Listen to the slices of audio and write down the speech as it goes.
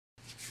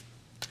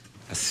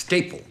A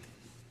staple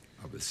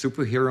of the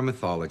superhero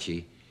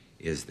mythology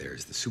is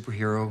there's the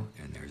superhero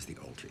and there's the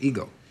alter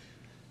ego.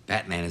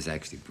 Batman is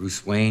actually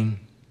Bruce Wayne.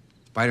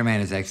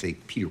 Spider-Man is actually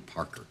Peter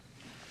Parker.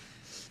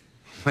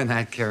 When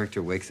that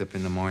character wakes up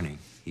in the morning,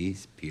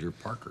 he's Peter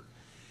Parker.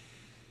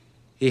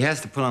 He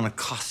has to put on a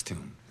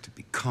costume to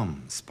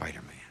become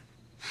Spider-Man.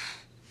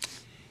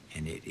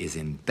 And it is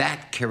in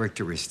that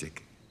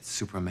characteristic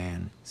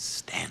Superman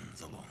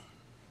stands alone.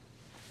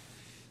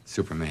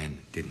 Superman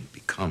didn't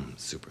become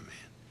Superman.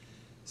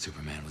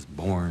 Superman was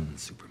born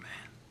Superman.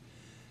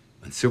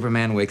 When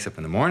Superman wakes up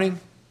in the morning,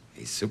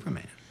 he's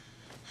Superman.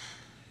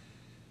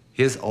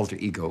 His alter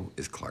ego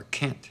is Clark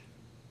Kent.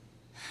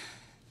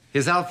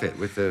 His outfit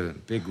with the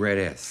big red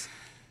S,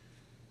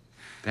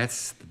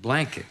 that's the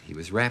blanket he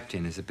was wrapped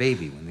in as a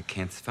baby when the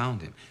Kents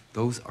found him.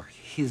 Those are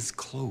his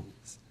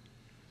clothes.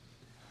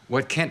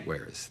 What Kent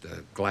wears,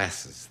 the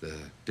glasses, the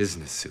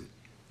business suit,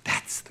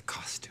 that's the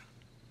costume.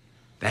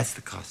 That's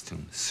the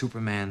costume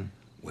Superman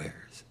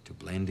wears to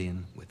blend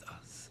in with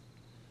us.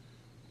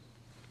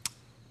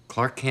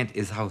 Clark Kent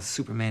is how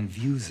Superman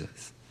views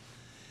us.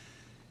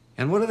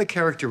 And what are the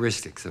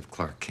characteristics of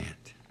Clark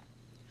Kent?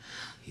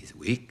 He's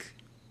weak.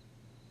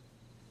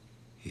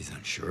 He's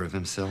unsure of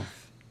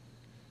himself.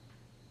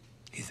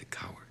 He's a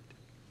coward.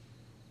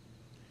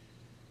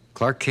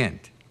 Clark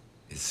Kent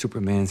is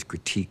Superman's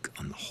critique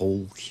on the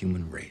whole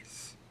human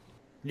race.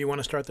 You want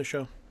to start the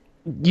show?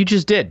 You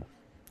just did.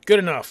 Good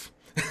enough.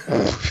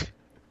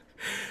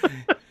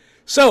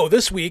 So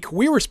this week,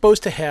 we were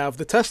supposed to have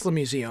the Tesla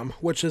Museum,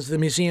 which is the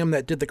museum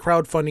that did the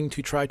crowdfunding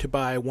to try to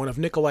buy one of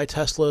Nikola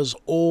Tesla's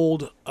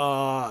old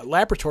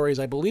laboratories.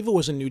 I believe it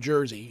was in New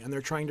Jersey, and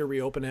they're trying to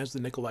reopen as the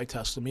Nikola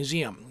Tesla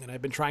Museum. And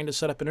I've been trying to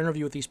set up an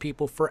interview with these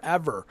people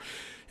forever.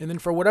 And then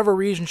for whatever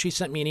reason, she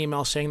sent me an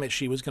email saying that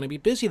she was going to be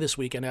busy this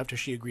weekend after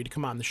she agreed to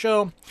come on the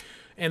show.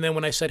 And then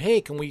when I said,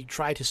 hey, can we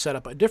try to set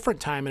up a different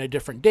time and a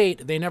different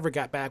date, they never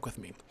got back with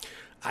me.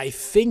 I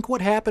think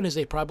what happened is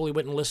they probably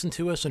went and listened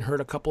to us and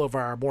heard a couple of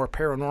our more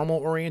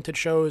paranormal-oriented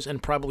shows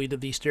and probably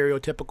did the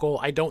stereotypical,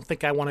 I don't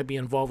think I want to be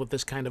involved with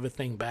this kind of a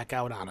thing back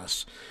out on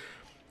us.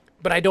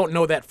 But I don't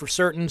know that for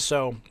certain,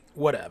 so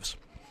whatevs.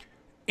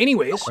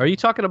 Anyways. Are you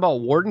talking about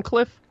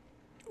Wardenclyffe?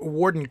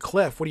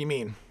 Wardenclyffe? What do you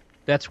mean?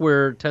 That's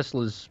where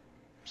Tesla's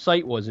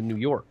site was in New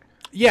York.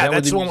 Yeah,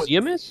 that's the one.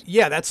 Museum is?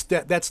 Yeah,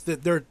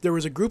 there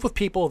was a group of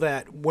people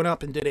that went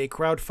up and did a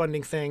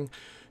crowdfunding thing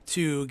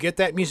to get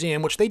that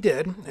museum, which they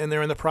did, and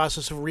they're in the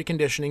process of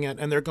reconditioning it,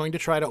 and they're going to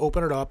try to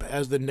open it up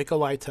as the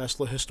Nikola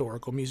Tesla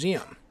Historical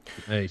Museum.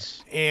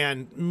 Nice.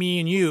 And me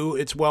and you,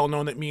 it's well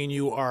known that me and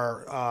you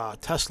are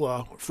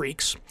Tesla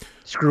freaks.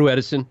 Screw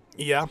Edison.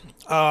 Yeah.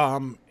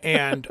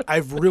 And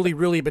I've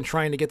really been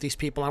trying to get these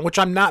people on, which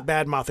I'm not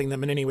bad-mouthing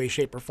them in any way,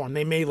 shape, or form.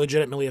 They may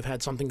legitimately have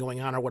had something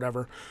going on or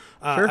whatever.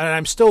 Sure. And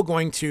I'm still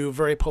going to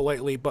very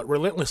politely but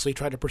relentlessly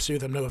try to pursue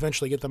them to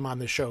eventually get them on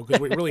this show, because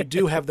we really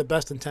do have the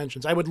best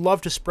intentions. I would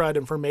love to spread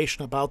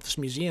information about this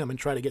museum and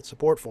try to get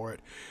support for it.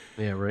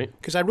 Yeah, right.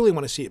 Because I really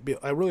want to see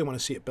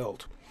it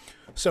built.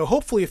 So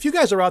hopefully, if you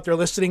guys are out there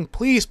listening,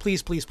 please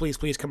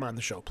come on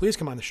the show. Please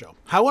come on the show.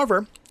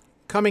 However,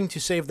 coming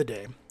to save the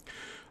day,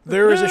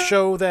 there is a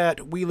show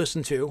that we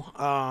listen to.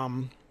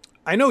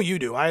 I know you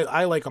do.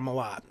 I like them a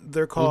lot.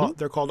 They're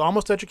called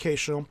Almost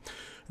Educational.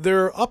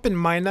 They're up in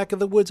my neck of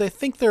the woods. I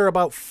think they're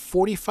about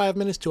 45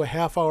 minutes to a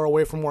half hour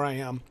away from where I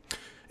am.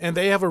 And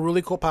they have a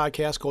really cool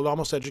podcast called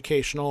Almost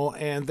Educational,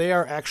 and they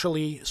are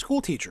actually school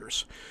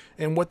teachers.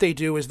 And what they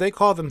do is they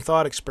call them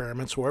thought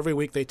experiments, where every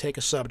week they take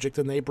a subject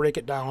and they break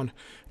it down.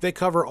 They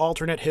cover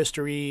alternate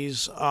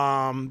histories.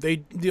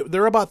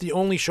 They're about the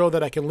only show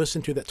that I can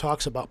listen to that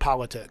talks about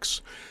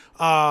politics.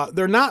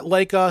 They're not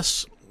like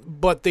us,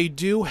 but they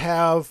do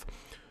have...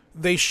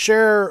 They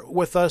share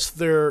with us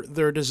their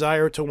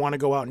desire to want to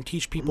go out and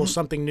teach people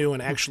something new and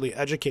actually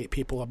educate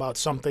people about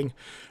something.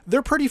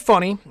 They're pretty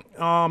funny,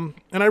 and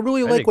I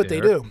really like what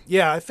they do.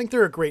 Yeah, I think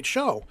they're a great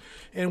show,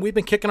 and we've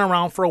been kicking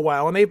around for a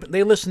while, and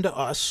they listen to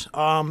us,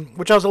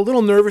 which I was a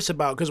little nervous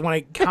about, because when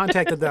I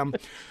contacted them,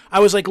 I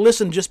was like,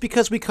 listen, just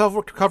because we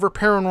cover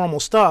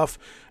paranormal stuff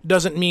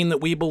doesn't mean that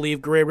we believe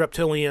Greys and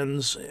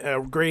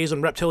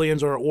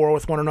reptilians are at war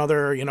with one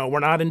another. You know, we're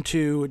not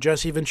into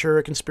Jesse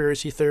Ventura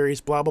conspiracy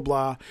theories, blah, blah,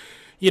 blah.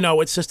 You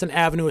know, it's just an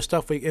avenue of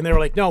stuff. And they were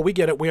like, no, we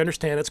get it. We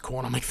understand. It's cool.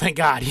 And I'm like, thank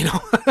God, you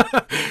know,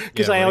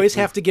 because I always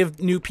have to give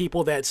new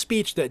people that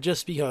speech that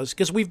just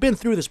because we've been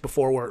through this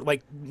before, where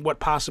like what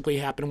possibly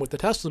happened with the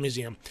Tesla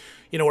Museum,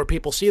 you know, where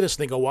people see this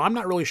and they go, well, I'm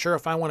not really sure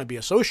if I want to be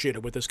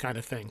associated with this kind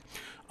of thing.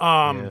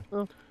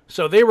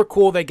 So they were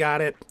cool. They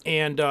got it.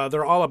 And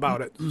they're all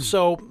about it.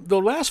 So the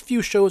last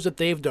few shows that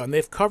they've done,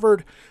 they've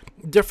covered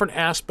different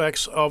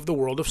aspects of the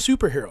world of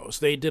superheroes.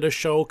 They did a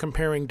show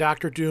comparing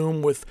Doctor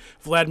Doom with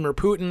Vladimir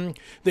Putin.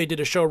 They did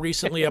a show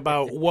recently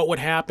about what would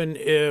happen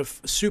if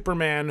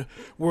Superman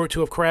were to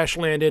have crash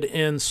landed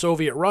in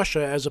Soviet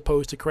Russia as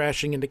opposed to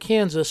crashing into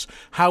Kansas.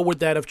 How would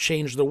that have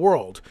changed the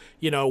world?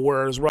 You know,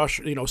 whereas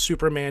Russia, you know,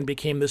 Superman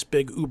became this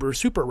big uber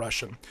super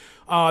Russian.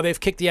 They've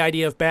kicked the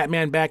idea of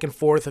Batman back and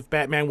forth, if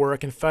Batman were a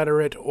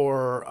Confederate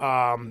or,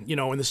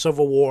 in the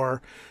Civil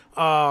War.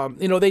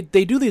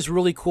 They do these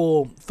really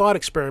cool thought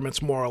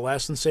experiments, more or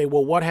less, and say,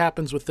 well, what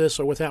happens with this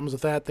or what happens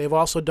with that? They've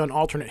also done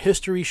alternate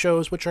history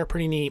shows, which are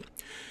pretty neat.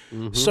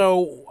 Mm-hmm.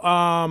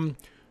 So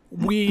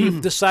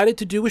we've decided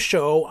to do a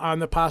show on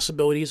the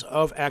possibilities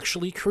of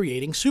actually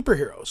creating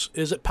superheroes.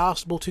 Is it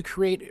possible to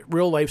create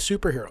real-life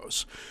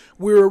superheroes?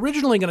 We were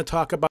originally going to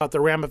talk about the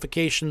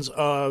ramifications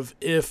of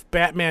if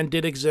Batman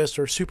did exist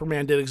or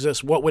Superman did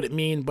exist, what would it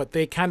mean? But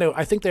I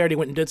think they already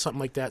went and did something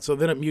like that. So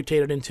then it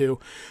mutated into,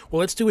 well,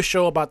 let's do a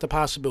show about the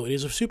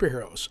possibilities of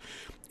superheroes.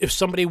 If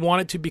somebody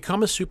wanted to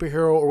become a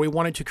superhero, or we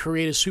wanted to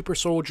create a super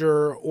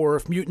soldier, or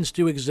if mutants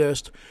do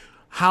exist,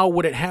 how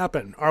would it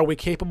happen? Are we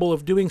capable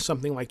of doing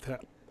something like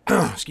that?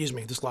 Excuse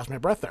me, just lost my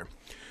breath there.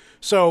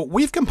 So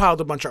we've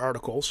compiled a bunch of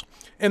articles,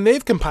 and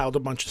they've compiled a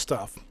bunch of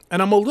stuff.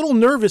 And I'm a little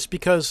nervous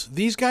because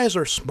these guys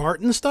are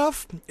smart and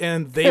stuff,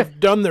 and they've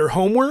done their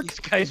homework. These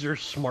guys are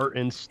smart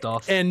and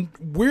stuff. And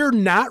we're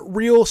not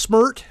real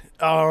smart.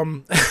 Wow.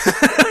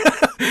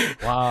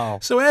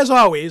 So as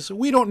always,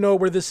 we don't know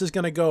where this is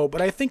going to go,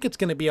 but I think it's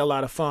going to be a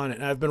lot of fun,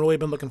 and I've really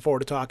been looking forward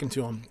to talking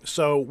to them.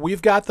 So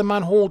we've got them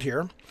on hold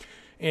here.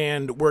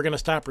 And we're going to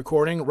stop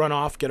recording, run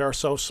off, get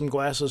ourselves some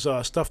glasses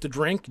of stuff to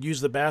drink,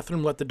 use the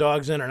bathroom, let the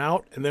dogs in and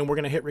out, and then we're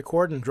going to hit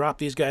record and drop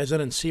these guys in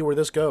and see where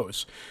this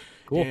goes.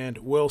 Cool. And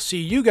we'll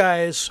see you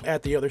guys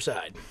at the other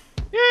side.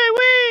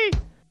 Yay-wee!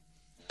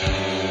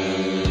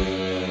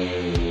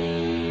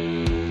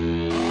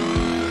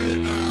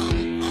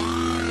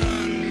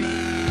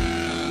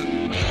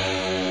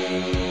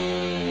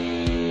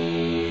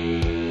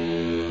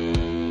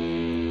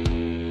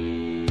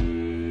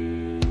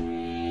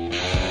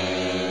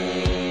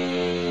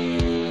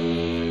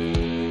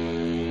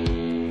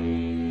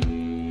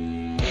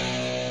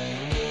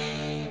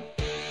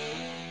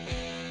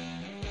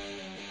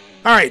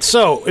 All right,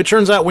 so it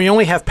turns out we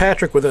only have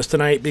Patrick with us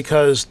tonight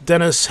because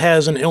Dennis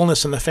has an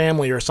illness in the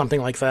family or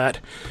something like that,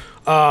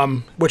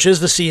 which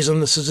is the season.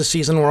 This is the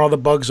season where all the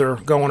bugs are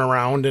going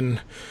around. And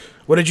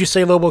what did you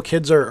say, Lobo?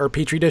 Kids are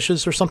Petri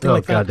dishes or something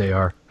like that? Oh, God, they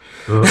are.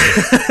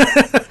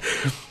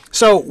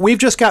 So we've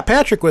just got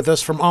Patrick with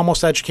us from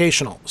Almost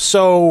Educational.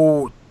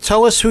 So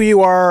tell us who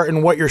you are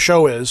and what your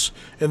show is,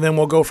 and then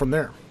we'll go from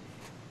there.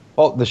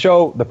 Well,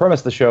 the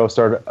premise of the show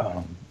started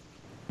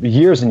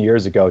years and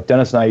years ago.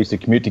 Dennis and I used to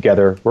commute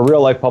together. We're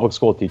real-life public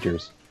school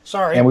teachers.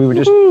 Sorry. And we would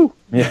just...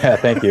 Yeah,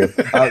 thank you.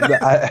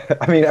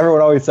 I mean, everyone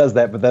always says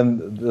that, but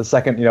then the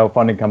second,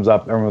 funding comes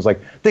up, everyone was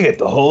like, they get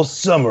the whole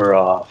summer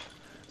off.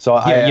 So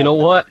yeah, you know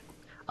what?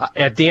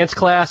 At dance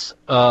class,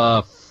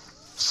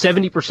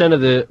 70% of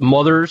the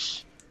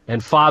mothers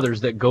and fathers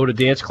that go to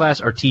dance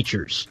class are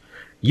teachers.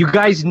 You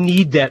guys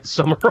need that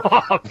summer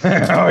off.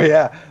 Oh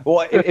yeah.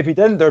 Well, if you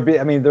didn't, there'd be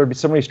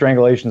so many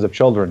strangulations of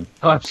children.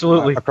 Oh,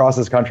 absolutely. Across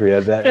this country,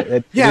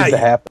 it yeah, needs to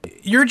happen.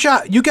 Your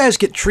job, you guys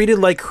get treated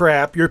like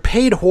crap. You're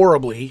paid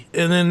horribly,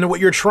 and then what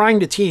you're trying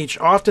to teach,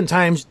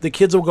 oftentimes the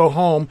kids will go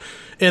home,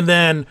 and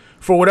then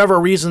for whatever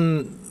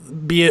reason,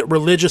 be it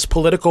religious,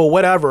 political,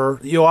 whatever,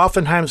 you'll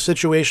oftentimes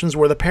situations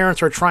where the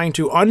parents are trying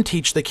to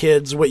unteach the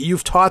kids what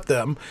you've taught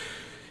them.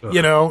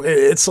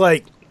 It's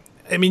like,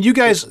 I mean, you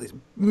guys,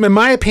 in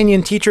my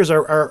opinion, teachers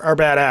are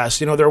badass.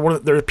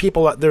 They're the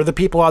people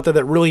out there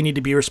that really need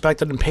to be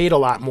respected and paid a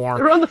lot more.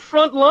 They're on the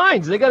front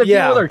lines. They got to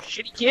deal with our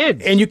shitty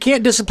kids. And you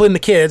can't discipline the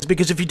kids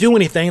because if you do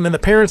anything, then the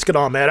parents get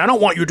all mad. I don't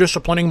want you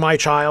disciplining my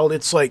child.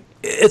 It's like,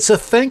 it's a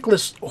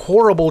thankless,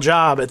 horrible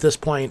job at this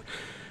point.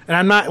 And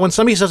I'm not, when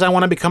somebody says I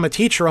want to become a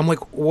teacher, I'm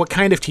like, what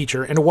kind of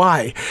teacher and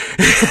why?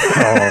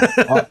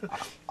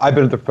 I've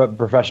been in the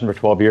profession for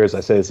 12 years. I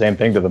say the same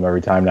thing to them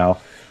every time now.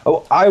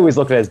 Oh, I always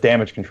look at it as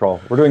damage control.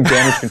 We're doing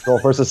damage control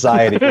for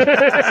society.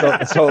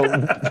 So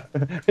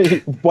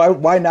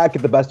why not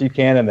get the best you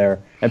can in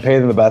there and pay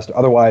them the best?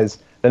 Otherwise,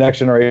 the next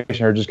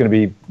generation are just going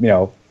to be,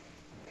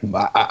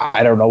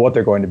 I don't know what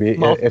they're going to be.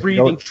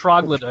 Mouth-breathing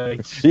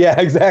troglodytes. Yeah,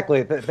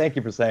 exactly. Thank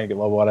you for saying it,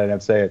 Lobo. I didn't have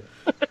to say it.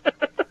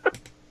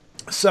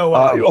 So,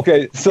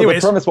 okay. So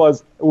anyways. The premise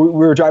was we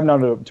were driving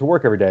down to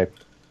work every day,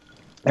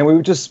 and we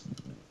would just,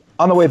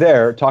 on the way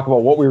there, talk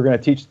about what we were going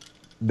to teach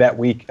that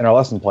week in our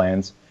lesson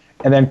plans,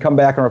 and then come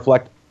back and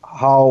reflect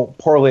how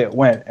poorly it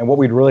went and what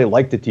we'd really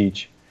like to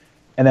teach.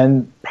 And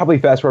then probably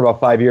fast forward about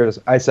 5 years,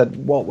 I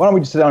said, well, why don't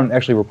we just sit down and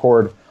actually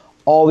record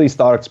all these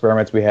thought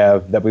experiments we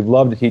have that we'd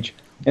love to teach.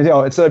 And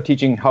instead of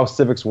teaching how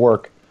civics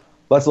work,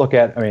 let's look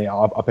at,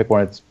 I'll pick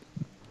one that's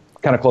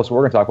kind of close to what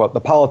we're going to talk about,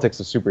 the politics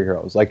of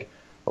superheroes. Like,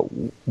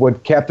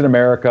 would Captain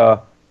America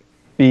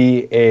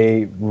be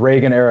a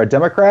Reagan-era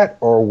Democrat,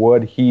 or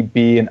would he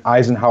be an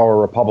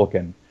Eisenhower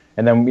Republican?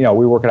 And then,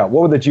 we work it out.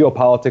 What would the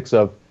geopolitics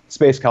of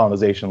space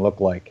colonization look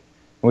like?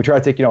 And we try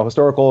to take,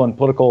 historical and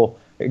political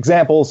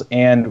examples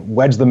and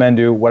wedge them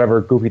into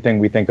whatever goofy thing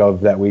we think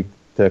of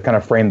to kind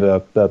of frame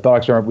the thought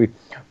experiment.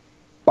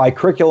 By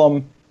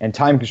curriculum and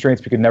time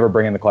constraints, we could never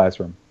bring in the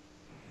classroom.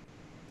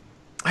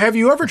 Have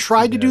you ever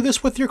tried to do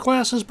this with your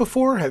classes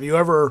before? Have you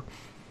ever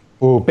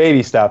Ooh,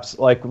 baby steps,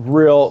 like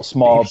real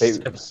small Baby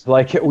baby steps.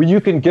 Like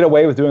you can get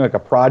away with doing like a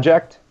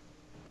project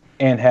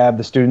and have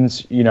the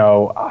students,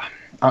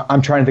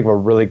 I'm trying to think of a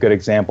really good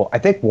example. I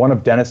think one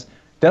of Dennis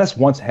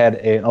once had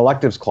an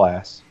electives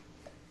class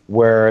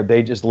where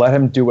they just let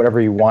him do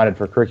whatever he wanted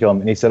for curriculum.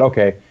 And he said,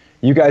 okay,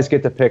 you guys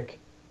get to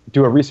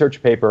do a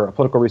research paper, a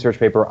political research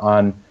paper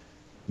on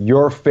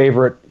your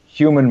favorite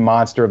human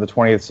monster of the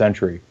 20th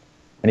century.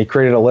 And he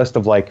created a list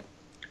of like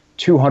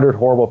 200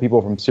 horrible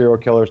people from serial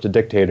killers to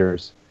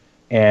dictators.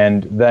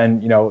 And then,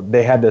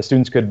 they had the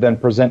students could then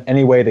present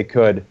any way they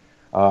could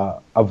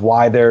of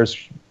why there's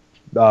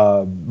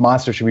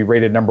monster should be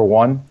rated number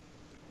one,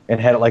 and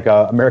had it like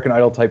a American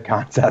Idol type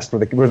contest where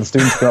the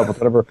students come up with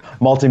whatever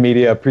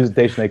multimedia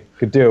presentation they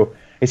could do.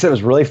 He said it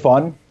was really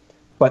fun,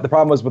 but the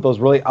problem was with those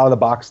really out of the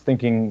box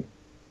thinking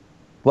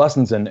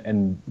lessons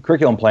and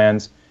curriculum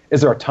plans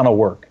is there a ton of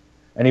work,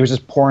 and he was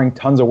just pouring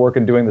tons of work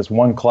and doing this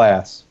one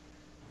class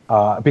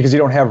because you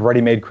don't have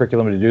ready-made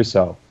curriculum to do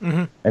so.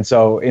 Mm-hmm. And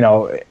so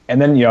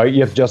and then you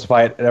have to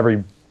justify it at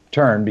every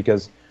turn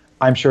because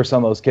I'm sure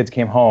some of those kids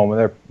came home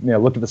and they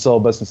looked at the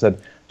syllabus and said,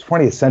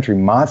 20th century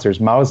monsters,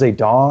 Mao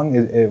Zedong,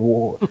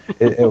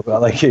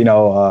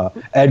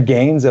 Ed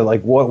Gaines,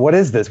 like what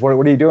is this? What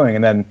are you doing?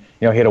 And then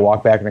he had to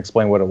walk back and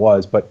explain what it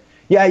was. But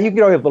yeah, you can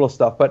get away with little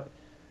stuff, but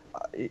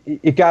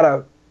you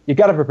gotta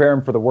prepare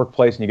them for the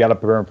workplace and you gotta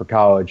prepare them for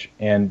college.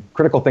 And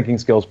critical thinking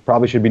skills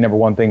probably should be number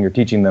one thing you're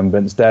teaching them. But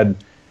instead,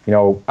 I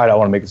don't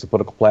want to make this a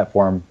political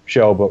platform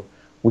show, but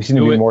we seem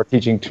to be more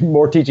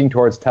teaching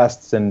towards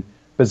tests and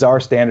bizarre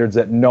standards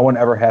that no one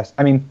ever has.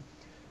 I mean,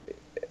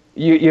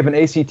 you have an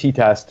ACT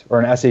test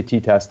or an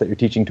SAT test that you're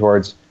teaching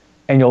towards,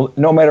 and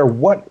no matter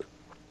what,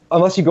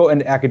 unless you go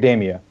into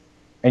academia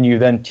and you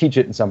then teach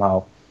it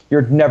somehow,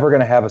 you're never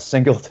going to have a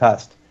single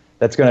test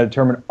that's going to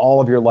determine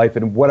all of your life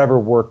in whatever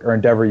work or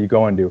endeavor you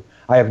go into.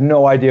 I have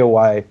no idea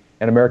why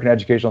in American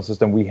educational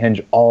system we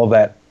hinge all of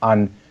that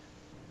on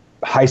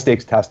high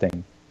stakes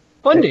testing.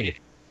 Funding.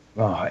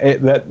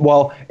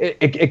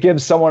 It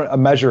gives someone a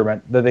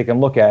measurement that they can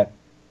look at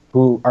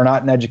who are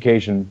not in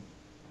education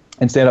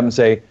and stand up and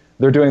say,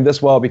 they're doing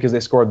this well because they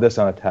scored this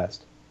on a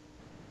test.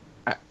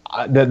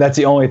 That's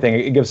the only thing.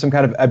 It gives some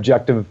kind of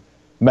objective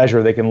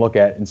measure they can look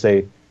at and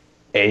say,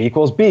 A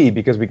equals B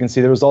because we can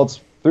see the results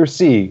through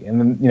C. And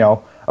then,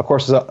 of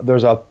course,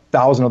 there's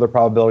 1,000 other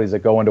probabilities that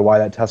go into why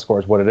that test score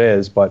is what it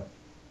is, but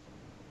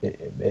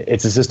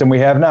it's a system we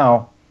have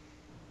now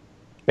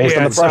based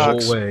on the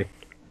Prussians. Way.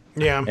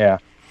 Yeah. Yeah.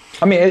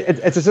 I mean,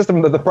 it's a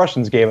system that the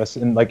Prussians gave us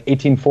in like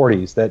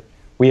 1840s that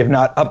we have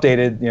not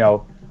updated,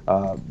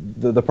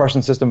 the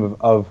Prussian system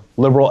of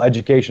liberal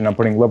education. I'm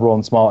putting liberal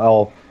and small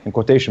l in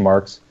quotation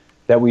marks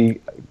that we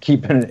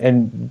keep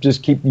and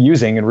just keep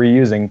using and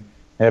reusing and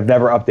have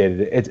never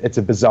updated it. It's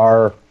a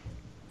bizarre.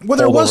 Well,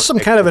 there was some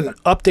kind of an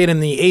update in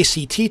the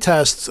ACT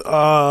test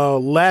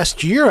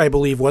last year, I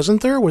believe,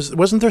 wasn't there?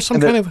 Wasn't there some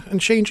kind of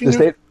changing? The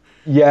state,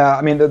 yeah,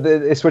 I mean,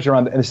 they switch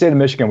around. In the state of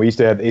Michigan, we used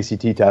to have the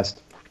ACT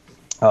test,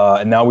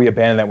 and now we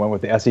abandoned that, went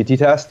with the SAT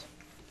test.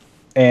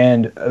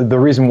 And the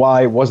reason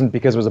why wasn't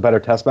because it was a better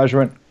test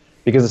measurement,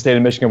 because the state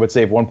of Michigan would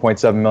save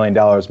 $1.7 million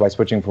by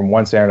switching from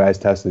one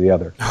standardized test to the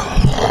other.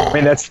 I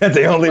mean, that's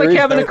the only It's like reason.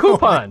 having a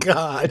coupon. Oh,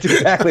 God. That's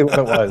exactly what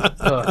it was.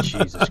 Oh,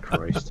 Jesus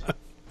Christ.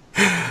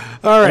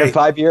 All And right. in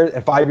 5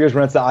 years,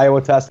 when it's the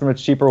Iowa test and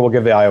it's cheaper, we'll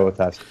give the Iowa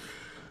test.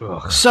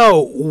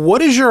 So,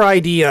 what is your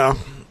idea?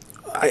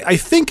 I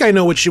think I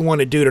know what you want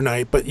to do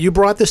tonight, but you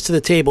brought this to the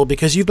table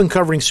because you've been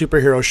covering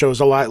superhero shows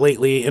a lot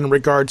lately in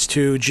regards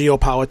to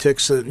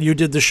geopolitics. You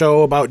did the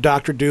show about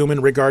Doctor Doom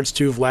in regards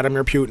to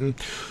Vladimir Putin.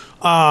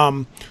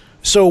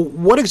 So,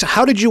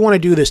 how did you want to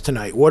do this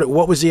tonight?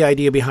 What was the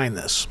idea behind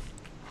this?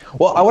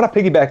 Well, I want to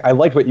piggyback. I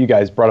liked what you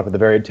guys brought up at the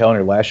very tail end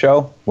of your last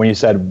show when you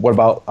said, what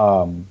about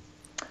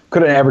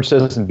could an average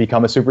citizen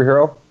become a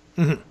superhero?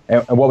 Mm-hmm.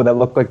 And what would that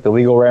look like, the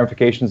legal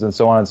ramifications and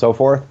so on and so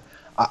forth?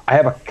 I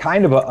have a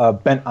kind of a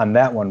bent on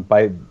that one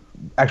by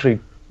actually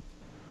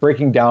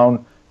breaking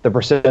down the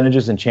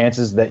percentages and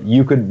chances that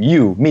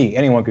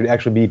anyone could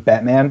actually be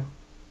Batman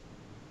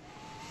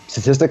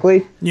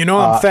statistically. You know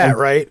I'm fat,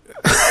 right?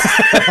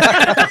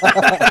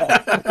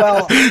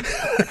 Well,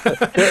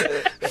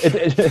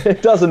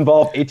 it does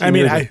involve 18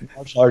 years of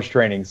martial arts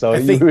training, so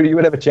you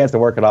would have a chance to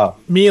work it off.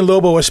 Me and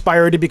Lobo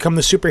aspired to become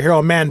the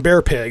superhero Man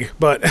Bear Pig,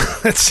 but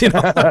that's,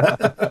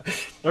 I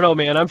don't know,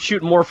 man. I'm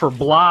shooting more for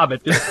Blob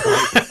at this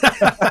point.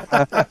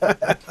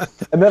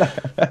 And then,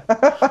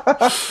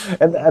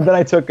 and then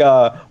I took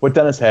what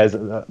Dennis has,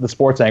 the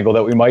sports angle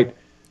that we might.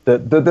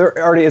 There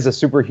already is a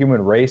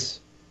superhuman race.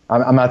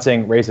 I'm not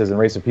saying race as in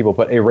race of people,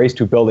 but a race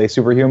to build a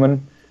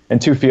superhuman in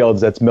two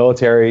fields. That's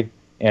military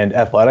and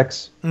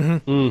athletics.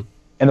 Mm-hmm. Mm.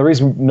 And the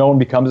reason no one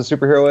becomes a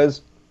superhero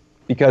is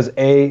because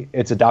A,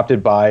 it's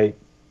adopted by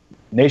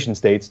nation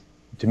states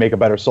to make a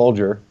better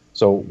soldier.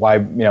 So why,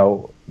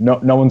 no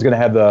one's going to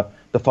have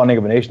the funding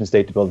of a nation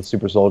state to build a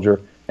super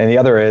soldier. And the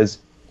other is,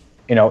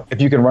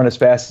 if you can run as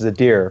fast as a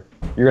deer,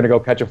 you're going to go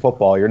catch a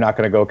football. You're not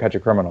going to go catch a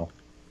criminal.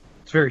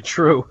 It's very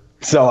true.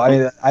 So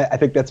I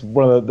think that's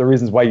one of the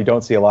reasons why you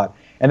don't see a lot.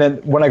 And then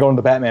when I go into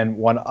the Batman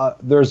one,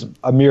 there's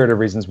a myriad of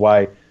reasons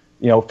why,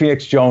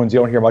 Phoenix Jones, you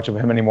don't hear much of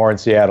him anymore in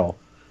Seattle,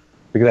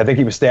 because I think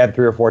he was stabbed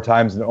 3 or 4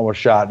 times and almost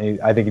shot, and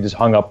I think he just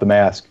hung up the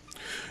mask.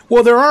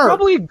 Well, there are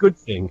Probably a good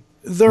thing.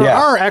 there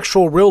are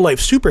actual real life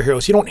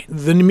superheroes.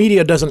 The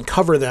media doesn't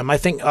cover them. I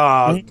think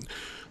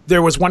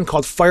there was one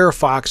called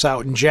Firefox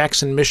out in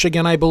Jackson,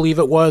 Michigan, I believe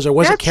it was, or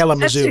was it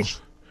Kalamazoo?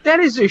 That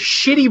is a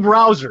shitty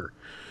browser.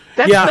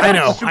 That's Yeah, not I a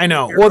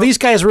know. superhero. Well, these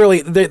guys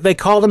really, they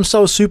call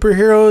themselves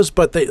superheroes,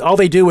 but all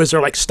they do is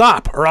they're like,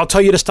 stop, or I'll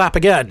tell you to stop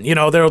again.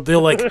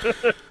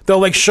 They'll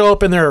like show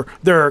up in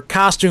their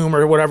costume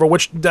or whatever,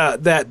 which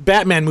that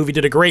Batman movie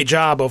did a great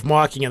job of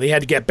mocking it. They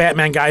had to get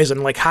Batman guys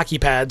in like hockey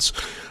pads.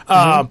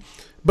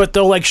 But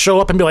they'll like show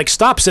up and be like,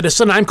 stop,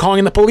 citizen, I'm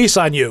calling the police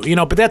on you.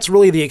 But that's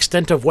really the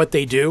extent of what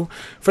they do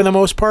for the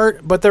most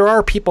part. But there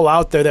are people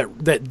out there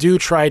that do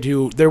try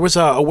to. There was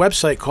a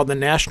website called the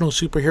National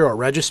Superhero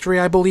Registry,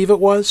 I believe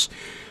it was.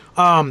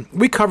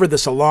 We covered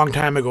this a long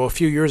time ago, a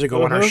few years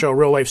ago on our show,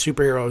 Real Life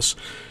Superheroes.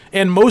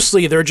 And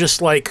mostly they're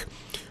just like,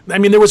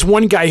 there was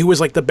one guy who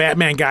was like the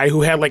Batman guy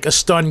who had like a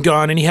stun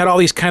gun, and he had all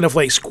these kind of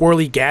like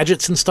squirrely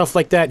gadgets and stuff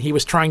like that. And he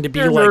was trying to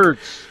be They're like,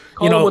 nerds.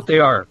 Call them what they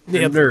are.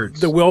 They're nerds.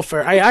 The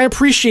welfare. I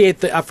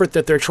appreciate the effort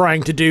that they're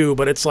trying to do,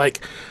 but it's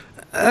like,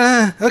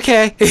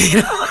 okay.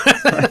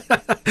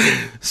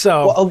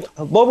 So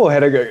Lobo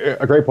had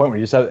a great point when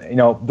you said,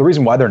 the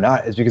reason why they're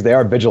not is because they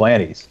are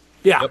vigilantes.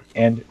 yeah.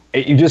 And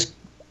the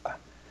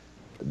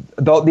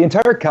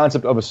entire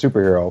concept of a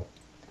superhero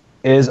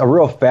is a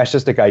real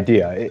fascistic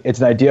idea. It's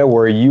an idea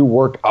where you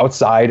work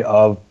outside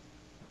of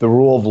the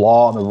rule of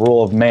law and the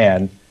rule of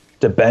man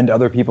to bend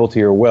other people to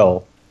your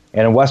will.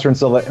 And in Western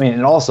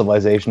in all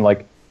civilization,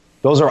 like,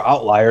 those are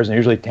outliers and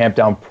usually tamped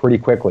down pretty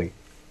quickly.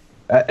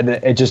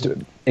 It's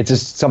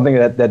just something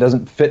that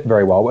doesn't fit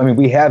very well.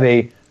 We have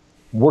a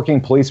working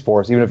police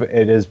force, even if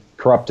it is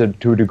corrupted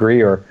to a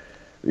degree, or,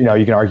 you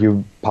can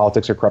argue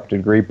politics are corrupt to a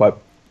degree, but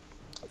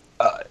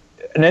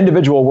an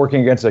individual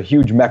working against a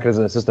huge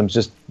mechanism and system is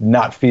just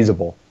not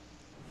feasible.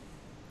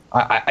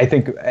 I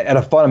think at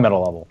a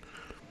fundamental level.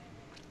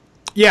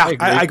 Yeah,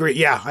 I agree.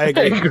 Yeah, I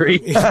agree. I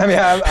agree.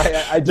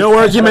 I just, No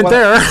argument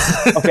there.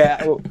 Okay,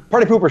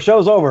 Party Pooper,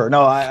 show's over.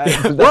 No,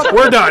 Well,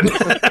 we're done.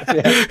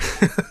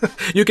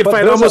 You can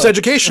find Almost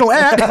Educational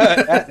at.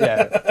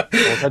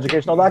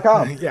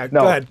 almosteducational.com. Yeah,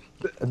 go ahead.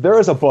 There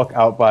is a book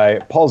out by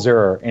Paul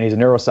Zierer, and he's a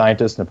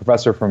neuroscientist and a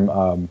professor from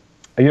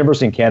a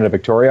university in Canada,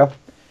 Victoria.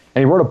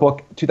 And he wrote a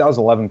book,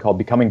 2011, called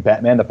Becoming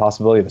Batman, The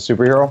Possibility of a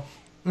Superhero.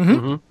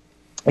 Mm-hmm.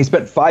 He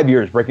spent 5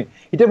 years breaking.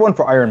 He did one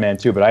for Iron Man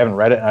too, but I haven't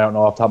read it, and I don't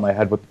know off the top of my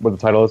head what the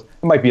title is.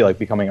 It might be like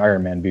Becoming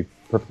Iron Man, to be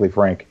perfectly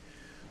frank.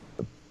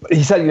 But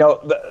he said,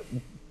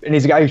 and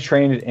he's a guy who's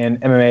trained in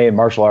MMA and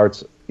martial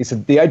arts. He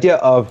said the idea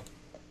of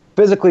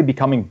physically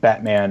becoming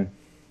Batman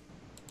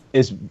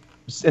is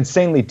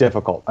insanely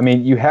difficult.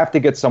 You have to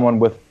get someone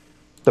with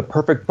the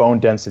perfect bone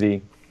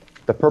density,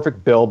 the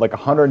perfect build, like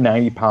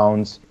 190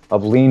 pounds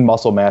of lean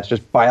muscle mass,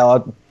 just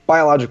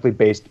biologically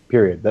based,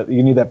 period. That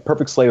you need that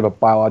perfect slate of a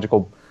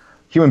biological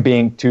human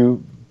being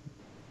to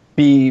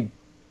be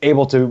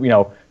able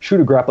to,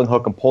 shoot a grappling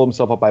hook and pull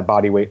himself up by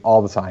body weight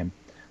all the time.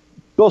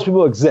 Those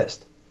people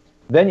exist.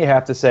 Then you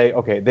have to say,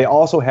 okay, they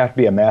also have to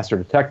be a master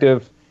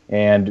detective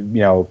and,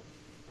 know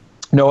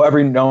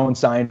every known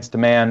science to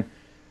man.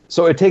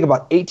 So it'd take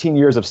about 18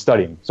 years of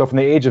studying. So from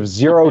the age of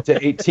 0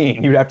 to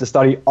 18, you'd have to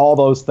study all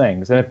those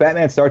things. And if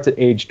Batman starts at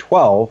age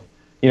 12,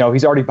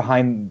 he's already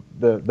behind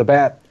the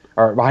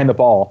behind the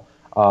ball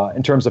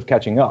in terms of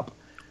catching up.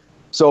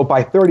 So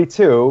by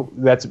 32,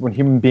 that's when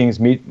human beings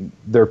meet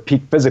their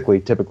peak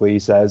physically, typically, he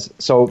says.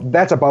 So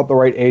that's about the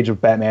right age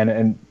of Batman.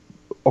 And,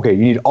 okay,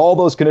 you need all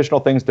those conditional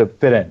things to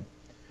fit in.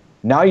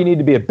 Now you need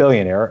to be a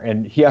billionaire,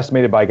 and he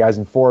estimated by guys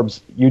in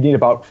Forbes, you need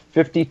about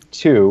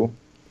 $52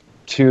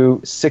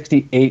 to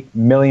 $68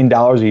 million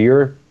a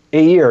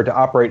year to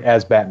operate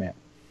as Batman.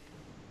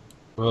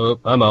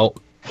 I'm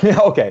out.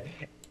 Okay.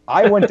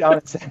 I went down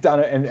and sat down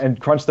and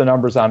crunched the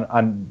numbers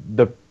on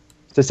the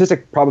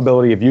statistic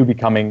probability of you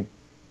becoming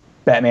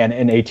Batman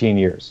in 18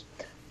 years.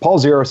 Paul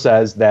Zierer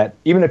says that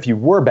even if you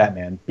were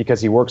Batman, because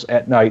he works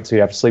at night, so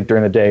you have to sleep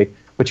during the day,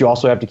 but you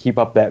also have to keep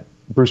up that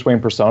Bruce Wayne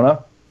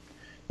persona,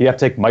 you have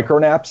to take micro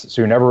naps,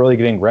 so you're never really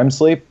getting REM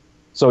sleep,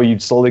 so you'd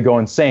slowly go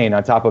insane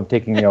on top of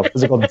taking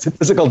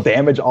physical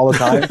damage all the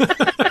time.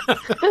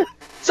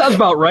 Sounds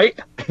about right.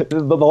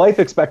 The life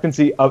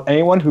expectancy of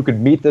anyone who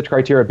could meet the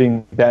criteria of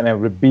being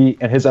Batman would be,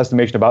 in his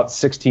estimation, about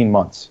 16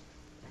 months,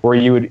 where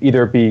you would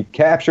either be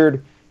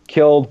captured,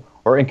 killed,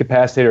 or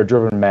incapacitated or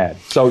driven mad.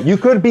 So you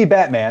could be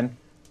Batman,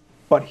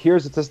 but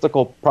here's the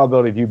statistical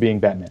probability of you being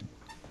Batman.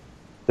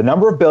 The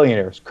number of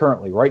billionaires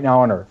currently, right now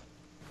on Earth,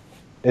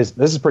 this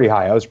is pretty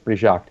high. I was pretty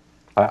shocked.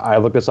 I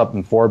looked this up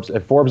in Forbes.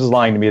 If Forbes is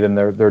lying to me, then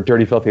they're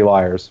dirty, filthy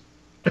liars.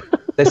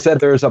 They said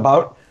there's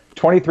about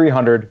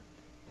 2,300,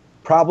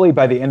 probably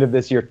by the end of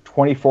this year,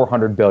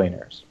 2,400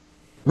 billionaires.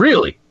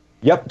 Really?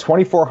 Yep,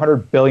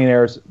 2,400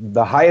 billionaires,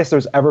 the highest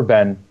there's ever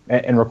been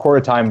in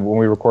recorded time when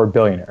we record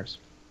billionaires.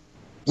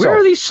 Where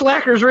are these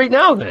slackers right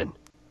now then?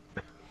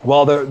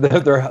 Well,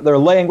 they're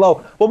laying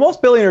low. Well,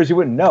 most billionaires you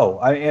wouldn't know.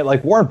 I mean,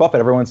 like Warren Buffett,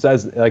 everyone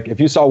says, like, if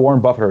you saw Warren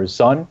Buffett or his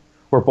son,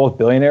 who are both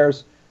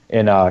billionaires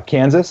in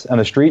Kansas on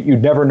the street,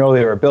 you'd never know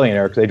they were a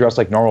billionaire because they dress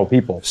like normal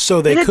people.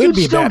 So they That could dude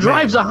be still Batman.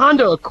 drives a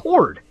Honda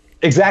Accord.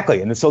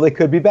 Exactly, and so they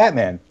could be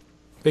Batman.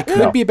 They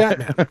could be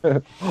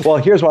Batman. Well,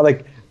 here's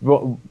why,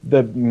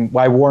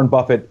 why Warren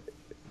Buffett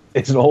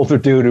is an older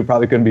dude who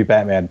probably couldn't be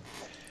Batman.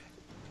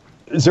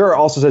 Zura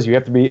also says you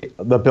have to be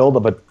the build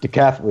of a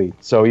decathlete,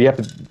 so you have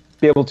to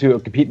be able to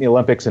compete in the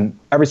Olympics in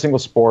every single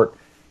sport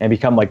and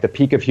become like the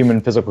peak of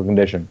human physical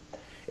condition.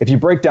 If you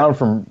break down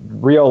from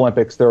Rio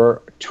Olympics, there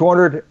were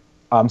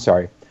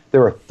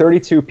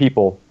 32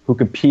 people who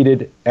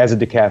competed as a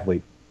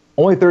decathlete.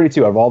 Only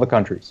 32 out of all the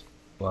countries.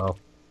 Wow.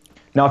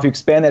 Now, if you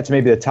expand that to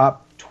maybe the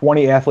top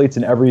 20 athletes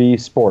in every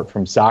sport,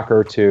 from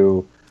soccer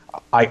to,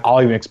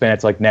 I'll even expand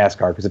it to like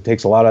NASCAR, because it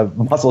takes a lot of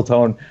muscle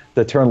tone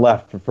to turn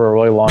left for a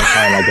really long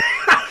time, I guess.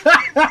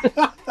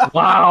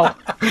 Wow.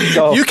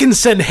 So, You can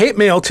send hate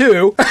mail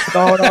too.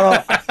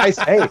 no.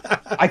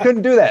 I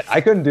couldn't do that. I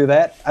don't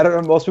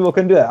know. Most people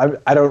couldn't do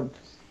that. I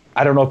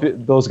don't know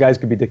if those guys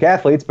could be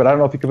decathletes, but I don't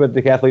know if you could put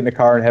a decathlete in a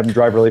car and have them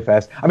drive really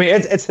fast. I mean,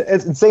 it's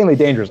insanely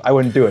dangerous. I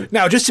wouldn't do it.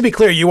 Now, just to be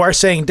clear, you are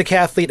saying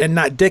decathlete and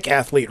not dick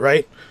athlete,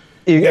 right?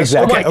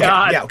 Exactly. Oh my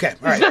God. Yeah, okay. All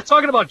He's right. not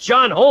talking about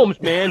John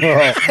Holmes, man.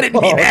 I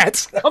didn't mean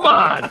that. Come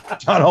on.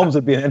 John Holmes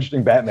would be an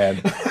interesting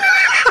Batman.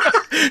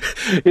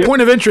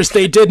 Point of interest,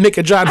 they did make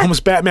a John Holmes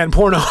Batman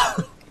porno.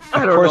 I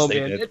don't course know, they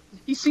man. did.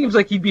 He seems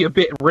like he'd be a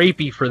bit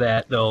rapey for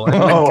that, though.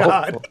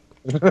 God.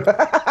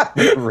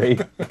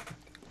 Great.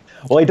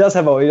 Well, he does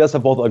have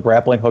both a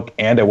grappling hook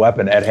and a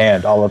weapon at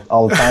hand all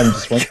the time.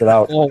 Just swings it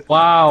out. Oh,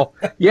 wow.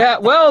 Yeah,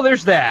 well,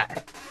 there's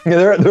that.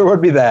 Yeah, there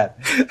would be that.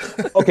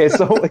 Okay,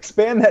 so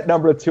expand that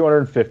number to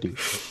 250.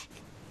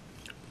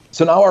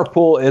 So now our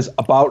pool is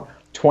about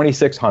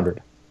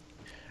 2,600.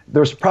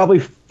 There's probably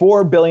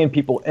 4 billion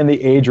people in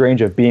the age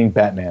range of being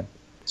Batman.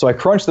 So I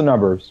crunched the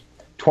numbers.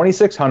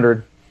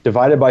 2,600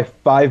 divided by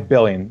 5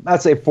 billion.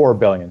 Let's say 4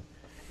 billion.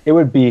 It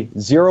would be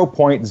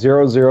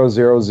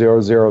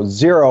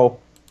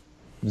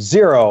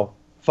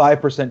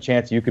 0.0000005%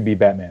 chance you could be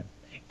Batman.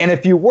 And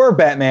if you were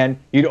Batman,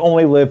 you'd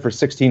only live for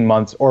 16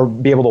 months or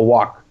be able to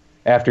walk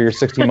after your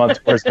 16 months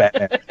as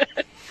Batman.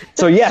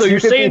 So yes, So you're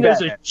could saying be there's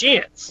Batman. a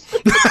chance.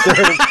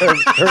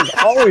 There's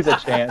always a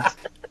chance,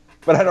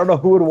 but I don't know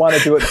who would want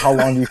to do it and how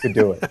long you could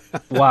do it.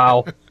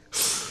 Wow.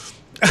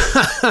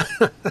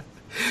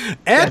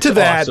 Add to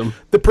that, awesome.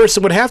 the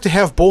person would have to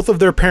have both of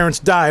their parents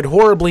died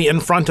horribly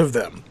in front of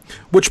them,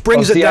 which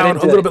brings Oh, see, it I down didn't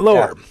a do little that. bit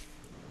lower. Yeah.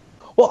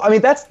 Well, I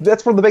mean, that's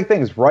one of the big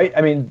things, right?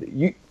 I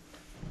mean,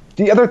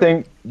 the other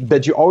thing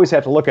that you always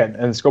have to look at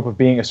in the scope of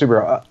being a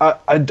superhero,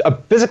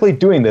 physically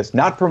doing this,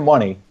 not for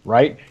money,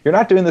 right? You're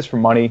not doing this for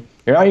money.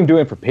 You're not even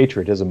doing it for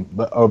patriotism.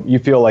 You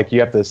feel like you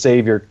have to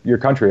save your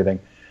country or anything.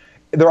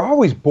 They're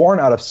always born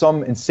out of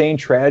some insane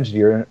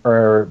tragedy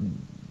or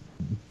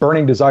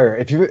burning desire.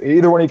 If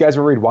either one of you guys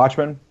ever read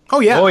Watchmen?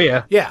 Oh, yeah. Oh,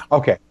 yeah. Yeah.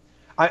 Okay.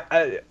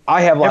 I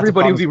have lots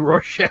Everybody of would be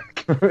problems.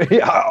 Rorschach.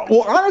 Yeah,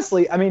 well,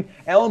 honestly, I mean,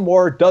 Alan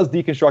Moore does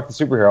deconstruct the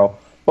superhero,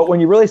 but when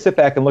you really sit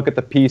back and look at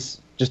the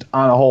piece just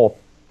on a whole,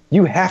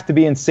 you have to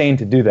be insane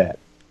to do that.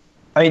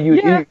 I mean,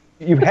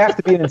 you have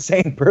to be an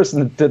insane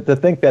person to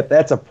think that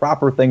that's a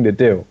proper thing to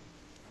do.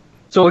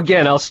 So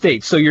again, I'll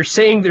state. So you're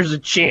saying there's a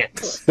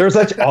chance. There's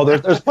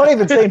plenty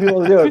of insane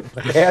people to do it.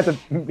 But they have to,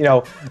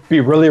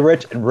 be really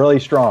rich and really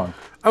strong.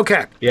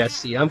 Okay. Yeah,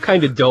 see, I'm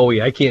kind of doughy.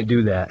 I can't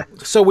do that.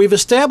 So we've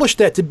established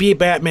that to be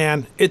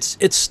Batman,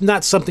 it's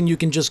not something you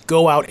can just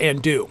go out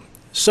and do.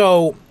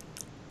 So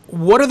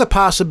what are the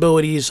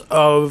possibilities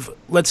of,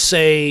 let's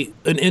say,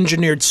 an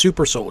engineered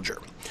super soldier?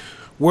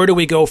 Where do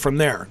we go from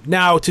there?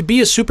 Now, to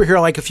be a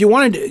superhero, like if you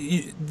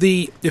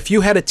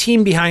had a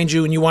team behind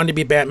you and you wanted to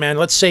be Batman,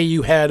 let's say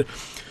you had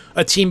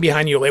a team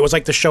behind you. It was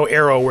like the show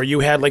Arrow, where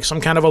you had like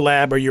some kind of a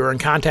lab, or you were in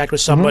contact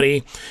with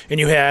somebody, and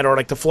you had, or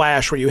like the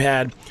Flash, where you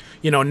had,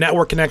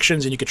 network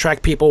connections, and you could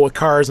track people with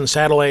cars and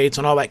satellites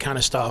and all that kind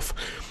of stuff.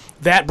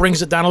 That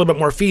brings it down a little bit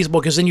more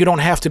feasible, because then you don't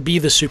have to be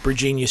the super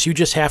genius. You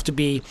just have to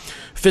be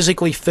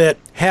physically fit,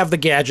 have the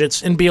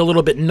gadgets, and be a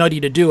little bit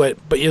nutty to do it.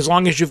 But as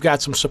long as you've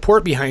got some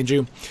support behind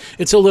you,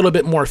 it's a little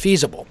bit more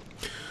feasible.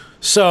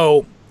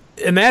 So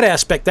in that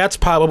aspect, that's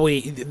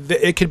probably,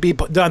 it could be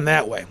done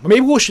that way.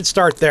 Maybe we should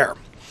start there.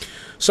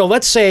 So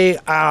let's say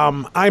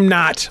I'm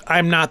not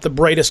the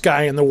brightest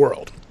guy in the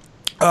world.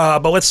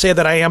 But let's say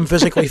that I am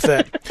physically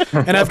fit,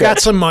 and I've got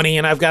some money,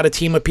 and I've got a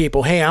team of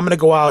people. Hey, I'm going to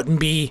go out and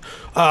be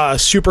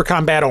Super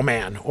Combato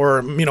Man,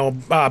 or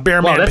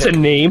Bear Man. Wow, that's Pig. a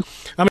name.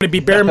 I'm going to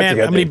be Bear Man.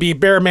 good I'm going to name. be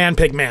Bear Man,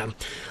 Pig Man.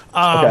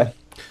 Okay.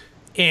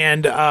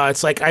 And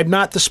it's like, I'm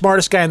not the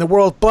smartest guy in the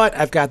world, but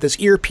I've got this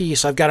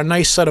earpiece. I've got a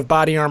nice set of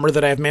body armor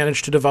that I've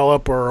managed to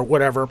develop, or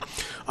whatever.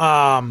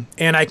 And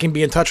I can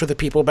be in touch with the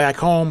people back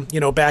home,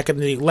 back in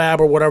the lab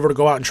or whatever, to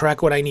go out and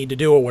track what I need to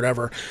do or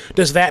whatever.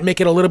 Does that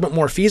make it a little bit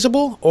more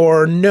feasible,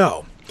 or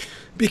no?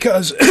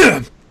 Because,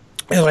 as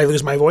I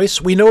lose my voice,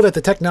 we know that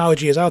the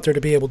technology is out there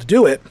to be able to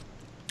do it.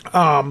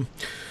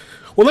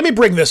 Well, let me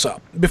bring this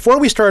up. Before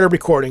we started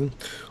recording,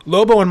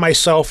 Lobo and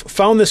myself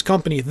found this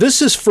company.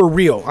 This is for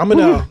real. I'm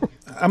gonna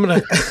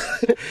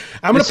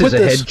This put is a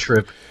this. head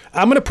trip.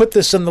 I'm gonna put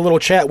this in the little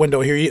chat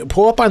window here. You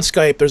pull up on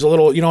Skype. There's a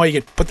little, you know how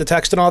you can put the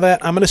text and all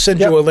that. I'm gonna send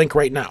you a link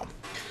right now.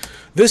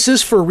 This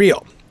is for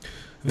real.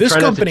 This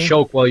Try company. not to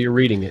choke while you're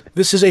reading it.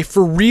 This is a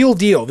for real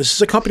deal. This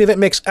is a company that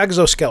makes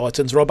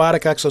exoskeletons,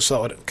 robotic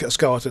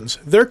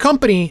exoskeletons. Their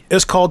company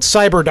is called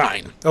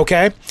Cyberdyne.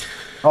 Okay.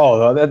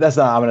 Oh, that's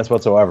not ominous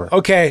whatsoever.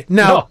 Okay.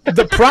 Now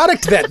the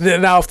product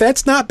if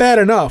that's not bad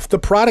enough, the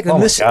product Oh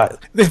my God.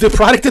 the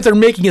product that they're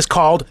making is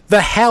called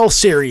the HAL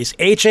series,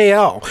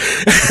 HAL.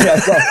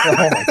 Oh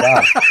my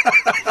God.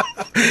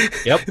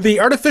 Yep. The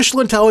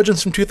artificial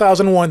intelligence from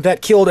 2001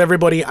 that killed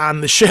everybody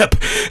on the ship.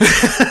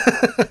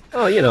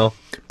 Oh, you know.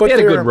 But They had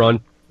a there- good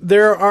run.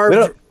 There are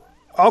don't-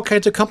 all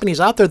kinds of companies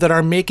out there that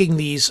are making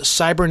these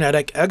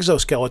cybernetic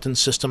exoskeleton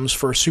systems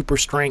for super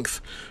strength.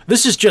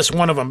 This is just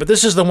one of them, but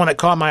this is the one that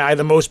caught my eye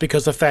the most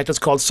because the fact it's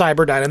called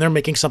Cyberdyne and they're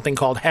making something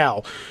called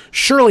HAL.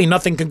 Surely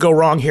nothing could go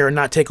wrong here and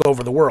not take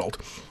over the world.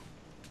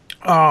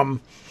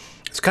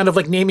 It's kind of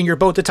like naming your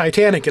boat the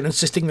Titanic and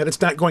insisting that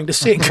it's not going to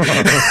sink.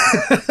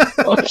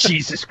 Oh,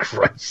 Jesus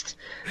Christ.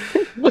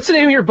 What's the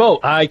name of your boat?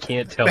 I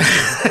can't tell you.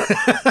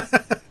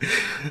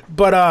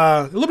 But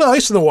a little bit of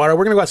ice in the water.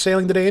 We're going to go out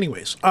sailing today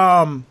anyways.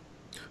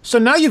 So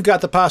now you've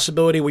got the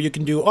possibility where you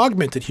can do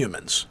augmented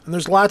humans. And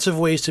there's lots of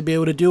ways to be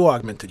able to do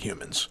augmented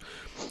humans.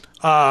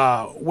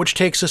 Which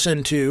takes us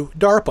into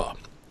DARPA,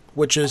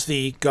 which is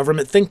the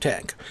government think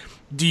tank.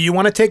 Do you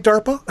want to take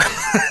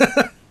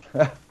DARPA?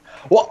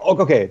 Well,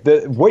 okay.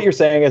 What you're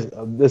saying is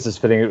this is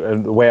fitting,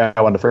 and the way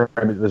I wanted to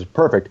frame it is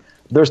perfect.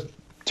 There's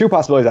two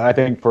possibilities, I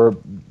think, for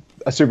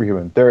a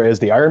superhuman. There is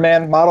the Iron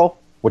Man model,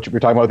 which we're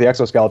talking about with the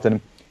exoskeleton,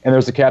 and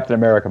there's the Captain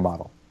America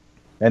model,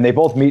 and they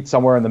both meet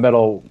somewhere in the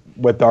middle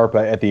with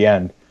DARPA at the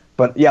end.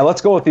 But yeah, let's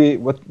go with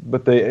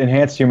the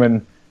enhanced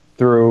human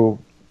through.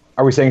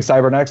 Are we saying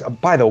cybernetics?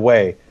 By the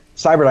way,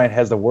 Cyberdyne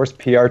has the worst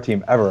PR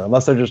team ever,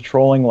 unless they're just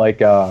trolling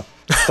like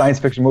science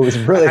fiction movies.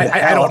 Really,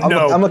 I don't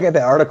know. I'm looking at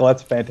that article.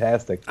 That's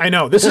fantastic. I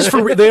know. This is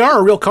they are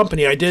a real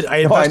company. I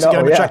investigated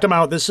them, yeah. checked them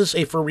out. This is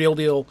a for real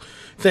deal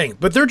thing.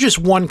 But they're just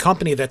one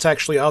company that's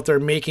actually out there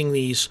making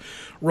these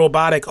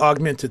robotic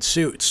augmented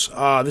suits.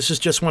 This is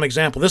just one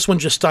example. This one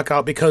just stuck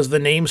out because the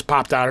names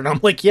popped out, and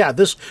I'm like, yeah,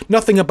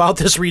 nothing about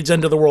this reads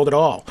into the world at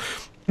all.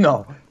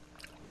 No.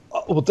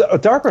 Well,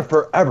 DARPA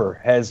forever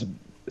has,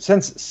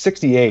 since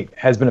 '68,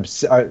 has been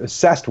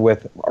obsessed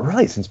with,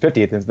 really since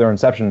 '58, since their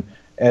inception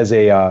as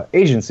a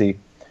agency,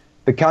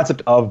 the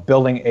concept of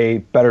building a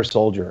better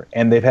soldier.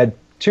 And they've had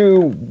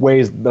two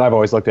ways that I've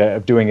always looked at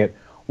of doing it.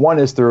 One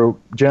is through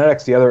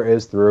genetics. The other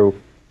is through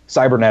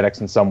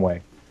cybernetics in some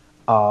way.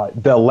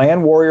 The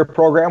Land Warrior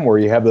program, where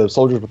you have the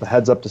soldiers with the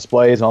heads-up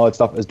displays and all that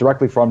stuff, is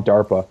directly from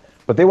DARPA.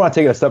 But they want to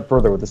take it a step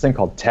further with this thing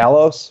called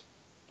Talos.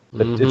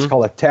 It's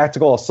called a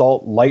Tactical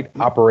Assault Light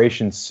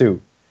Operations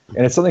Suit.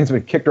 And it's something that's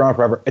been kicked around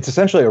forever. It's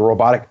essentially a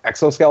robotic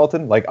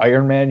exoskeleton, like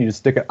Iron Man. You just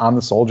stick it on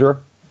the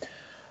soldier.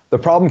 The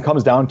problem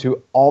comes down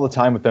to all the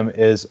time with them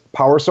is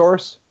power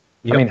source.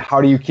 Yep. I mean, how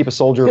do you keep a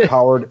soldier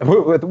powered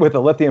with a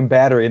lithium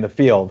battery in the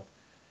field?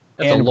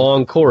 That's a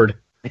long cord.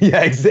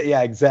 Yeah,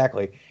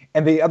 exactly.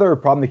 And the other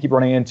problem they keep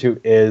running into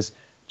is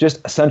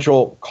just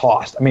essential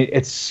cost. I mean,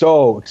 it's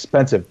so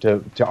expensive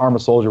to arm a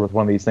soldier with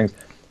one of these things.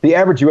 The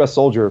average U.S.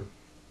 soldier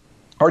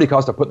already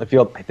costs to put in the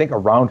field, I think,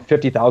 around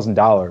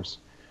 $50,000.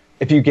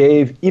 If you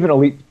gave even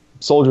elite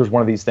soldiers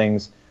one of these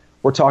things,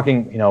 we're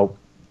talking,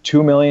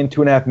 $2 million,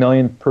 $2.5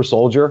 million per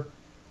soldier.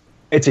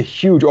 It's a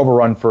huge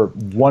overrun for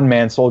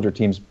one-man soldier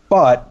teams.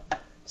 But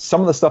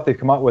some of the stuff they've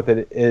come out with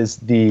it is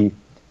the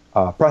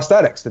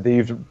prosthetics that they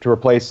use to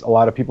replace a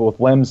lot of people with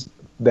limbs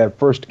that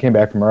first came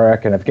back from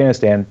Iraq and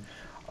Afghanistan,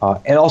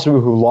 and also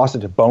who lost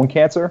it to bone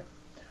cancer.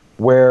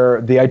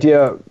 Where the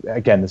idea,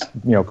 again, this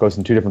goes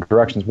in two different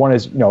directions. One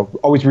is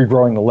always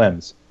regrowing the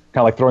limbs,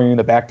 kind of like throwing you in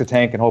the back to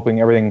tank and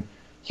hoping everything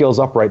heals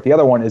up right. The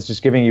other one is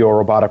just giving you a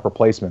robotic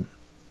replacement.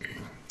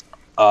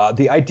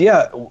 The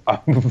idea,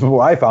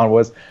 what I found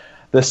was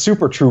the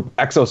Super Troop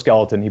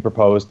exoskeleton he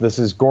proposed. This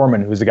is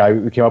Gorman, who's the guy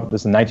who came up with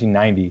this in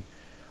 1990.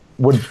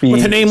 Would be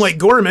With a name like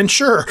Gorman,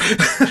 sure.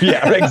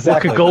 Yeah,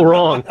 exactly. What could go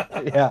wrong?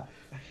 Yeah.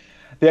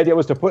 The idea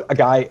was to put a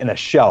guy in a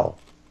shell,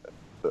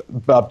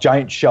 a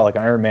giant shell, like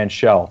an Iron Man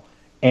shell.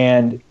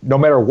 And no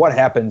matter what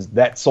happens,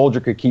 that soldier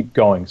could keep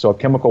going. So if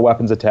chemical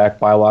weapons attack,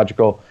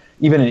 biological,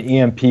 even an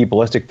EMP,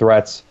 ballistic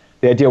threats,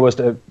 the idea was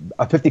a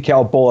 50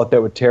 cal bullet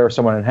that would tear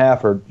someone in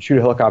half or shoot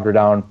a helicopter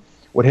down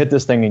would hit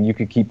this thing and you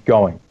could keep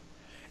going.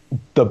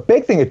 The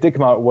big thing that did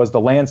come out was the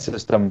LAN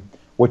system,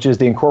 which is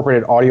the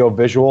incorporated audio,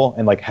 visual,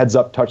 and like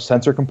heads-up touch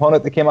sensor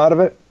component that came out of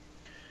it.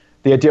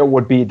 The idea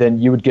would be then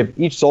you would give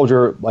each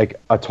soldier like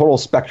a total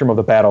spectrum of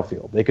the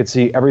battlefield. They could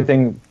see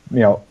everything,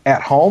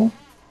 at home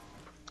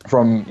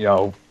from,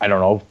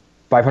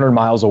 500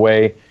 miles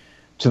away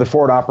to the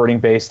forward operating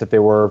base that they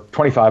were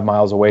 25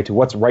 miles away to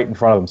what's right in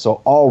front of them.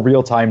 So all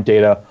real-time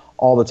data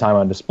all the time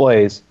on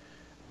displays.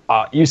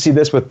 You see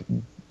this with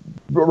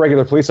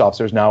regular police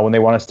officers now when they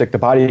want to stick the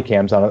body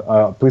cams on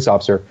a police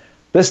officer.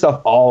 this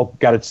stuff all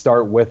got its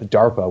start with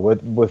DARPA,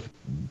 with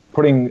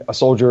putting a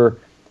soldier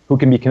who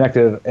can be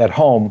connected at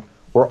home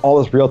where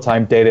all this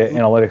real-time data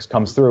analytics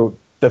comes through.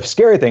 The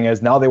scary thing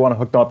is now they want to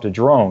hook them up to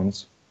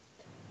drones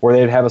where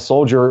they'd have a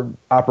soldier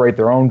operate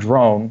their own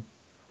drone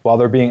while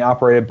they're being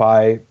operated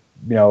by,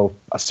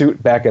 a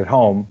suit back at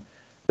home.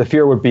 The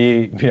fear would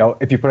be,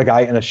 if you put a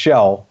guy in a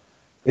shell,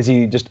 is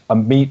he just a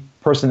meat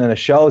person in a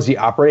shell? Is he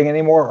operating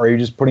anymore? Or are you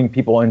just putting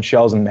people in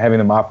shells and having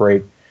them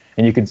operate?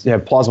 And you could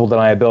have plausible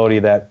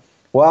deniability that,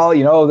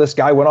 well, this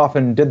guy went off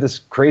and did this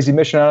crazy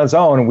mission on his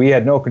own and we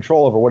had no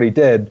control over what he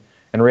did.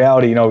 In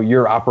reality,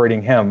 you're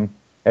operating him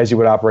as you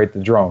would operate the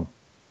drone.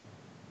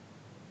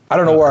 I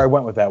don't know where I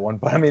went with that one,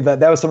 but I mean, that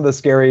was some of the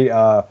scary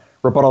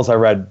rebuttals I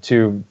read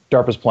to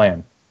DARPA's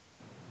plan.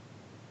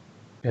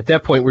 At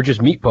that point, we're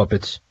just meat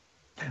puppets.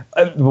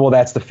 Well,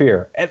 that's the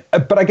fear.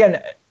 But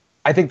again,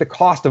 I think the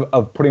cost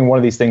of putting one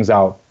of these things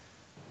out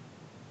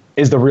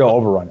is the real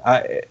overrun.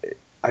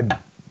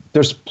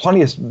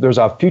 There's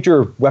a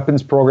future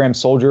weapons program,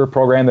 soldier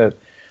program that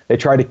they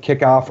tried to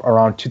kick off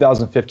around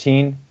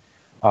 2015,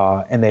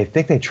 and they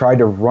think they tried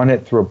to run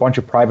it through a bunch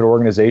of private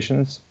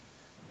organizations.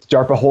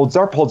 DARPA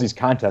holds these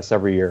contests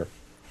every year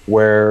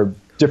where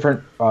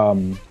different,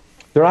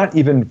 they're not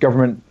even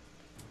government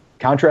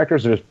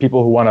contractors, they're just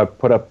people who want to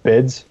put up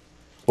bids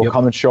will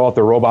come and show off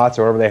their robots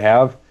or whatever they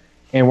have.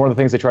 And one of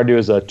the things they tried to do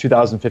is a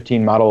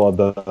 2015 model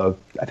of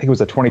I think it was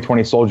the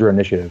 2020 Soldier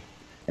Initiative.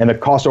 And the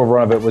cost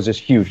overrun of it was just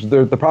huge.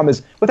 The problem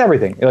is with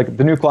everything, like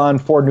the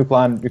Ford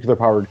Nucleon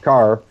nuclear-powered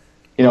car,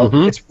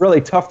 it's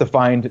really tough to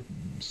find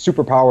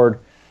super-powered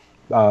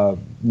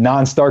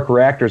non-Stark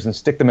reactors and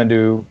stick them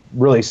into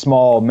really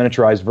small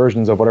miniaturized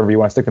versions of whatever you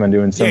want to stick them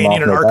into and send them off.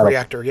 You need an arc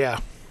reactor, Yeah,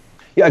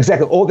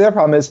 exactly. Oh, the other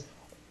problem is,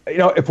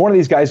 if one of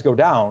these guys go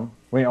down,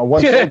 one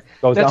goes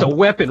that's down, a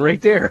weapon right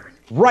there.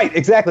 Right,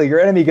 exactly. Your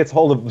enemy gets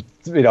hold of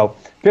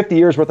 50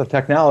 years worth of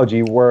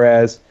technology,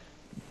 whereas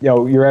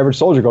your average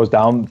soldier goes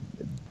down,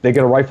 they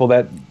get a rifle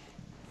that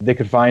they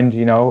could find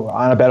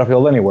on a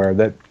battlefield anywhere.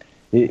 That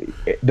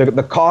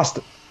the cost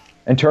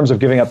in terms of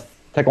giving up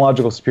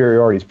technological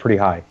superiority is pretty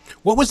high.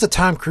 What was the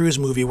Tom Cruise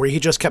movie where he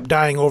just kept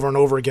dying over and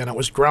over again? It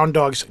was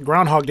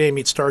Groundhog Day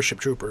meets Starship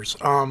Troopers.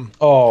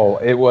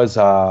 It was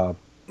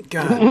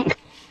God.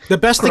 The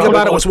best thing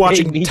about it was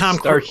watching Tom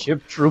Cruise.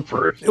 Starship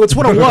Troopers. It's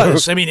what it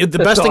was. I mean, the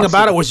best thing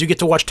about it was you get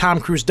to watch Tom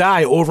Cruise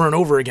die over and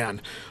over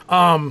again.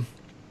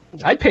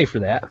 I'd pay for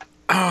that.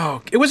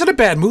 Oh, it wasn't a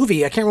bad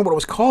movie. I can't remember what it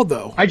was called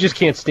though. I just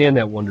can't stand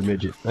that Wonder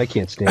Midget. I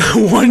can't stand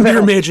it.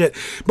 Wonder Midget.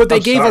 But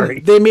they sorry.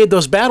 they made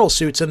those battle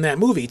suits in that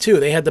movie too.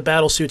 They had the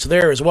battle suits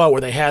there as well,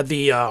 where they had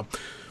the,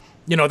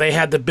 they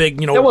had the big,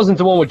 That wasn't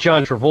the one with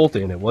John Travolta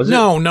in it, was it?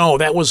 No,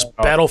 that was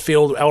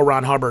Battlefield L.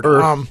 Ron Hubbard.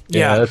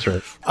 Yeah, that's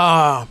right.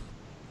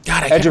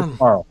 God, Edge of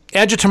Tomorrow.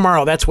 Edge of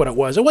Tomorrow, that's what it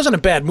was. It wasn't a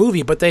bad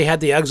movie, but they had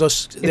the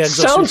exosuits in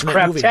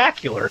that movie.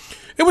 Craptacular.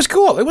 It was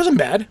cool. It wasn't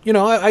bad.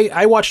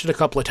 I watched it a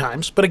couple of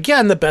times. But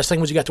again, the best thing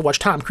was you got to watch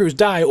Tom Cruise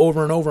die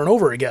over and over and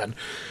over again.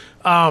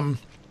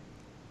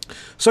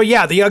 So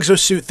yeah, the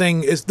exosuit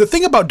thing is the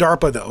thing about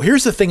DARPA, though.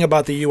 Here's the thing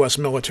about the U.S.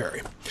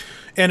 military.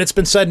 And it's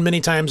been said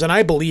many times, and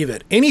I believe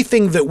it.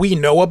 Anything that we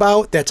know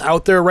about that's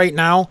out there right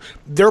now,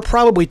 they're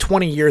probably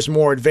 20 years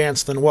more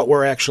advanced than what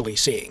we're actually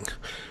seeing.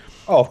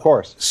 Oh, of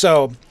course.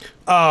 So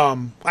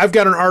I've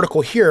got an article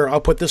here.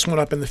 I'll put this one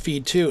up in the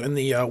feed, too, in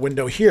the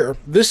window here.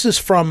 This is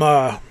from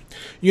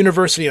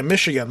University of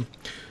Michigan,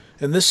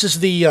 and this is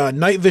the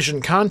night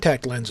vision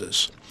contact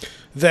lenses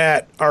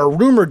that are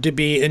rumored to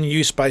be in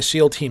use by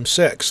SEAL Team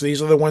 6.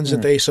 These are the ones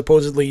that they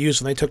supposedly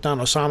used when they took down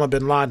Osama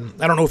bin Laden.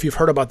 I don't know if you've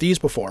heard about these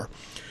before,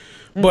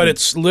 but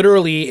it's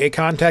literally a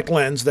contact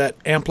lens that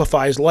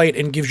amplifies light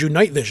and gives you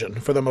night vision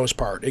for the most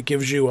part. It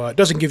gives you it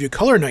doesn't give you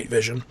color night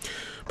vision,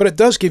 but it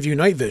does give you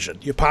night vision.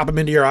 You pop them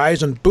into your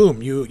eyes and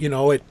boom,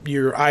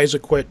 your eyes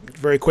equip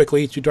very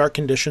quickly to dark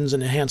conditions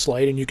and enhanced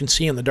light, and you can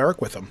see in the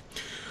dark with them.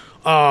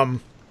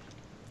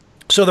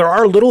 So there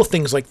are little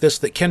things like this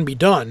that can be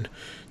done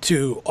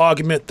to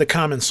augment the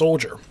common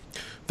soldier.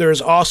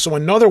 There's also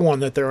another one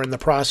that they're in the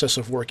process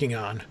of working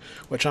on,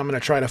 which I'm going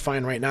to try to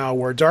find right now,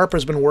 where DARPA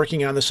has been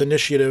working on this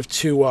initiative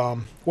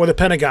to, the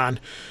Pentagon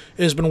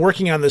has been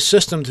working on this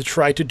system to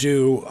try to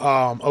do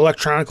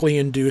electronically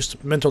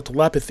induced mental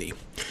telepathy,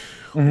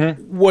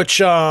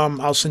 which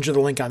I'll send you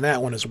the link on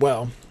that one as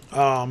well.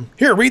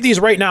 Here, read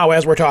these right now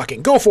as we're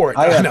talking. Go for it.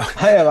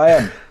 I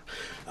am.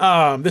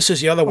 This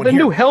is the other one The here.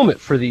 new helmet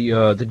for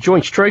the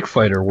Joint Strike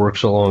Fighter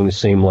works along the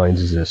same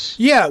lines as this.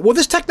 Yeah, well,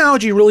 this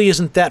technology really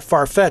isn't that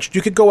far-fetched.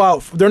 You could go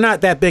out, they're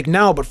not that big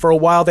now, but for a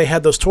while they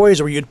had those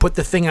toys where you'd put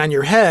the thing on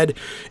your head,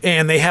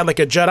 and they had like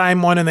a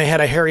Jedi one, and they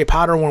had a Harry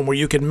Potter one where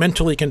you could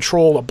mentally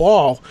control a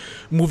ball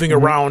moving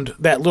around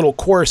that little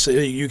course.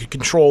 You could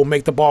control,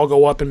 make the ball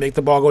go up and make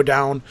the ball go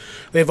down.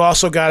 They've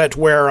also got it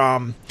where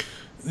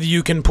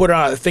you can put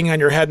a thing on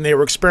your head, and they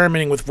were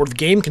experimenting with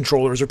game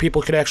controllers where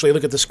people could actually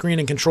look at the screen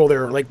and control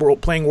their, like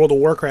playing World of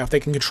Warcraft, they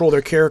can control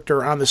their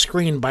character on the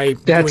screen by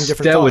doing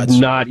different that thoughts. Would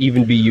not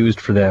even be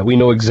used for that. We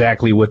know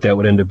exactly what that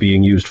would end up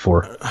being used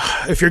for.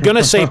 If you're going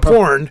to say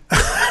porn,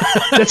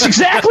 That's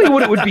exactly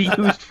what it would be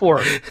used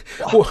for.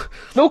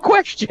 No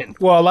question.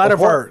 Well, a lot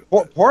of our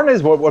porn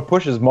is what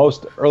pushes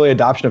most early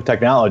adoption of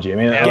technology. I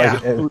mean,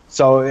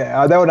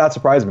 that would not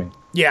surprise me.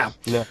 yeah.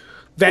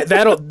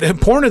 The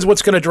porn is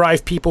what's going to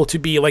drive people to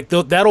be like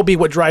that'll be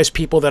what drives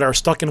people that are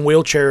stuck in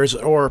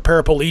wheelchairs or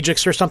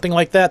paraplegics or something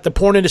like that. The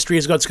porn industry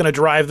is what's going to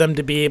drive them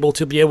to be able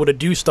to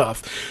do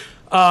stuff.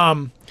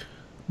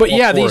 But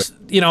yeah, these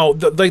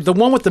the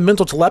one with the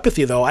mental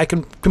telepathy though, I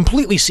can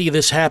completely see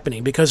this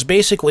happening because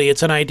basically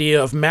it's an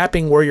idea of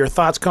mapping where your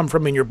thoughts come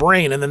from in your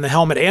brain, and then the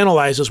helmet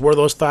analyzes where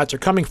those thoughts are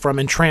coming from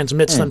and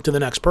transmits them to the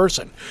next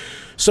person.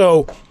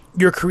 So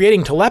you're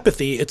creating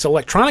telepathy. It's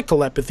electronic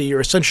telepathy. You're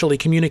essentially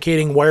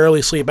communicating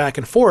wirelessly back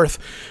and forth.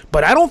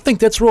 But I don't think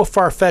that's real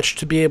far-fetched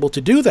to be able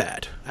to do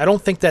that. I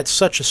don't think that's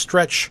such a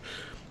stretch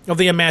of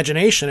the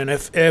imagination. And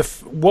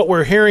if what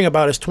we're hearing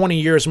about is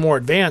 20 years more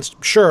advanced,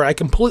 sure, I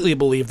completely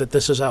believe that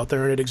this is out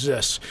there and it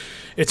exists.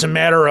 It's a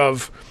matter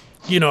of,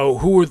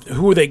 who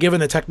are they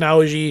given the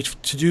technology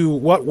to do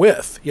what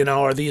with?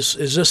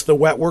 Is this the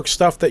wet work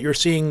stuff that you're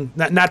seeing?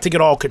 Not to get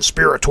all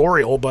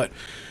conspiratorial, but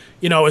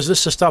is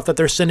this the stuff that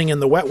they're sending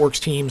in the Wetworks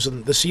teams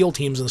and the SEAL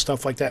teams and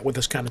stuff like that with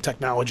this kind of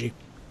technology?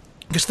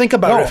 Because think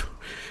about it.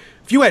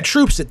 If you had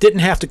troops that didn't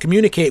have to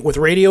communicate with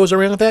radios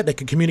or anything like that, they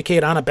could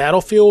communicate on a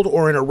battlefield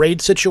or in a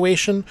raid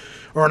situation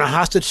or in a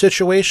hostage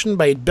situation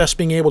by best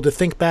being able to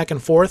think back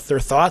and forth their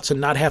thoughts and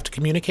not have to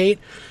communicate.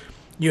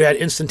 You had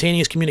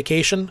instantaneous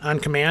communication on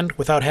command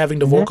without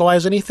having to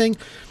vocalize anything.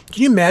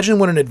 Can you imagine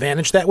what an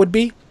advantage that would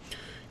be?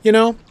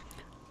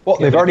 Well,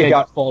 they've already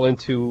got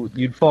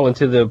you'd fall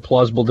into the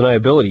plausible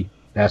deniability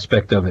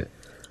aspect of it,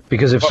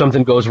 because if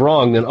something goes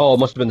wrong, then it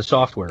must have been the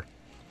software.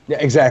 Yeah,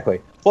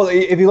 exactly. Well,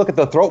 if you look at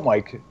the throat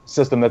mic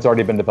system that's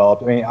already been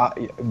developed, I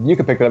mean, you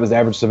can pick it up as an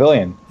average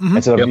civilian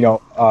instead of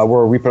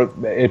where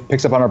it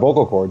picks up on our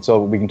vocal cord,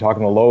 so we can talk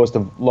in the lowest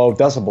of low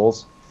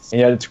decibels, and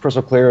yet it's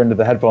crystal clear into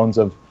the headphones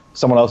of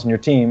someone else in your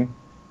team.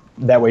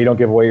 That way, you don't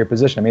give away your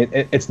position. I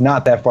mean, it's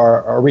not that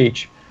far a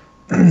reach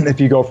if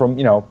you go from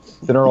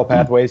the neural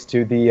pathways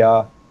to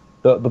the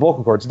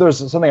vocal cords. There's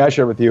something I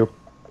shared with you,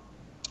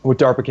 what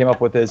DARPA came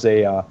up with is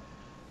a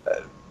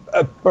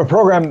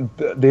program.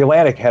 The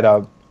Atlantic had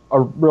a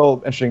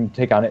real interesting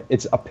take on it.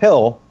 It's a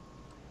pill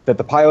that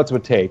the pilots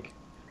would take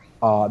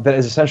that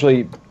is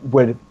essentially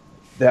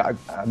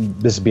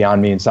this is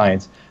beyond me in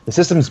science, the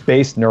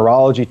systems-based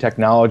neurology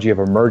technology of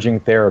emerging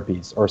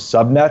therapies, or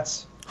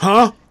subnets.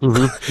 Huh?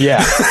 Mm-hmm.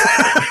 Yeah.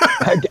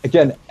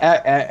 Again,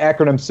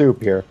 acronym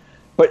soup here.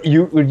 But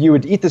you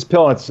would eat this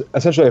pill, and it's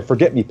essentially a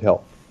forget-me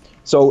pill.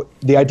 So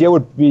the idea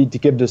would be to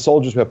give to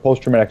soldiers who have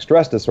post-traumatic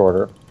stress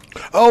disorder.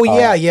 Oh,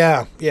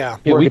 yeah.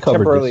 We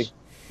covered this.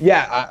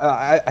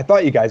 Yeah, I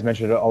thought you guys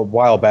mentioned it a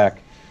while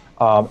back.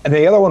 And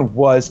the other one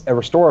was a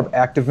Restore of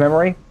Active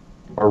Memory,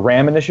 or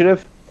RAM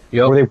initiative,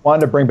 where they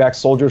wanted to bring back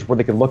soldiers where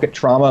they could look at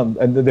trauma,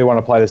 and they want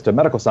to apply this to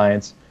medical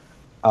science.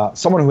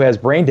 Someone who has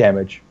brain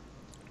damage,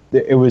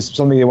 it was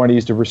something they wanted to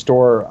use to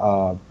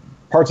restore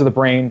parts of the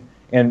brain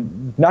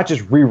and not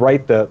just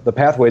rewrite the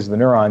pathways of the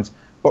neurons,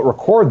 but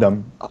record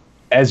them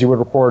as you would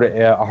record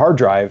a hard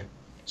drive,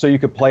 so you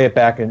could play it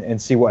back and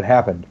see what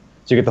happened.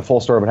 So you get the full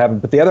story of what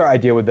happened. But the other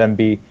idea would then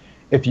be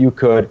if you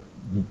could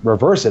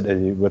reverse it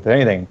with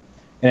anything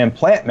and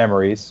implant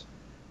memories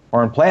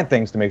or implant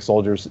things to make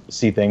soldiers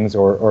see things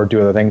or do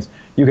other things.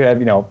 You could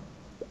have,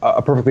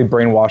 a perfectly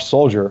brainwashed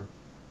soldier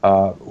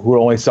who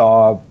only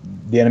saw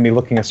the enemy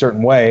looking a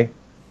certain way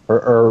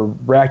or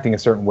reacting a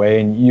certain way,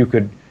 and you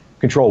could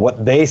control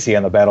what they see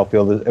on the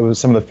battlefield. It was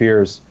some of the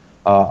fears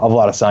of a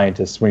lot of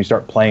scientists when you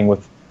start playing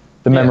with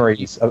the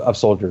memories of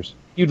soldiers.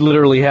 You'd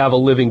literally have a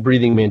living,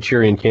 breathing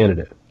Manchurian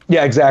candidate.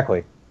 Yeah,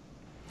 exactly.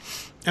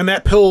 And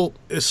that pill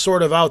is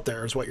sort of out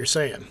there, is what you're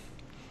saying.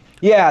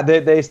 Yeah,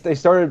 they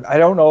started. I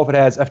don't know if it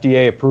has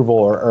FDA approval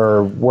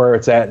or where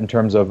it's at in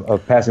terms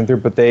of passing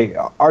through, but they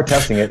are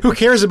testing it. Who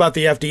cares about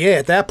the FDA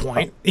at that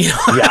point? We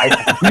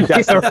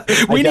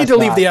need to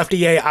leave the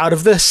FDA out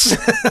of this.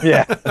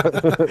 Yeah.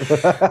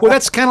 Well,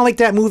 that's kind of like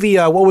that movie.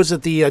 What was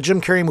it? The Jim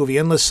Carrey movie,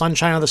 Endless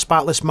Sunshine of the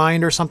Spotless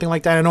Mind, or something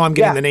like that. I know I'm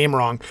getting the name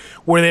wrong.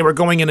 Where they were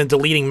going in and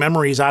deleting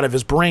memories out of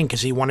his brain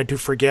because he wanted to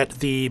forget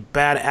the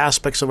bad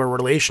aspects of a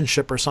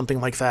relationship or something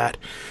like that.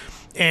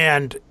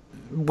 And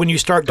when you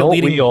start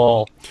deleting, don't we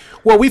all?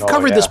 Well, we've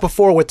covered this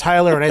before with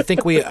Tyler, and I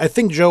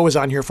think Joe was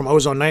on here from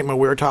Ozone Nightmare.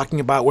 We were talking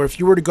about where if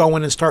you were to go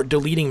in and start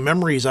deleting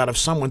memories out of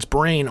someone's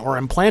brain or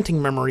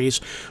implanting memories,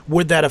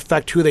 would that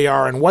affect who they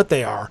are and what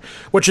they are?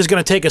 Which is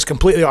going to take us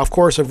completely off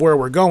course of where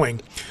we're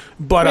going.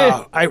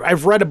 But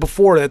I've read it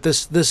before that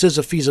this is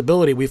a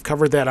feasibility. We've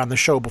covered that on the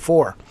show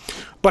before.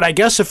 But I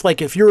guess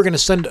if you were going to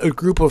send a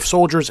group of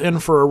soldiers in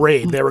for a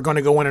raid, they were going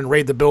to go in and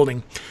raid the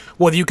building,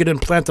 well, you could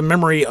implant the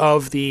memory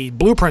of the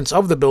blueprints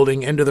of the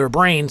building into their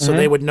brain so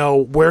they would know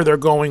where they're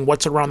going,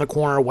 what's around the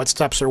corner, what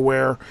steps are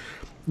where.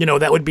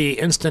 That would be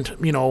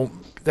instant,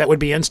 That would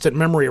be instant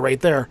memory right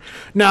there.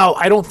 Now,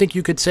 I don't think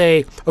you could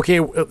say, okay,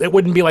 it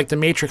wouldn't be like the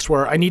Matrix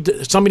where I need to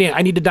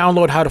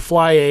download how to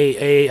fly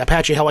a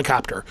Apache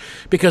helicopter,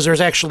 because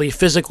there's actually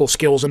physical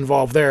skills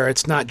involved there.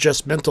 It's not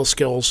just mental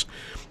skills.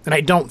 And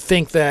I don't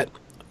think that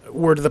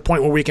we're to the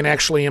point where we can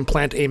actually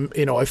implant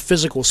a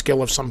physical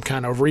skill of some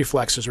kind of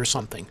reflexes or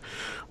something.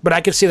 But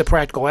I could see the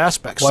practical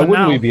aspects. Why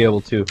wouldn't we be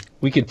able to?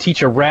 We could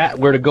teach a rat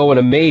where to go in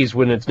a maze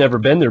when it's never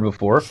been there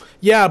before.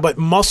 Yeah, but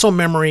muscle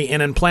memory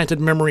and implanted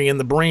memory in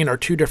the brain are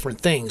two different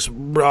things.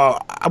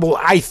 Well,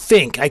 I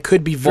think I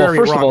could be very wrong.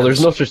 Well, first of all,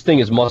 there's no such thing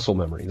as muscle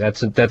memory.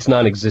 That's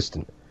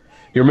non-existent.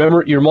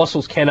 Your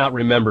muscles cannot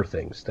remember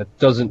things. That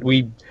doesn't.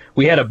 We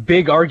had a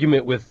big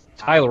argument with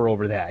Tyler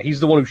over that. He's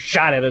the one who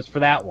shot at us for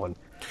that one.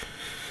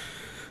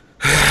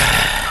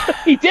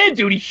 He did,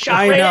 dude. He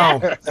shot.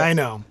 I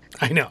know.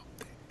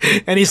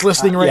 And he's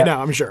listening right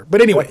now, I'm sure.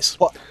 But anyways.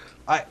 Well,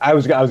 I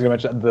was going to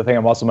mention the thing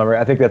on muscle memory.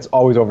 I think that's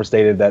always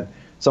overstated, that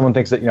someone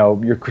thinks that,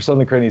 you're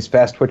suddenly creating these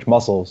fast twitch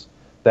muscles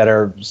that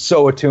are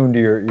so attuned to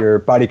your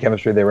body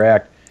chemistry they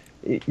react.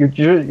 You're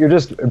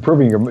just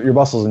improving your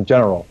muscles in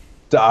general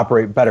to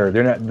operate better.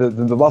 They're not,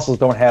 the muscles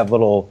don't have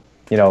little,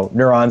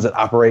 neurons that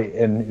operate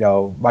in,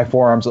 my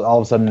forearms. All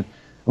of a sudden,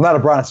 I'm not a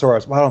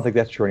brontosaurus. Well, I don't think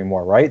that's true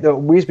anymore, right?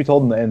 We used to be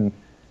told in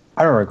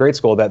I remember in grade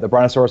school that the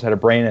brontosaurus had a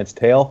brain in its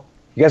tail.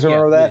 You guys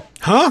remember that?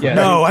 Huh? Yeah.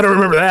 No, I don't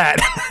remember that.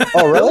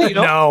 Oh, really?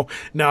 No,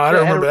 I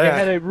don't remember that. It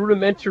had a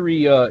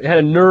rudimentary, it had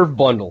a nerve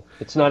bundle.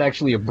 It's not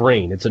actually a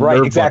brain. It's a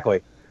nerve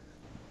exactly.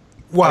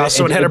 bundle. Wow,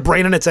 so it had a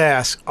brain in its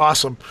ass.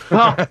 Awesome.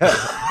 Well,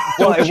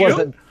 it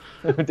wasn't.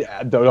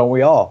 Don't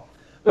we all?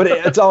 But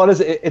it's all it is.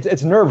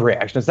 It's nerve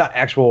reaction. It's not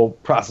actual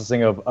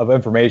processing of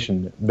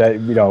information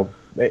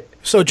that,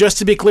 So just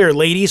to be clear,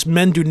 ladies,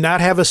 men do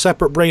not have a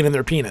separate brain in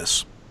their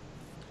penis.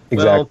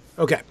 Exactly.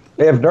 Okay.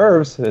 They have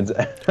nerves.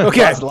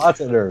 Okay.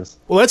 Lots of nerves.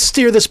 Well, let's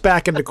steer this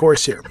back into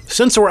course here.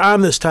 Since we're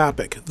on this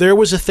topic, there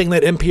was a thing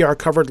that NPR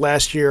covered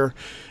last year,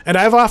 and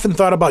I've often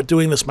thought about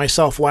doing this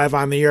myself live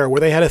on the air, where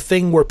they had a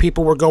thing where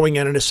people were going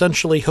in and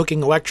essentially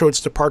hooking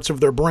electrodes to parts of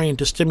their brain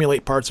to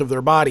stimulate parts of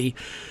their body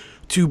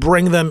to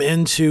bring them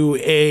into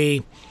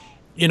a,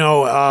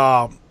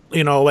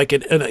 like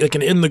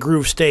an in the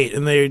groove state.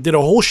 And they did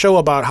a whole show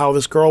about how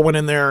this girl went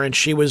in there and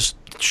she was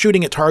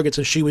shooting at targets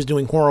and she was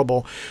doing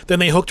horrible. Then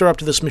they hooked her up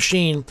to this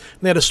machine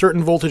and they had a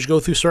certain voltage go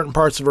through certain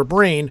parts of her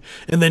brain,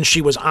 and then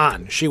she was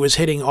on. She was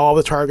hitting all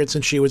the targets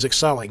and she was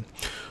excelling.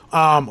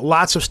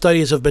 Lots of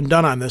studies have been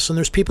done on this, and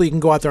there's people you can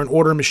go out there and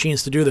order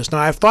machines to do this. Now,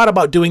 I've thought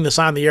about doing this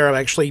on the air, of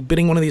actually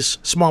bidding one of these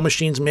small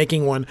machines,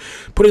 making one,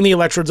 putting the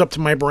electrodes up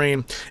to my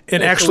brain,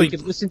 and actually... So we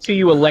could listen to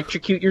you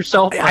electrocute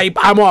yourself?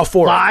 I'm all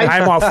for it.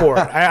 I'm all for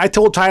it. I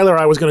told Tyler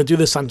I was going to do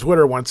this on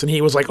Twitter once, and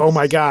he was like, oh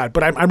my God.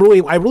 But I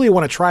really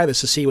want to try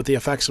this to see what the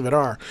effects of it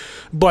are.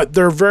 But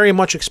they're very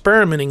much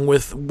experimenting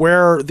with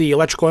where the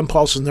electrical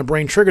impulses in the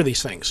brain trigger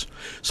these things.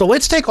 So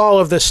let's take all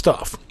of this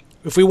stuff.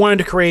 If we wanted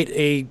to create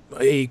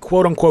a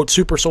quote-unquote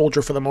super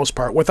soldier for the most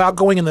part, without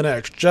going in the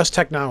next, just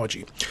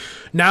technology.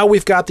 Now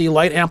we've got the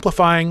light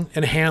amplifying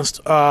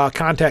enhanced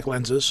contact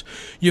lenses.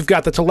 You've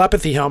got the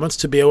telepathy helmets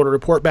to be able to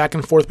report back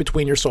and forth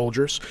between your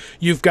soldiers.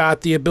 You've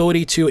got the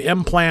ability to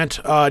implant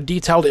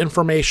detailed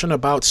information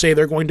about, say,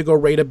 they're going to go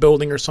raid a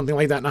building or something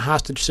like that in a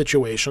hostage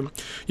situation.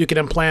 You can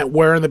implant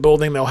where in the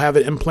building, they'll have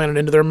it implanted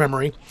into their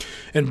memory,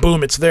 and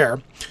boom, it's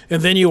there.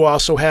 And then you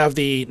also have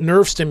the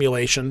nerve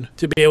stimulation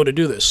to be able to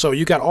do this. So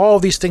you got all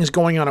of these things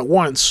going on at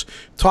once.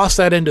 Toss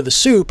that into the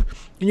soup,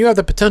 and you have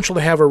the potential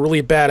to have a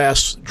really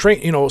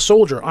badass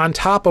soldier on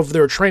top of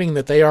their training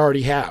that they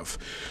already have.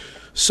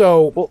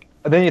 So,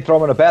 then you throw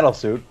them in a battle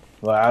suit.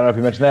 Well, I don't know if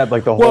you mentioned that,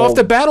 like the whole. Well, if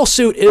the battle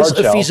suit is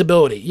a shell.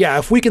 feasibility, yeah.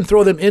 If we can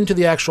throw them into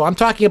the actual, I'm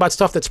talking about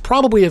stuff that's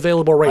probably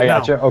available right now.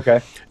 Gotcha.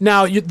 Okay.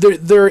 Now,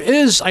 there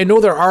is. I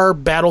know there are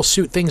battle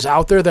suit things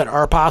out there that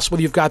are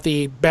possible. You've got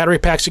the battery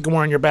packs you can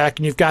wear on your back,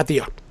 and you've got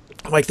the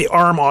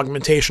arm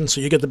augmentation, so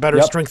you get the better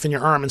strength in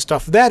your arm and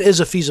stuff. That is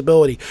a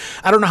feasibility.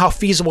 I don't know how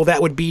feasible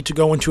that would be to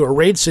go into a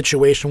raid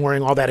situation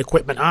wearing all that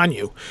equipment on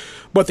you.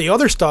 But the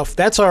other stuff,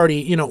 that's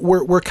already,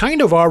 we're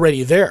kind of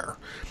already there.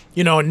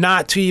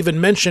 Not to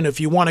even mention if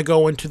you want to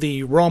go into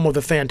the realm of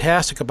the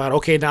fantastic about,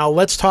 okay, now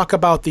let's talk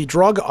about the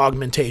drug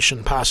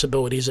augmentation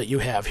possibilities that you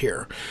have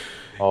here.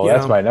 Oh,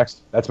 that's my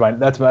next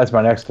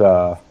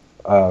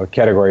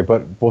category,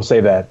 but we'll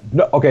save that.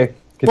 No, okay.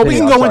 Well, we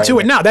can go into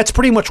it now. That's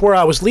pretty much where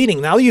I was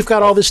leading. Now you've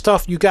got all this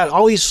stuff. You've got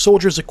all these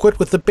soldiers equipped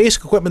with the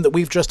basic equipment that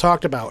we've just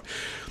talked about.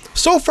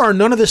 So far,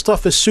 none of this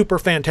stuff is super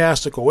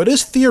fantastical. It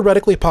is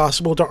theoretically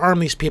possible to arm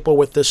these people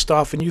with this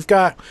stuff, and you've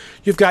got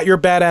your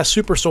badass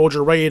super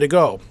soldier ready to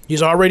go.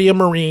 He's already a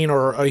Marine,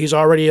 or he's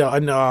already a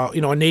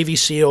Navy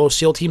SEAL,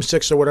 SEAL Team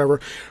 6 or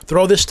whatever.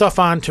 Throw this stuff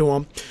onto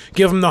him.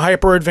 Give him the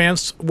hyper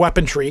advanced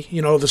weaponry,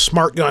 the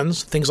smart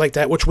guns, things like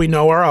that, which we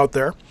know are out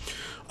there.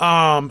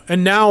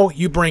 And now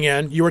you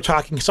were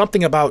talking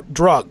something about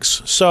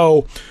drugs.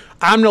 So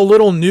I'm a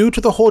little new to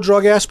the whole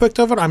drug aspect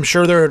of it. I'm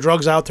sure there are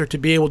drugs out there to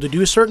be able to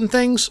do certain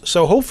things.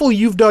 So hopefully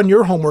you've done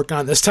your homework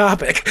on this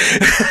topic.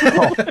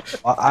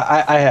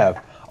 I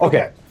have.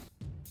 Okay.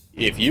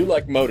 If you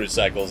like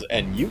motorcycles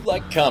and you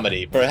like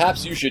comedy,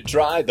 perhaps you should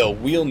try the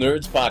Wheel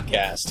Nerds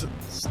podcast.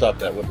 Stop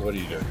that. What are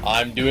you doing?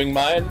 I'm doing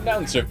my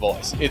announcer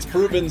voice. It's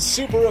proven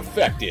super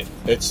effective.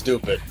 It's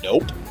stupid.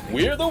 Nope.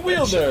 We're the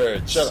Wheel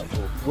Nerds. Shut up.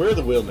 We're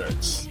the Wheel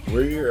Nerds.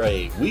 We're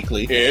a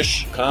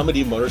weekly-ish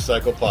comedy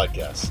motorcycle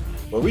podcast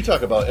where we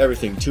talk about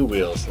everything two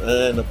wheels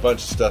and a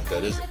bunch of stuff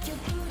that isn't.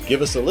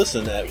 Give us a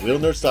listen at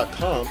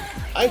wheelnerds.com,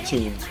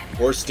 iTunes,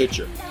 or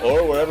Stitcher.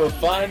 Or wherever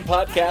fine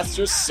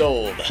podcasts are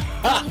sold.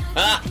 Ha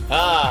ha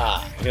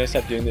ha! I'm gonna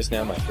stop doing this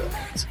now, my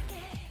friends.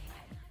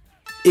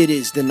 It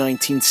is the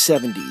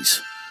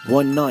 1970s.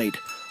 One night,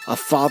 a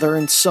father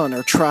and son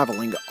are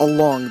traveling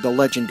along the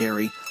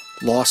legendary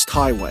Lost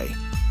Highway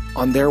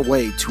on their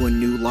way to a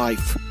new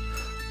life.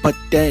 But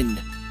then,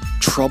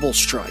 trouble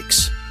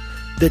strikes.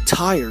 The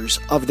tires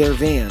of their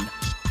van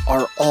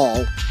are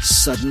all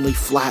suddenly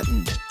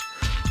flattened.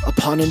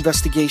 Upon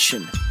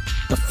investigation,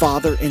 the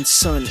father and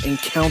son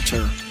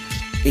encounter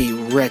a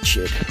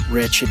wretched,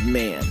 wretched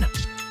man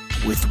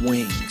with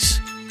wings.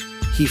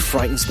 He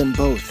frightens them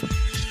both.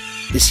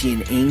 Is he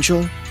an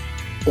angel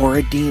or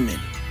a demon?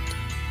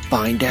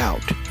 Find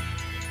out.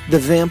 The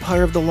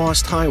Vampire of the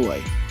Lost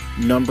Highway,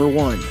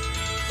 #1.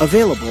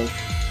 Available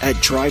at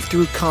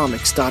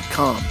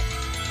drivethroughcomics.com.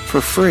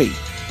 For free.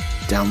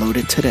 Download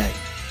it today.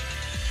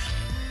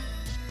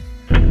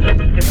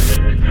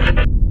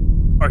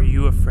 Are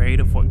you afraid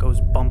of what goes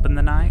bump in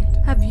the night?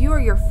 Have you or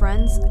your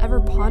friends ever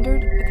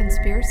pondered a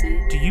conspiracy?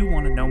 Do you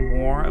want to know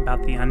more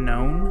about the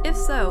unknown? If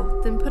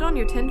so, then put on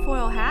your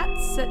tinfoil hat,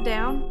 sit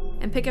down,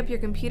 and pick up your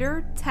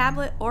computer,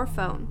 tablet, or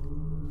phone.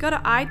 Go to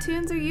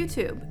iTunes or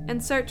YouTube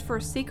and search for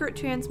Secret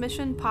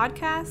Transmission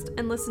Podcast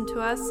and listen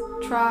to us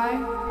try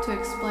to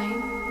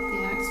explain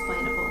the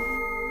unexplainable.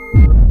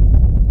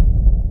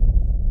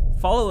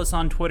 Follow us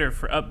on Twitter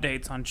for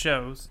updates on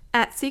shows.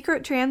 At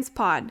Secret Trans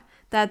Pod.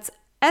 That's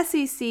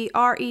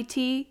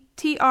SecretTranspod.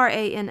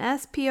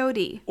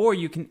 Or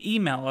you can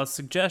email us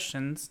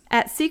suggestions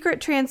at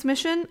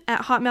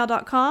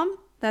secrettransmission@hotmail.com.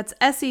 That's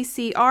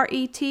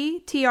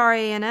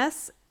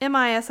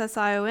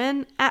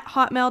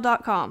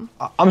secrettransmission@hotmail.com.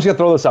 I'm just going to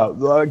throw this out.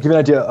 Give you an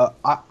idea.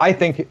 I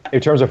think in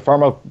terms of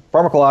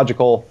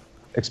pharmacological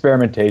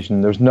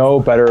experimentation, there's no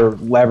better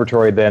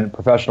laboratory than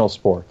professional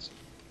sports.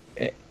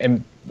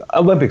 And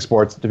Olympic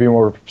sports, to be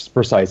more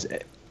precise.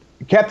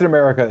 Captain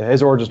America,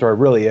 his origin story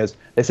really is,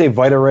 they say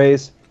Vita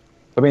Rays.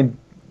 I mean,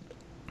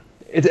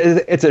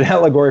 it's an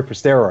allegory for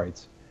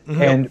steroids.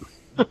 Mm-hmm. And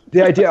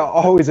the idea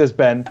always has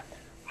been,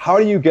 how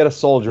do you get a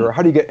soldier, or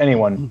how do you get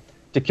anyone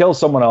to kill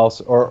someone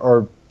else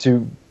or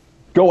to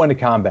go into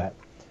combat?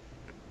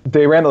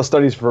 They ran those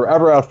studies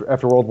forever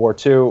after World War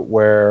II,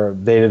 where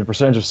they did a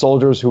percentage of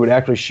soldiers who would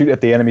actually shoot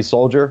at the enemy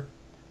soldier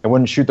and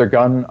wouldn't shoot their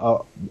gun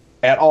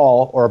at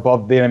all or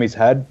above the enemy's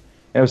head.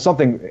 And it was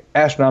something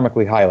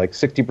astronomically high, like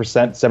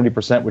 60%,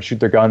 70% would shoot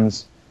their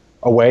guns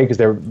away because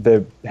they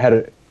had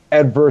an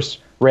adverse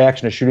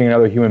reaction to shooting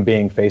another human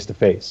being face to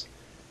face.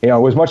 You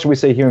know, as much as we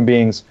say human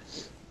beings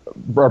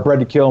are bred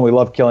to kill and we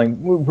love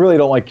killing, we really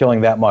don't like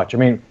killing that much. I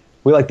mean,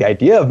 we like the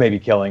idea of maybe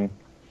killing,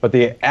 but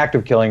the act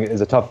of killing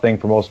is a tough thing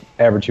for most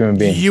average human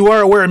beings. You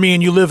are aware of me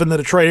and you live in the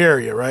Detroit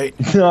area, right?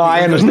 No, I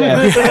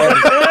understand.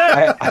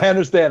 I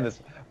understand this.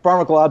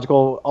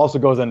 Pharmacological also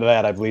goes into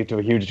that, I believe, to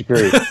a huge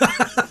degree.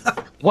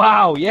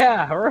 Wow,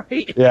 yeah,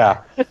 right.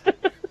 Yeah.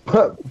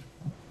 But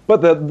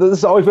this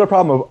has always been a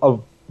problem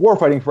of war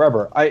fighting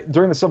forever.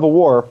 During the Civil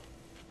War,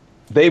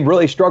 they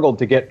really struggled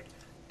to get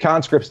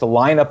conscripts to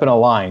line up in a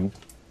line,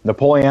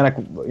 Napoleonic,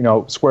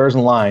 squares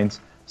and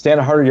lines, stand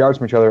 100 yards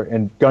from each other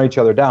and gun each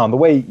other down. The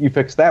way you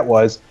fixed that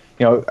was,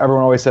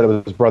 everyone always said it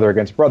was brother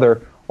against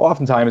brother. Well,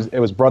 oftentimes it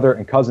was brother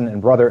and cousin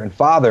and brother and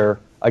father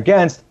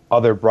against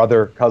other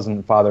brother,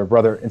 cousin, father,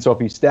 brother. And so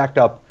if you stacked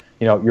up,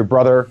 your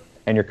brother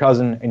and your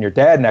cousin and your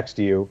dad next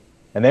to you,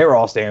 and they were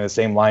all standing in the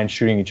same line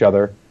shooting each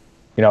other,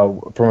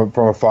 from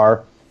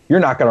afar, you're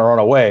not going to run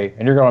away,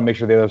 and you're going to make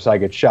sure the other side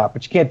gets shot.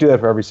 But you can't do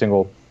that for every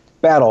single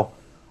battle.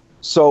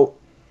 So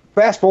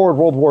fast forward,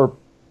 World War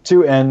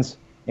II ends,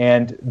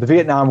 and the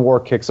Vietnam War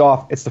kicks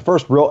off. It's the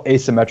first real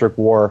asymmetric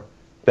war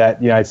that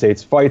the United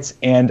States fights.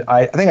 And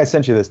I think I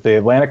sent you this, the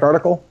Atlantic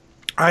article.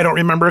 I don't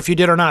remember if you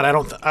did or not. I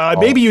don't.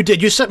 Maybe you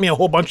did. You sent me a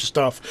whole bunch of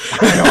stuff.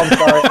 I'm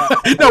sorry.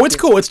 No, it's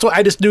cool.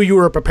 I just knew you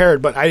were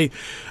prepared, but I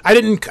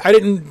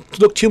didn't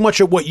look too much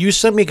at what you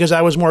sent me because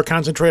I was more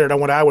concentrated on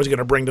what I was going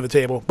to bring to the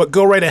table. But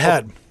go right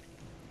ahead.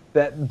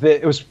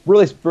 It was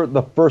really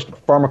the first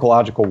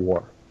pharmacological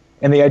war,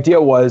 and the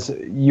idea was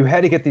you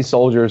had to get these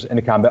soldiers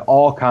into combat,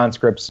 all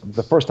conscripts.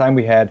 The first time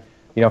we had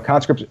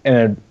conscripts in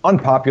an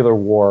unpopular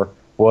war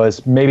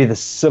was maybe the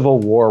Civil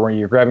War, where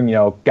you're grabbing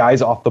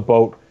guys off the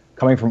boat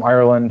coming from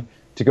Ireland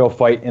to go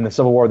fight in the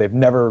Civil War. They've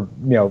never,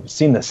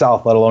 seen the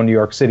South, let alone New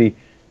York City.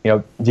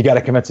 You got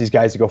to convince these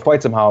guys to go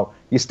fight somehow.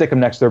 You stick them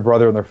next to their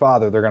brother and their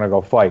father, they're going to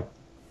go fight.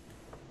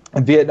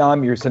 In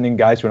Vietnam, you're sending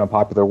guys to an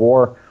unpopular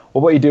war.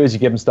 Well, what you do is you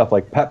give them stuff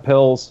like pep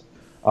pills.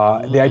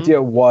 The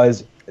idea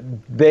was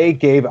they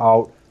gave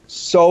out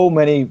so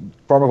many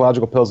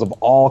pharmacological pills of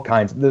all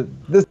kinds.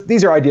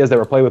 These are ideas that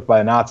were played with by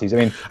the Nazis. I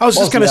mean, I was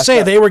just going to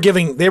say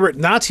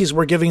Nazis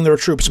were giving their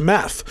troops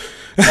meth.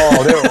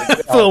 Oh, they were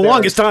for the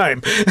longest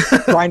time,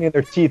 grinding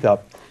their teeth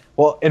up.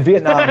 Well, in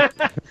Vietnam,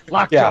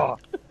 Lockjaw.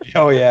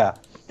 Oh yeah.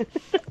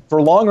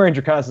 For long-range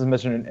reconnaissance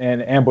mission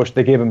and ambush,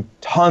 they gave him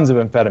tons of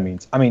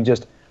amphetamines. I mean,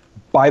 just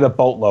by the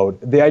boatload.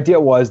 The idea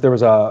was there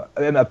was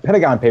and the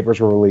Pentagon papers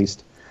were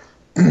released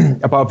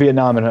about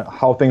Vietnam and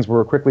how things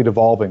were quickly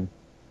devolving.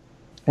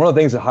 One of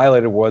the things that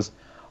highlighted was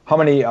how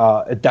many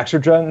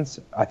dexedrins,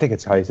 I think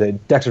it's how you say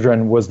it,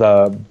 dexedrine was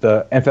the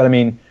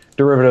amphetamine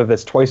derivative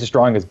that's twice as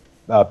strong as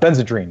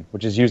Benzedrine,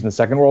 which is used in the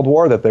Second World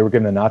War that they were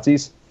giving the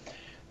Nazis.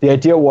 The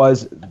idea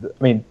was,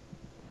 I mean,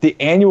 the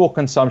annual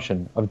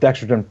consumption of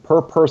dexedrine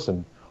per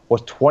person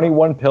was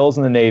 21 pills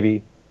in the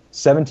Navy,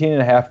 17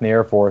 and a half in the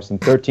Air Force,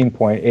 and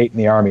 13.8 in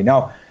the Army.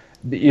 Now,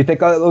 you think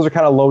those are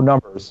kind of low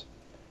numbers.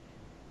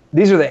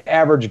 These are the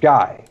average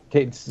guy.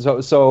 Okay,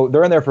 so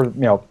they're in there for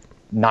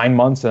 9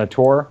 months in a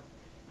tour.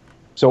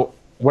 So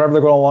whenever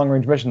they're going on a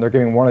long-range mission, they're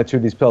giving 1 or 2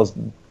 of these pills.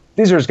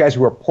 These are just guys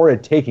who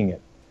reported taking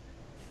it.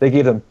 They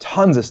gave them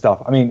tons of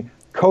stuff. I mean,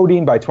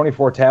 codeine by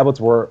 24 tablets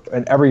were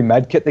in every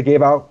med kit they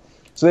gave out.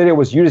 So the idea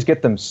was you just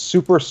get them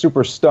super,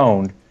 super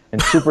stoned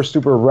and super,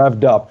 super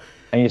revved up,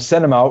 and you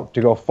send them out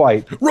to go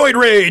fight. Roid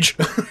rage!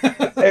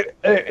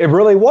 It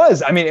really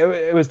was. I mean,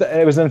 it was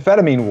an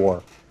amphetamine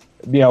war.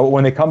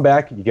 When they come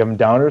back, you give them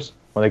downers.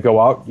 When they go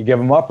out, you give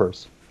them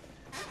uppers.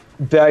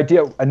 The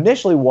idea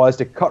initially was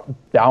to cut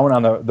down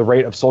on the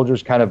rate of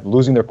soldiers kind of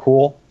losing their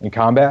cool in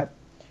combat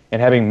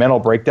and having mental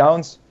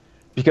breakdowns.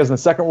 Because in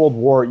the Second World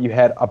War, you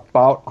had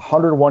about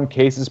 101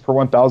 cases per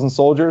 1,000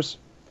 soldiers.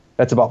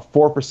 That's about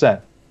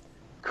 4%.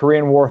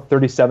 Korean War,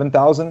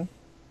 37,000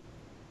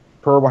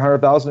 per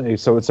 100,000.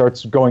 So it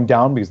starts going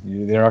down because of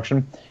the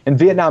introduction. In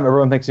Vietnam,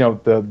 everyone thinks,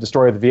 the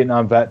story of the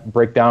Vietnam vet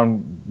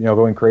breakdown,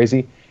 going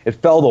crazy. It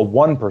fell to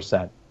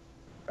 1%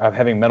 of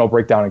having mental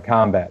breakdown in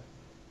combat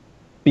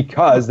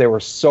because they were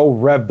so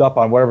revved up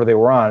on whatever they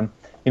were on.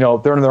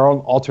 They're in their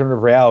own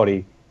alternative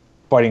reality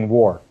fighting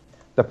war.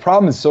 The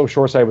problem is so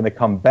short-sighted when they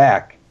come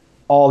back,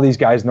 all these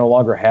guys no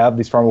longer have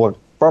these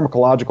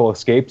pharmacological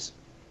escapes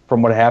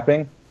from what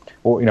happening.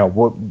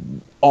 Well,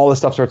 all this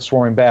stuff starts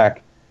swarming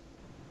back.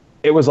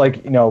 It was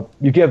like,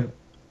 you give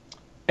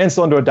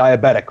insulin to a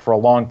diabetic for a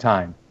long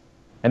time.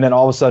 And then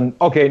all of a sudden,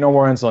 okay, no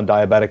more insulin,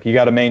 diabetic. You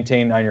got to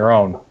maintain on your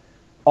own.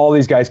 All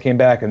these guys came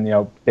back and,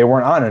 they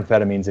weren't on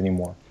amphetamines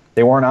anymore.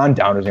 They weren't on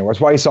downers anymore.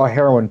 That's why you saw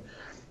heroin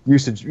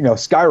usage,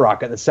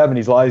 skyrocket in the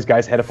 70s. A lot of these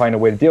guys had to find a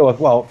way to deal with,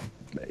 well,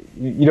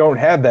 you don't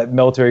have that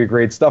military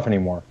grade stuff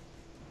anymore.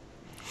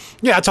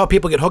 Yeah, that's how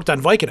people get hooked on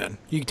Vicodin.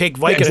 You take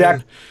Vicodin.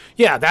 Exactly.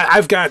 Yeah,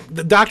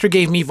 the doctor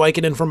gave me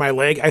Vicodin for my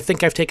leg. I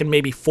think I've taken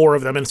maybe 4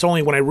 of them, and it's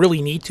only when I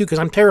really need to because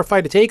I'm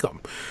terrified to take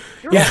them.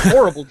 You're a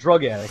horrible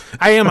drug addict.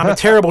 I am. I'm a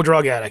terrible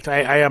drug addict.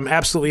 I am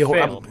absolutely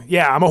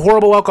I'm a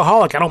horrible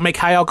alcoholic. I don't make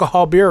high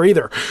alcohol beer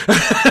either.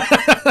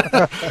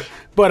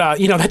 But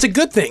that's a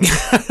good thing.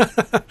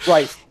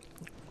 Right.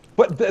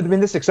 But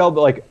this excelled.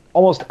 Like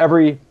almost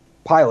every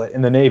pilot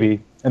in the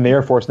Navy and the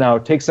Air Force now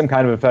takes some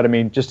kind of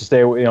amphetamine just to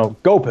stay.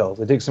 Go pills.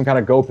 They take some kind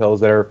of go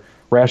pills that are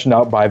rationed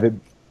out by the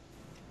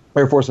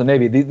Air Force and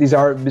Navy. These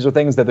are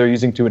things that they're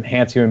using to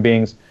enhance human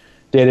beings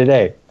day to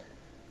day.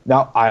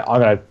 Now,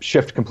 I'm going to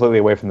shift completely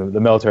away from the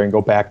military and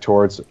go back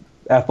towards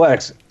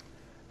athletics.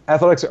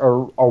 Athletics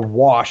are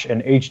awash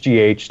in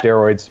HGH,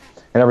 steroids,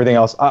 and everything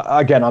else.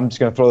 Again, I'm just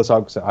going to throw this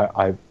out because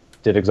I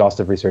did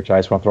exhaustive research. I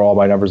just want to throw all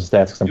my numbers and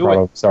stats because I'm proud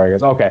of them. Sorry,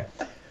 guys. Okay.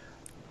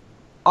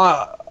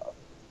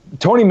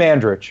 Tony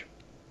Mandrich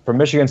from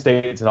Michigan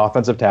State is an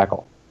offensive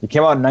tackle. He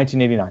came out in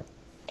 1989.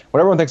 When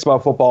everyone thinks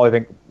about football, I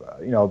think,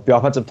 the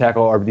offensive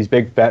tackle are these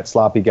big, fat,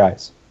 sloppy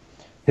guys.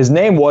 His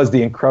name was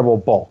the Incredible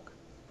Bulk.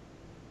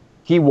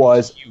 He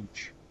was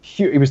huge.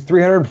 He was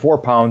 304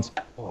 pounds,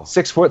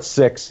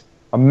 6'6",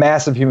 a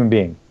massive human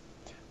being.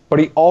 But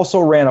he also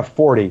ran a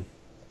 40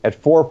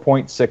 at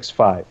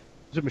 4.65.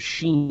 He's a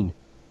machine.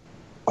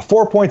 A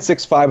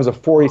 4.65 was a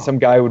 40 some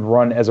guy would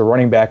run as a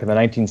running back in the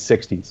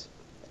 1960s.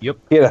 Yep.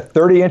 He had a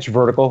 30-inch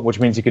vertical, which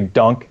means he could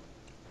dunk.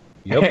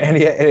 Yep. And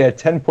he had a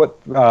 10-foot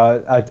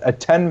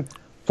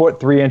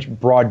 3-inch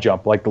broad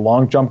jump, like the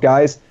long jump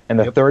guys in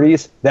the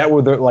 30s.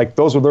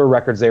 Those were their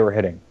records they were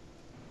hitting.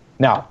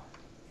 Now,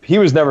 he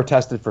was never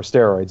tested for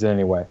steroids in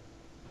any way.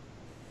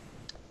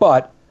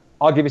 But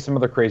I'll give you some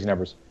other crazy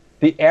numbers.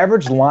 The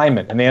average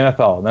lineman in the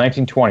NFL in the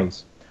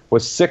 1920s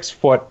was 6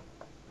 foot,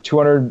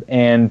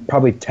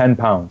 210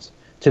 pounds.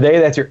 Today,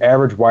 that's your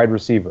average wide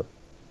receiver.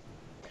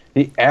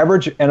 The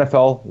average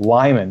NFL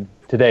lineman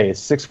today is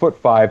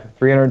 6'5",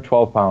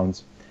 312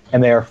 pounds,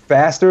 and they are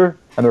faster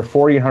and they're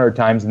 4,800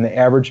 times than the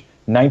average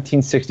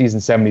 1960s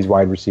and 70s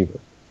wide receiver.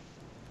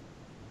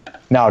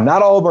 Now,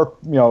 not all of our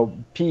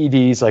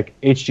PEDs like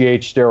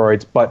HGH,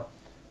 steroids, but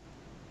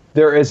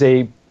there is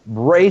a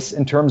race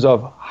in terms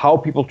of how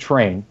people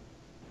train.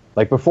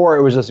 Like before,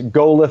 it was just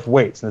go lift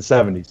weights in the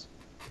 70s.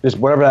 Just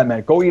whatever that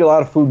meant. Go eat a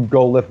lot of food and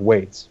go lift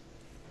weights.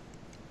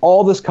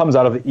 All this comes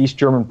out of the East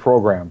German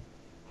program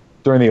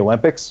during the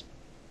Olympics.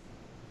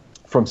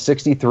 from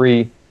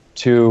 63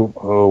 to,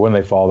 when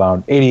they fall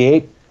down,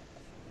 88?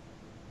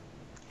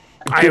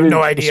 I have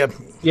no idea.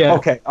 Yeah.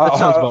 Okay. That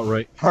sounds about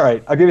right. All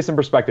right. I'll give you some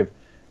perspective.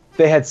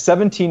 They had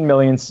 17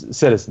 million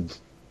citizens.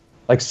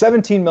 Like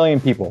 17 million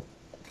people.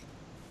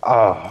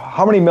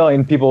 How many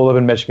million people live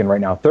in Michigan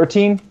right now?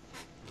 13?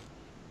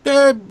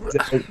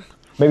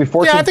 Maybe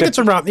 14? Yeah, I think 15? it's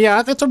around.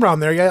 Yeah, it's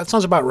around there. Yeah, that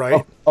sounds about right.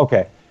 Oh,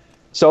 okay.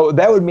 So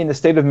that would mean the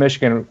state of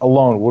Michigan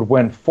alone would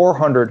win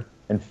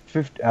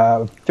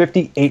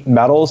 458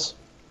 medals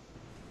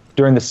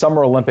during the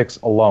Summer Olympics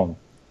alone.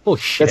 Oh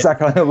shit! It's not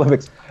counting the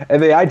Olympics.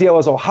 And the idea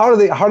was, how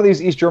do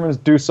these East Germans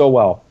do so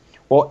well?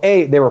 Well,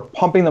 they were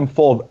pumping them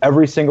full of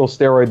every single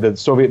steroid that the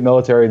Soviet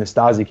military and the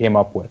Stasi came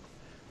up with.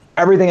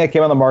 Everything that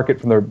came on the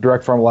market from their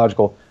direct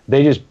pharmacological,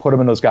 they just put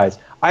them in those guys.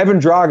 Ivan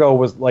Drago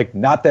was like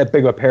not that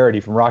big of a parody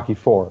from Rocky IV.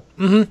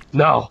 Mm-hmm.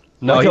 No,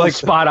 he was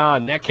spot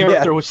on. That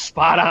character was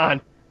spot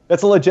on.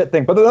 That's a legit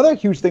thing. But another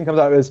huge thing comes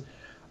out is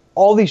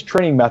all these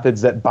training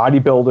methods that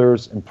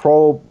bodybuilders and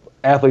pro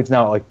athletes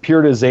now, like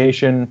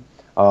periodization,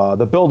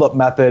 the build-up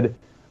method,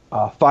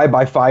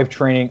 5x5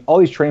 training, all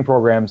these training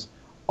programs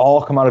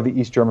all come out of the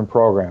East German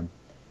program.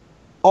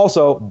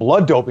 Also,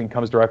 blood doping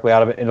comes directly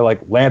out of it into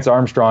like Lance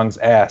Armstrong's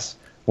ass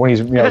when he's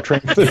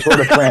training for the Tour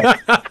de France.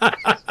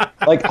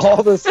 Like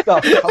all this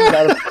stuff comes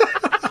out of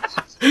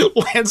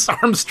Lance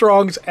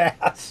Armstrong's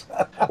ass.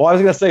 Well, I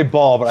was going to say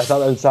ball, but I thought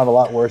that would sound a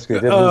lot worse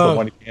because he did lose the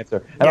one to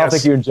cancer. I don't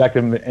think you inject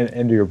him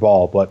into your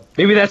ball, but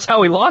maybe that's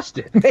how he lost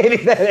it. Maybe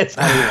that is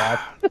how he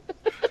lost it.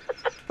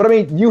 But I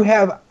mean, you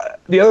have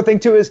the other thing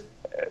too is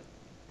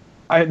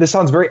this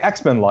sounds very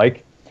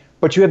X-Men-like,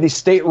 but you have these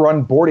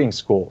state-run boarding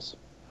schools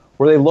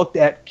where they looked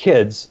at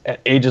kids at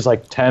ages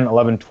like 10,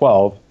 11,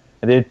 12,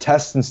 and they did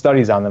tests and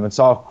studies on them and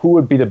saw who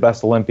would be the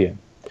best Olympian,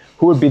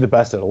 who would be the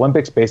best at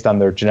Olympics based on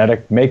their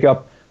genetic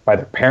makeup, by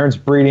their parents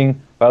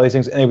breeding, by all these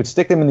things, and they would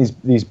stick them in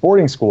these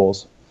boarding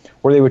schools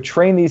where they would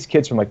train these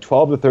kids from like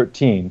 12 to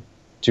 13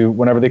 to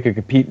whenever they could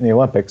compete in the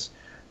Olympics,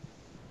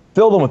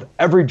 fill them with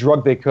every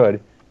drug they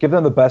could, give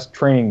them the best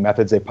training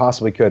methods they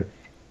possibly could,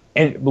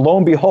 and lo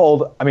and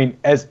behold, I mean,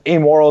 as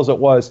amoral as it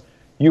was,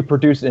 you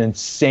produced an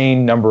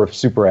insane number of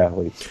super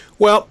athletes.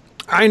 Well,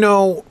 I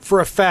know for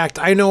a fact,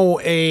 I know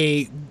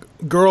a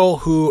girl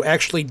who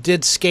actually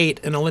did skate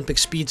in Olympic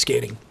speed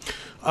skating.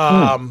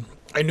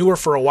 I knew her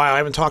for a while. I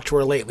haven't talked to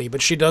her lately,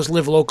 but she does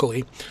live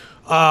locally.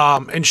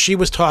 And she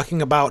was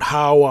talking about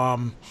how, I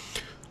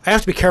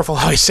have to be careful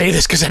how I say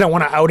this because I don't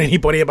want to out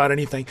anybody about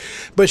anything.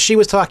 But she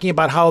was talking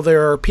about how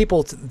there are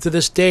people to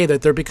this day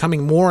that they're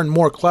becoming more and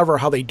more clever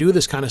how they do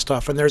this kind of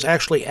stuff. And there's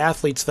actually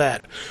athletes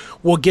that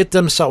will get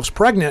themselves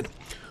pregnant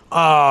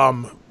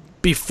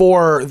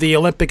before the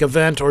Olympic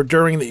event or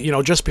during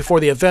the, just before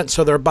the event.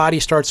 So their body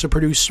starts to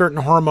produce certain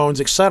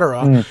hormones,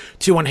 etc.,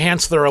 to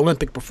enhance their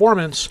Olympic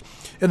performance.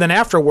 And then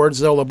afterwards,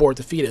 they'll abort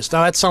the fetus.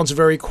 Now, that sounds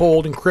very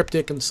cold and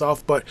cryptic and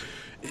stuff, but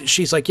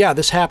she's like, yeah,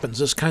 this happens.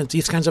 These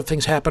kinds of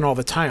things happen all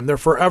the time. They're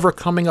forever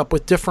coming up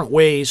with different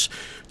ways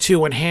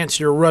to enhance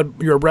your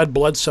red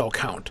blood cell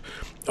count.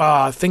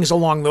 Things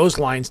along those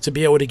lines to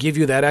be able to give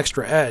you that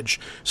extra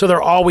edge. So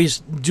they're always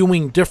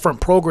doing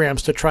different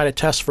programs to try to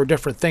test for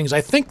different things.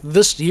 I think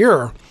this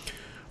year,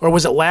 or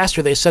was it last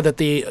year, they said that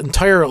the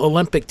entire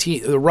Olympic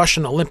team, the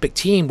Russian Olympic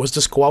team, was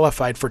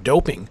disqualified for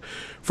doping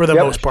for the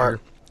most part.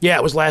 Sure. Yeah,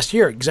 it was last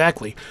year,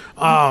 exactly.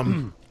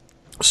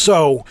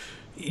 So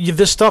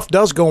this stuff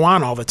does go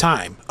on all the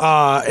time,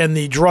 and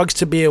the drugs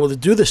to be able to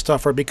do this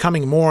stuff are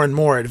becoming more and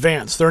more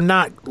advanced. They're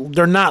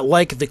not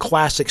like the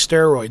classic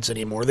steroids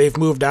anymore. They've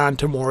moved on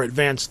to more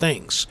advanced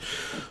things.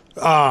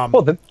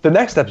 Well, the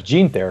next step is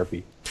gene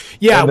therapy.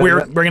 Yeah,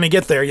 we're going to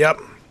get there. Yep.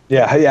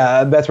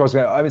 Yeah, that's what I was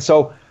going to. I mean,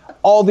 so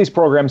all these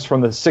programs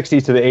from the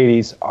 60s to the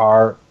 80s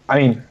are, I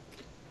mean,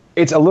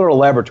 it's a literal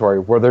laboratory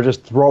where they're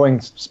just throwing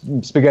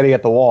spaghetti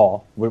at the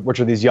wall, which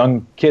are these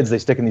young kids they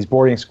stick in these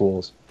boarding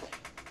schools,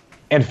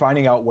 and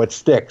finding out what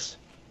sticks.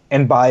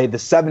 And by the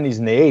 70s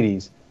and the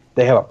 80s,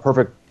 they have a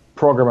perfect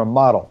program and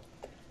model.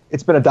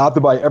 It's been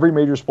adopted by every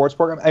major sports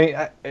program. I mean,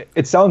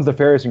 it sounds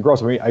nefarious and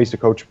gross. I mean, I used to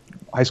coach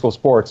high school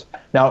sports.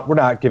 Now, we're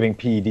not giving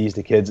PEDs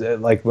to kids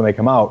like when they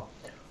come out.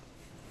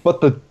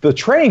 But the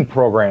training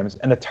programs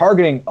and the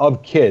targeting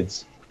of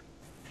kids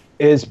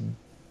is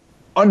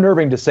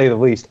unnerving, to say the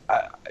least.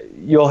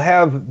 You'll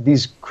have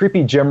these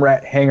creepy gym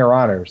rat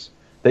hanger-oners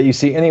that you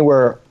see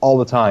anywhere all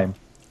the time.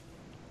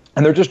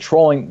 And they're just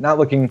trolling, not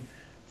looking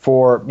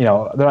for, they're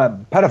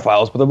not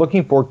pedophiles, but they're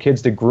looking for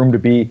kids to groom to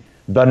be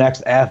the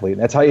next athlete.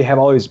 And that's how you have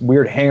all these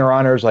weird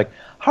hanger-oners. Like,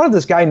 how did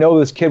this guy know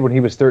this kid when he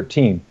was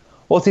 13?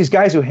 Well, it's these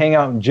guys who hang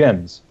out in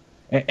gyms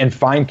and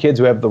find kids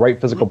who have the right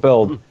physical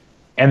build,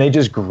 and they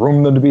just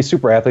groom them to be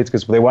super athletes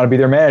because they want to be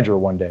their manager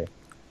one day.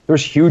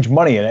 There's huge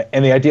money in it.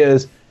 And the idea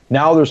is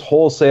now there's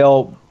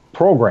wholesale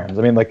programs.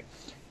 I mean, like,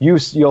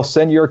 you'll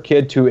send your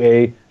kid to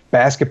a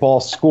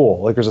basketball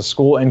school. Like, there's a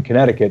school in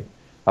Connecticut,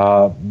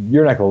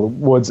 your neck of the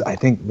woods, I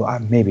think,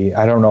 maybe,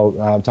 I don't know.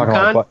 I'm talking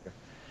about.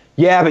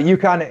 Yeah, but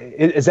UConn,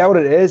 is that what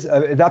it is?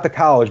 Not the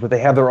college, but they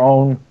have their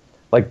own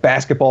like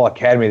basketball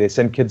academy. They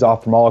send kids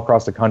off from all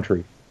across the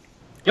country.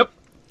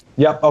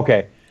 Yep.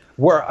 Okay.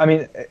 where, I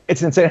mean,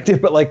 it's insanity,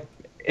 but like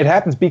it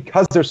happens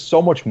because there's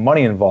so much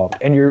money involved,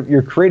 and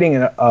you're creating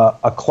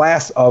a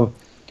class of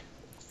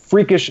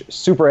freakish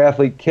super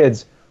athlete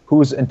kids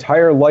whose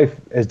entire life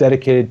is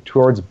dedicated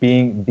towards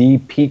being the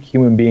peak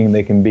human being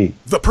they can be.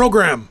 The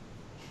program.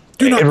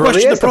 Do not It really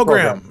question is the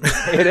program.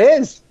 It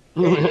is.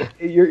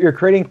 You're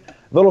creating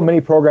little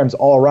mini programs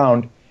all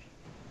around,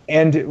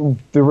 and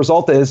the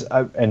result is,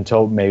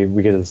 until maybe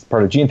we get this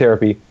part of gene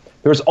therapy,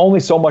 there's only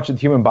so much that the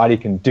human body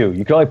can do.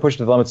 You can only push it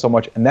to the limit so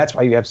much, and that's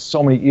why you have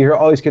so many. You hear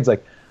all these kids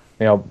like,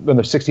 when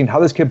they're 16, how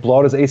does this kid blow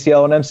out his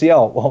ACL and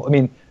MCL? Well, I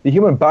mean, the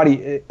human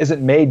body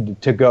isn't made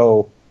to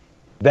go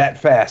that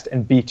fast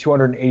and be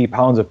 280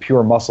 pounds of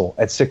pure muscle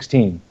at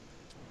 16.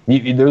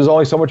 There's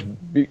only so much.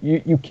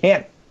 You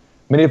can't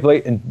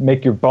manipulate and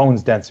make your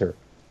bones denser.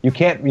 You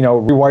can't,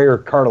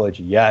 rewire cartilage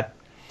yet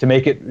to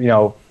make it,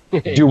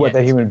 do what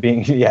that human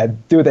being,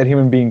 do what that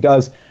human being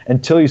does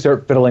until you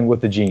start fiddling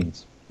with the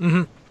genes.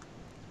 Mm-hmm.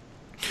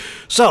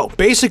 So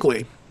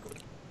basically,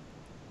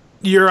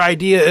 your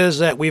idea is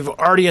that we've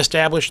already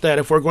established that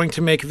if we're going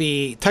to make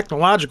the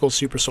technological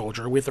super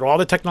soldier, we throw all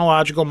the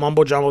technological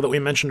mumbo jumbo that we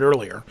mentioned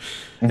earlier,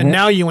 and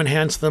now you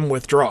enhance them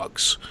with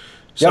drugs.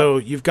 So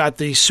you've got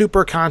the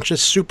super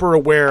conscious, super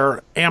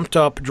aware, amped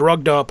up,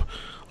 drugged up,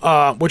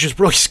 which is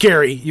really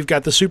scary. You've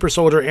got the super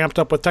soldier amped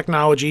up with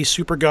technology,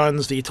 super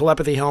guns, the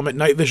telepathy helmet,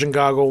 night vision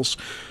goggles,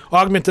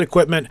 augmented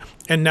equipment,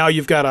 and now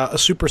you've got a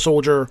super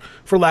soldier,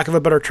 for lack of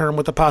a better term,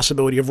 with the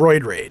possibility of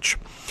roid rage.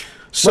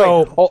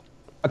 So, right.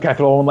 Can I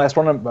throw one last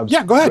one?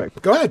 Yeah, go ahead.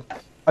 Go ahead.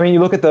 I mean, you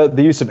look at the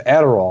use of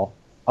Adderall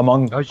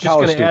among I was just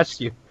college going to students.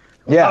 ask you.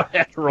 Yeah,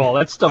 Adderall.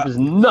 That stuff is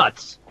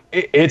nuts.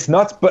 It's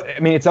nuts, but I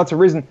mean, it's nuts for a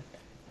reason.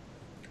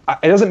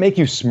 It doesn't make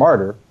you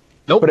smarter,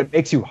 but it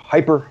makes you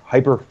hyper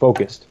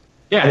focused.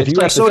 Yeah, it's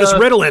like so does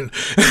Ritalin.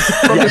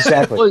 Yeah,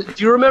 exactly.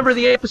 Do you remember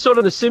the episode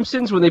of The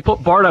Simpsons when they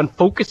put Bart on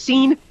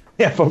Focusine?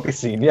 Yeah,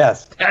 Focusine.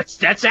 Yes. That's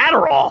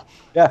Adderall.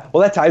 Yeah,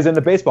 well, that ties into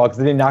baseball because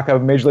they didn't knock a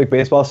Major League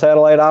Baseball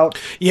satellite out.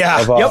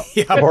 Yeah.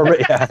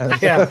 Orbit. Yeah.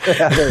 Yeah,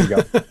 there you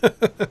go.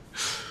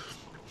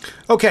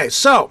 Okay,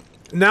 so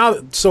now,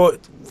 for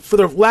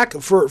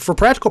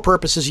practical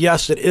purposes,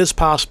 yes, it is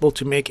possible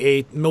to make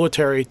a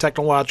military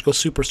technological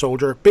super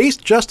soldier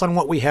based just on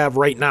what we have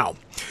right now.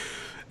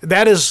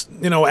 That is,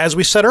 as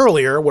we said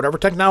earlier, whatever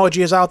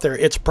technology is out there,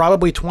 it's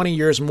probably 20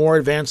 years more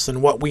advanced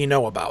than what we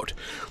know about.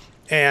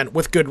 And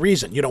with good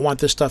reason. You don't want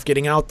this stuff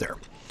getting out there.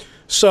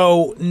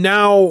 So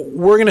now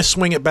we're going to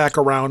swing it back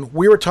around.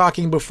 We were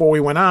talking before we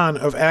went on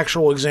of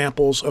actual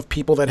examples of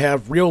people that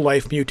have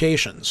real-life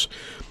mutations,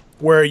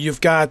 where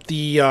you've got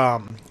the,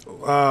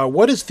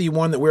 what is the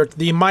one that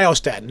the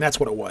myostatin, that's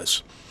what it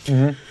was.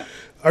 Mm-hmm.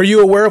 Are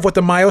you aware of what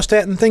the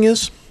myostatin thing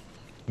is?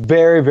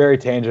 Very, very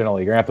tangentially.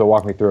 You're going to have to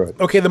walk me through it.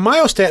 Okay, the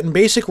myostatin,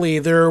 basically,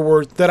 there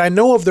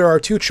are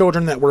 2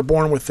 children that were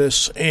born with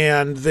this,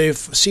 and they've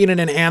seen it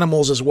in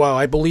animals as well.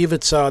 I believe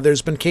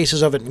there's been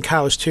cases of it in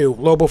cows, too.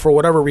 Lobo, for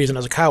whatever reason,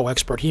 is a cow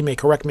expert. He may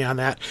correct me on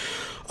that.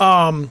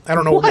 I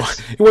don't know.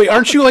 What? Wait,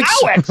 aren't you like...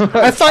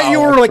 I thought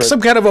you were like some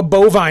kind of a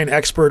bovine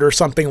expert or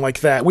something like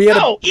that.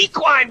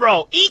 Equine,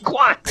 bro.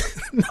 Equine.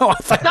 No, I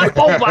thought... Not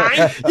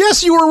bovine.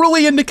 Yes, you were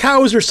really into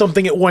cows or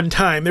something at one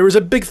time. There was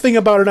a big thing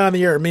about it on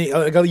the air.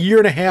 Like a year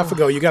and a half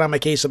ago, you got on my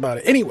case about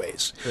it.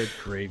 Anyways. Good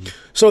gravy.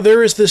 So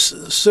there is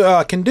this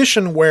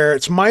condition where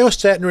it's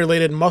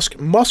myostatin-related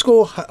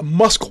muscle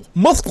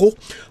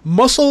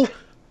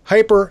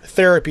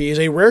hypertherapy is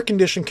a rare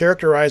condition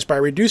characterized by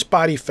reduced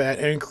body fat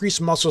and increased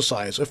muscle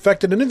size.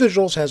 Affected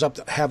individuals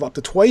have up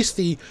to twice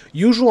the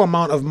usual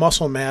amount of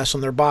muscle mass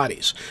in their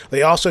bodies.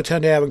 They also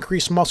tend to have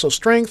increased muscle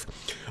strength.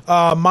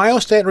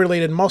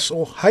 Myostatin-related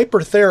muscle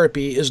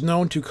hypertherapy is not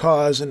known to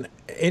cause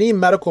any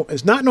medical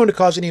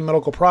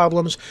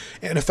problems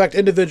and affect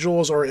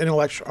individuals are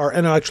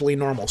intellectually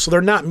normal. So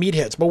they're not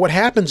meatheads. But what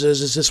happens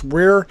is this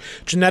rare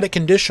genetic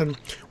condition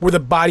where the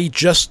body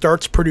just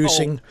starts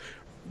producing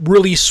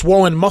really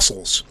swollen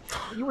muscles.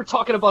 You were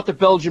talking about the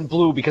Belgian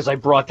blue because I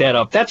brought that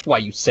up. That's why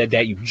you said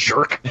that, you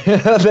jerk.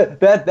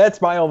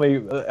 That's my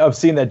only... I've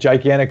seen that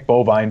gigantic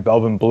bovine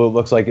Belgian blue. It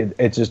looks like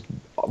it's just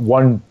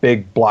one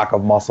big block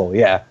of muscle.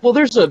 Yeah. Well,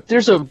 there's a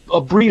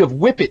breed of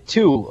Whippet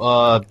too,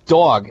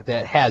 dog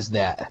that has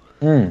that.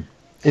 Mm.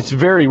 It's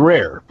very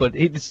rare, but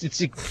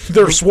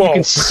they're swole. You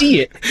can see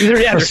it.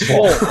 They're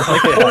swole.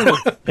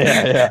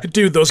 Yeah.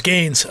 Dude, those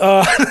gains.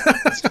 Where's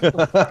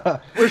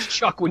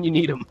Chuck when you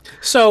need him?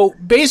 So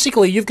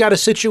basically, you've got a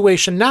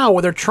situation now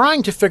where they're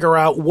trying to figure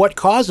out what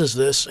causes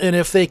this and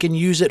if they can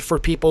use it for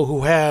people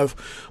who have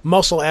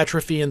muscle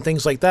atrophy and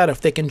things like that, if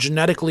they can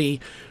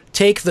genetically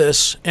take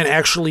this and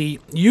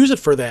actually use it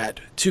for that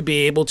to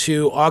be able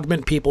to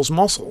augment people's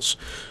muscles.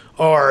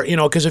 Or,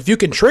 because if you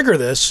can trigger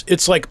this,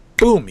 it's like,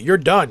 boom, you're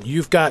done.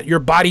 Your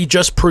body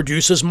just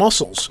produces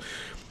muscles.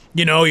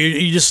 You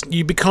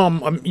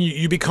become a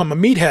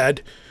meathead.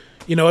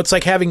 It's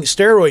like having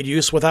steroid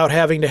use without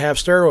having to have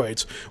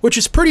steroids, which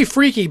is pretty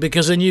freaky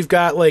because then you've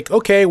got like,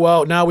 okay,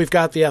 well, now we've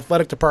got the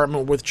athletic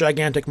department with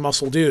gigantic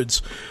muscle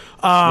dudes.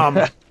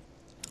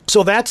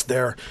 So that's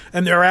there,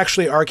 and there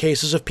actually are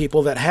cases of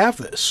people that have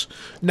this.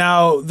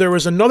 Now, there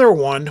was another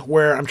one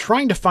where I'm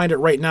trying to find it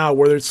right now,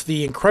 where it's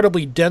the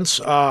incredibly dense,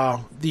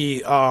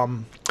 the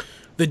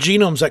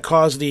genomes that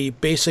cause the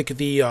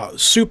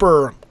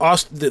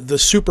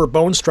super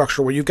bone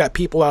structure, where you've got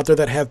people out there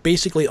that have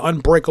basically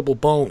unbreakable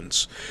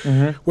bones,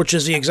 which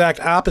is the exact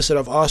opposite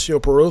of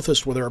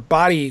osteoporosis, where their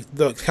body,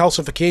 the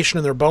calcification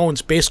in their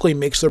bones basically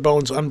makes their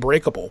bones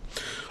unbreakable.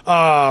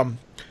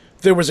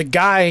 There was a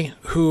guy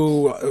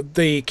who,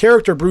 the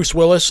character Bruce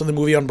Willis in the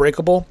movie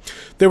Unbreakable,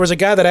 there was a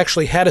guy that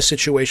actually had a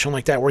situation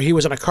like that where he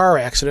was in a car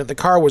accident. The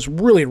car was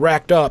really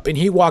racked up, and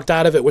he walked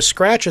out of it with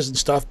scratches and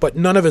stuff, but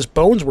none of his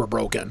bones were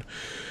broken.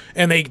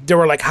 And they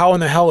were like, how in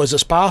the hell is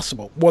this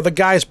possible? Well, the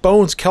guy's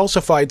bones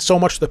calcified so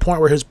much to the point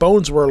where his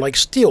bones were like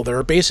steel. They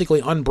were basically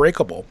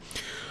unbreakable.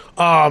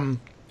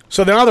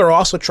 So now they're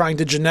also trying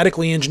to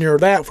genetically engineer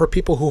that for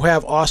people who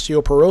have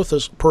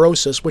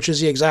osteoporosis, which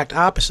is the exact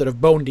opposite of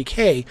bone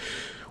decay,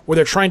 where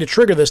they're trying to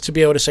trigger this to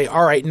be able to say,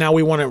 all right, now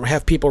we want to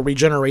have people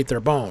regenerate their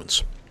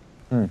bones.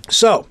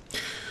 So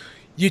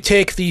you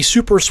take the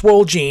super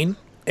swole gene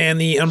and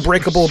the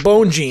unbreakable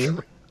bone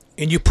gene,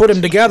 and you put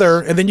them together,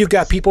 and then you've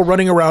got people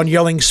running around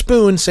yelling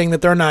spoon, saying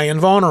that they're nigh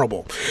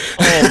invulnerable.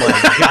 Oh, my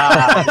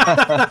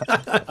God.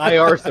 Hi,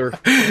 Arthur.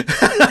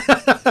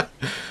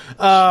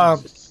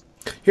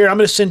 Here, I'm going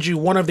to send you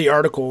one of the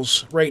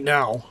articles right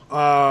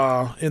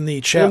now in the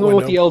chat window.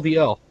 With the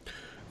LDL.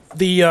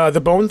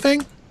 The bone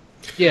thing?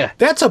 Yeah.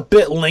 That's a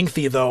bit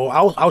lengthy, though.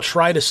 I'll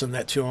try to send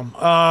that to him.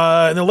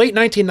 In the late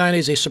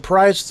 1990s, a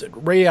surprised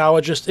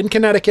radiologist in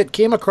Connecticut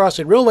came across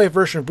a real-life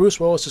version of Bruce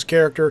Willis's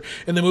character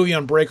in the movie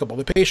Unbreakable.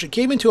 The patient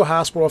came into a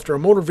hospital after a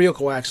motor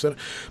vehicle accident,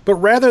 but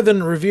rather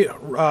than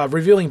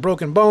revealing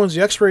broken bones,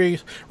 the X-ray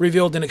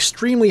revealed an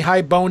extremely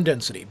high bone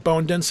density.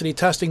 Bone density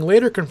testing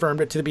later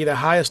confirmed it to be the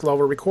highest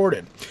level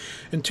recorded.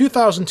 In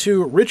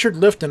 2002, Richard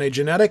Lifton, a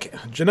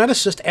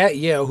geneticist at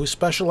Yale who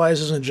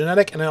specializes in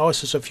genetic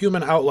analysis of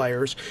human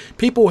outliers,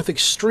 people with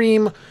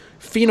extreme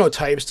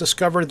phenotypes,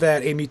 discovered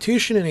that a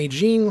mutation in a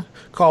gene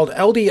called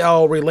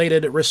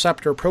LDL-related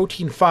receptor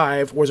protein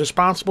 5 was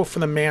responsible for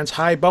the man's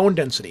high bone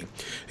density,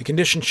 a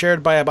condition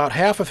shared by about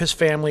half of his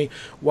family.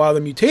 While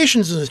the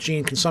mutations in this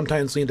gene can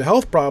sometimes lead to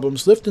health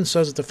problems, Lifton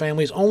says that the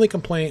family's only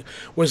complaint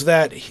was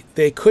that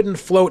they couldn't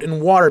float in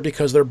water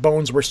because their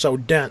bones were so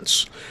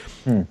dense.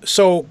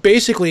 So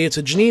basically, it's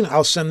a gene.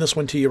 I'll send this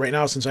one to you right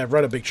now since I've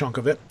read a big chunk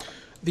of it.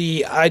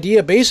 The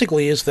idea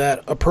basically is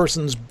that a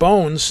person's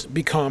bones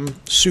become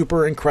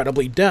super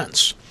incredibly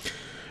dense.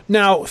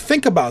 Now,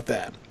 think about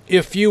that.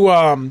 If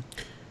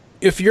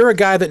you're a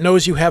guy that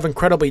knows you have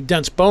incredibly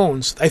dense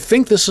bones, I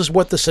think this is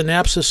what the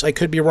synopsis, I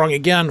could be wrong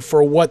again,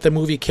 for what the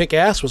movie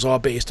Kick-Ass was all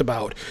based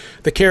about.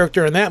 The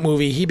character in that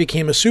movie, he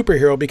became a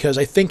superhero because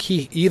I think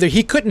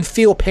he couldn't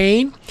feel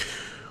pain,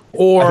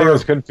 or I think it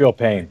was couldn't feel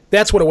pain.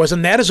 That's what it was,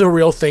 and that is a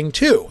real thing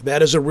too.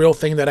 That is a real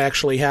thing that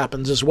actually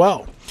happens as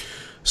well.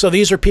 So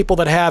these are people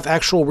that have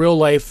actual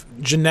real-life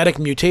genetic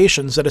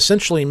mutations that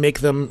essentially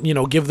make them,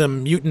 give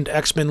them mutant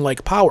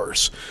X-Men-like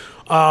powers.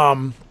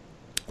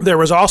 There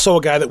was also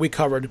a guy that we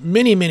covered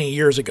many, many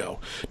years ago.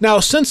 Now,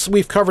 since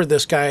we've covered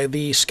this guy,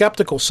 the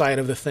skeptical side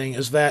of the thing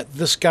is that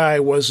this guy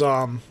was...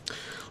 let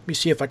me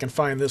see if I can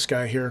find this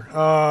guy here.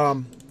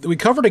 We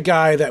covered a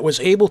guy that was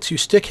able to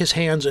stick his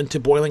hands into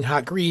boiling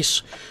hot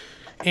grease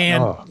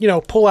and,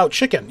 pull out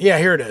chicken. Yeah,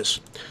 here it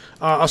is.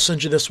 I'll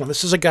send you this one.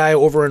 This is a guy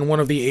over in one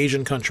of the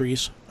Asian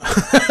countries.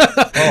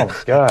 Oh, my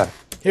God.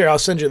 Here, I'll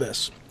send you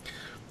this.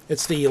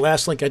 It's the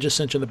last link I just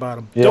sent you at the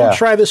bottom. Yeah. Don't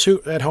try this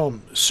at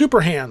home. Super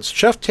hands.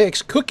 Chef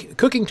takes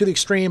cooking to the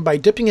extreme by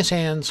dipping his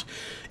hands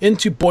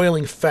into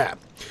boiling fat.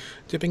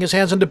 Dipping his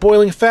hands into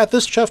boiling fat,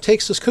 this chef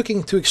takes his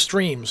cooking to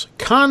extremes.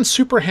 Khan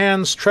Super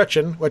Hands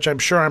Trechen, which I'm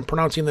sure I'm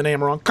pronouncing the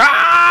name wrong.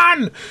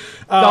 Khan!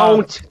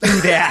 Don't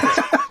do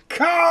that.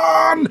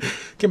 Khan!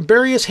 Can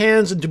bury his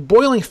hands into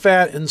boiling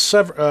fat and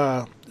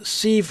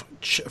sieve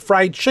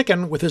fried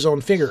chicken with his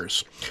own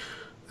fingers.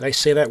 Did I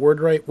say that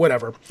word right?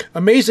 Whatever.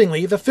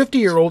 Amazingly, the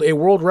 50-year-old, a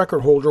world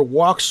record holder,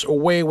 walks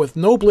away with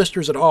no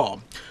blisters at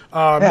all.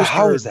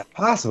 How is that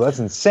possible? That's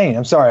insane.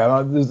 I'm sorry. Of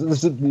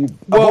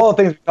all the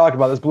things we talked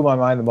about, this blew my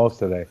mind the most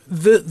today.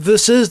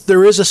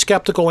 There is a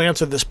skeptical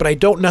answer to this, but I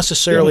don't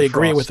necessarily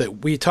agree with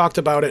it. We talked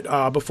about it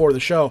before the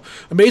show.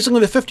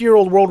 Amazingly, the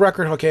 50-year-old world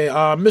record,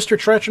 Mr.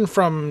 Trechen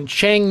from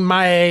Chiang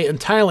Mai in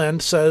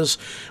Thailand says,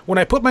 when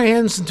I put my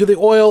hands into the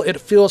oil,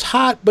 it feels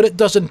hot, but it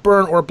doesn't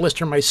burn or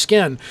blister my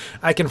skin.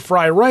 I can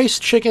fry rice,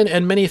 chicken,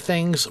 and many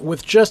things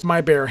with just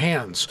my bare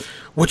hands,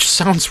 which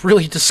sounds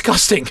really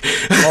disgusting.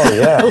 Oh,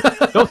 yeah.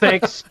 No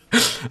thanks.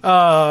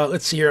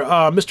 Let's see here.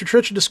 Mr.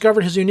 Trechen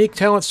discovered his unique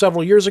talent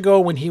several years ago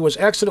when he was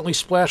accidentally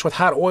splashed with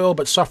hot oil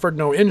but suffered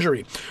no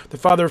injury. The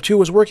father of two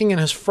was working in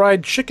his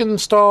fried chicken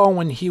stall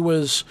when he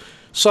was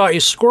saw a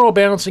squirrel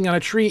balancing on a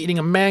tree eating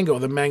a mango.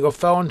 The mango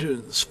fell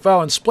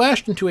and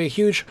splashed into a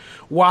huge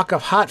wok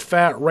of hot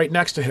fat right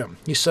next to him.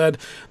 He said,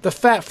 the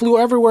fat flew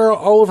everywhere,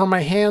 all over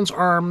my hands,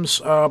 arms,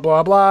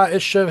 blah, blah.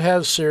 It should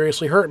have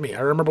seriously hurt me.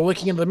 I remember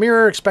looking into the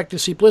mirror, expecting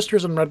to see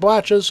blisters and red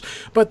blotches,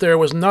 but there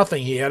was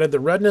nothing. He added, the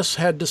redness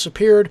had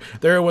disappeared.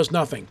 There was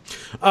nothing.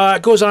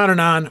 It goes on and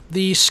on.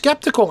 The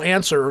skeptical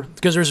answer,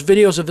 because there's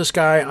videos of this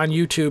guy on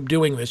YouTube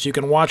doing this. You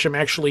can watch him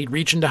actually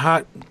reach into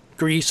hot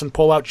grease and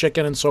pull out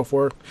chicken and so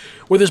forth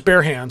with his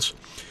bare hands.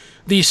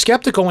 The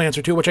skeptical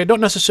answer to, which I don't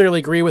necessarily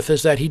agree with,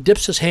 is that he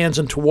dips his hands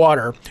into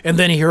water and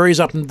then he hurries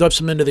up and dips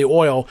them into the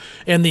oil,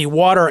 and the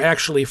water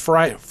actually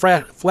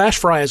flash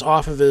fries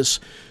off of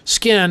his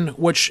skin,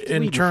 which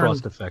in turn...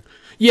 Frost effect.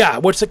 Yeah,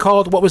 what's it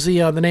called? What was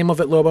the name of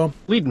it, Lobo?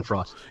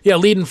 Leidenfrost. Yeah,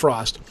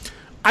 Leidenfrost.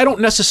 I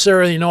don't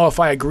necessarily know if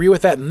I agree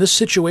with that in this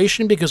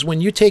situation, because when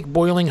you take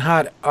boiling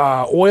hot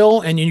oil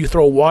and you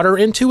throw water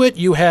into it,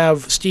 you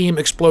have steam,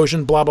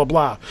 explosion, blah, blah,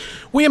 blah.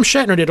 William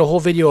Shatner did a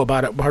whole video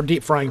about it, about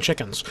deep frying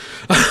chickens.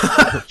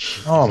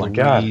 Oh, my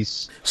God.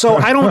 So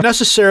I don't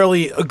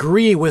necessarily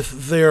agree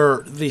with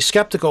the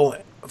skeptical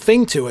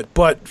thing to it,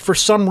 but for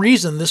some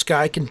reason, this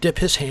guy can dip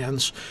his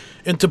hands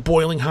into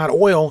boiling hot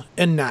oil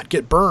and not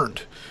get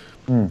burned.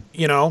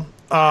 You know?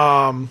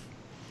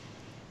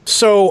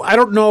 So I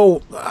don't know.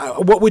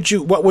 What would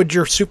your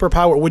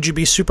superpower? Would you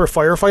be super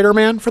firefighter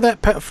man for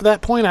that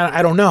point?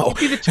 I don't know.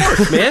 You'd be the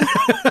torch, man.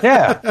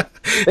 Yeah,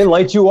 they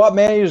light you up,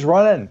 man. You just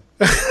run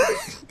in.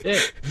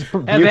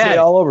 Have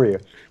all over you.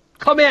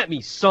 Come at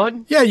me,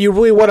 son. Yeah, you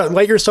really want to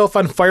light yourself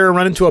on fire and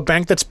run into a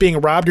bank that's being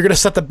robbed? You're going to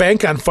set the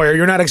bank on fire.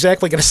 You're not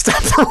exactly going to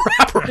stop the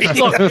robbery.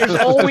 Look, there's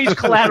always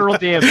collateral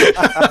damage.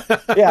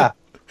 Yeah.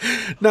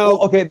 No.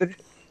 Well, okay. Then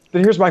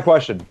here's my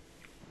question.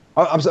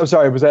 I'm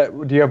sorry.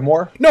 Do you have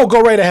more? No, go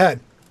right ahead.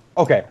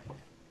 Okay.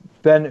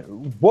 Then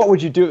what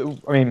would you do?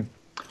 I mean,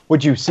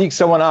 would you seek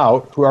someone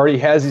out who already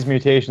has these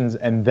mutations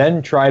and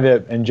then try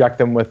to inject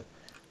them with,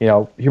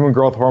 human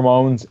growth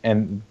hormones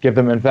and give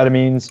them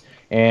amphetamines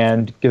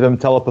and give them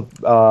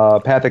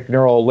telepathic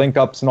neural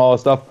link-ups and all this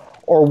stuff?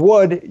 Or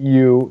would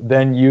you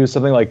then use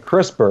something like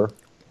CRISPR?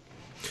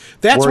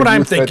 That's what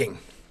I'm thinking.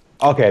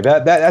 Okay,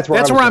 that's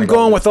where I'm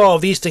going with all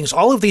of these things.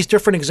 All of these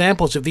different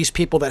examples of these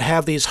people that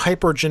have these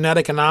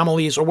hypergenetic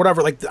anomalies or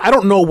whatever. Like, I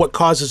don't know what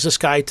causes this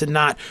guy to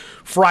not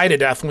fry to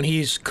death when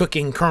he's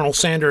cooking Colonel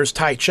Sanders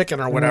Thai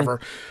chicken or whatever.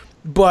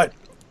 But,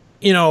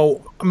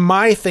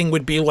 my thing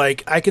would be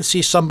like, I could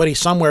see somebody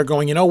somewhere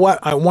going, you know what?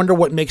 I wonder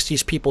what makes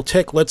these people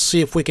tick. Let's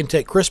see if we can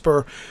take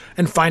CRISPR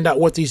and find out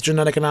what these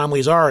genetic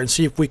anomalies are and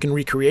see if we can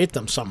recreate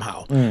them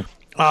somehow.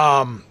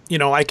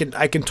 I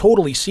can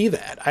totally see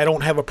that. I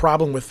don't have a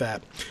problem with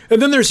that.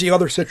 And then there's the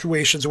other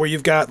situations where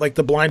you've got like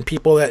the blind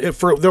people that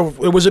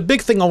it was a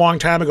big thing a long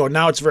time ago.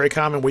 Now it's very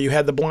common where you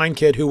had the blind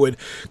kid who would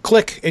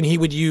click and he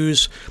would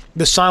use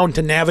the sound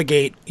to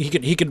navigate.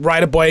 He could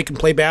ride a bike and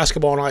play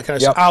basketball and all that kind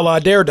of stuff, a la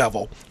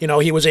Daredevil.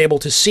 He was able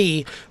to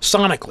see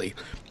sonically.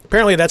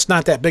 Apparently that's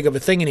not that big of a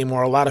thing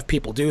anymore. A lot of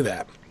people do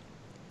that.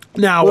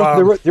 Now,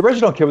 the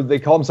original kid, they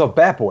called himself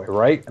Bat Boy,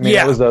 right? I mean,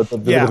 that was the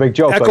big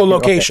joke.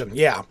 Echolocation,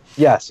 yeah.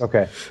 Yes,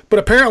 okay. But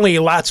apparently,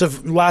 lots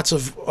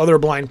of other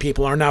blind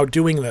people are now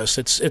doing this.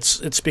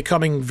 It's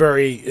becoming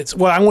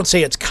I won't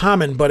say it's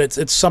common, but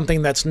it's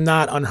something that's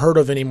not unheard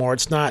of anymore.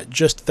 It's not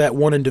just that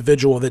one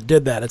individual that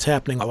did that. It's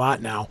happening a lot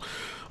now.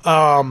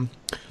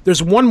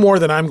 There's one more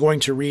that I'm going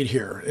to read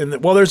here.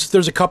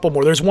 There's a couple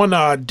more. There's one,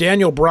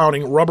 Daniel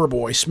Browning, Rubber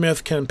Boy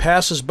Smith, can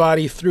pass his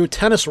body through a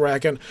tennis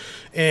racket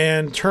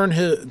and turn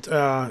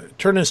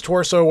his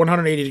torso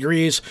 180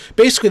 degrees.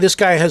 Basically, this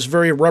guy has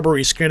very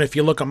rubbery skin if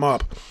you look him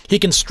up. He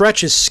can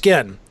stretch his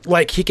skin.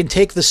 Like, he can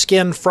take the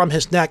skin from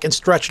his neck and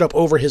stretch it up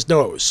over his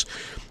nose.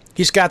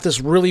 He's got this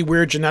really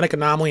weird genetic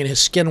anomaly in his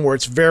skin where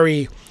it's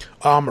very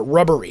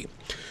rubbery.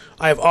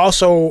 I've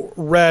also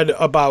read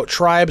about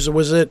tribes.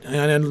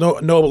 And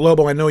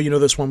Lobo, I know you know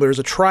this one, but there's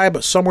a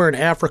tribe somewhere in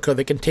Africa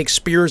that can take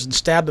spears and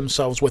stab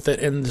themselves with it,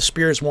 and the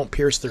spears won't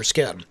pierce their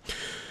skin.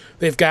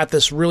 They've got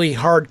this really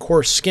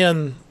hardcore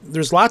skin.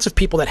 There's lots of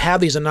people that have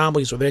these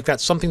anomalies where they've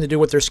got something to do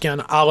with their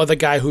skin, a la the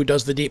guy who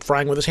does the deep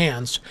frying with his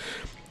hands,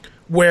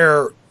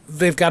 where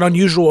they've got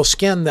unusual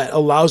skin that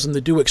allows them to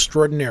do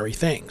extraordinary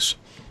things.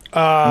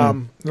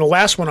 The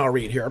last one I'll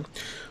read here.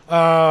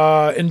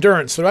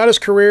 Endurance. Throughout his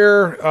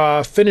career,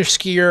 Finnish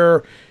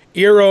skier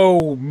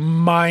Eero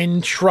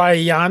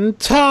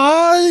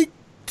Maintrianta,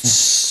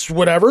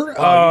 whatever. You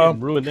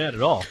didn't ruin that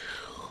at all.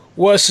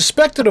 Was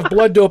suspected of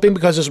blood doping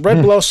because his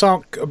red blood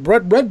cell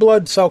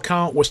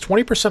count was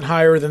 20%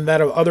 higher than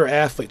that of other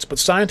athletes. But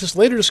scientists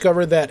later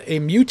discovered that a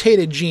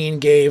mutated gene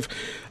gave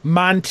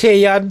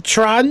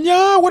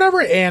Maintrianta,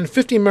 whatever, and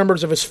 50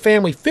 members of his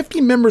family,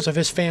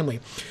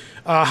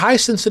 high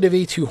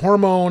sensitivity to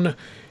hormone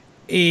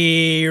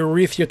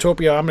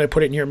erythritopia. I'm going to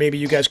put it in here. Maybe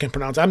you guys can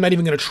pronounce it. I'm not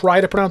even going to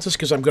try to pronounce this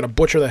because I'm going to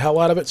butcher the hell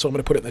out of it. So I'm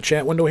going to put it in the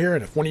chat window here.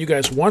 And if one of you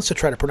guys wants to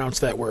try to pronounce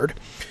that word.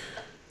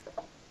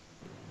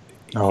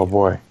 Oh,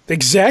 boy.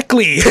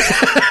 Exactly.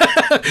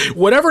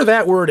 Whatever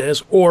that word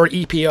is, or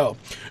EPO.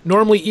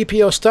 Normally,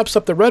 EPO steps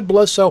up the red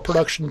blood cell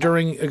production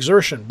during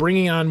exertion,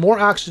 bringing on more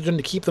oxygen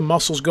to keep the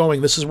muscles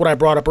going. This is what I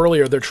brought up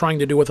earlier. They're trying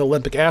to do with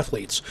Olympic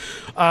athletes.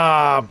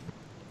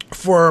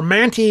 For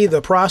Manti,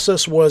 the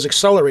process was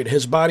accelerated.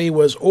 His body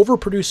was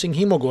overproducing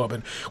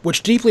hemoglobin,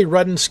 which deeply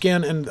reddened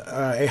skin and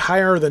a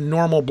higher than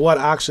normal blood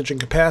oxygen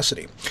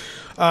capacity.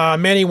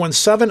 Manti won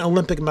 7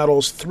 Olympic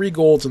medals, 3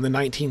 golds in the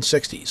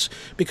 1960s.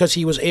 Because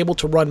he was able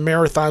to run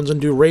marathons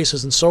and do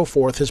races and so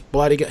forth, his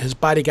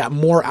body got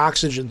more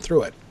oxygen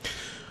through it.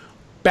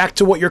 Back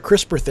to what your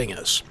CRISPR thing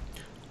is.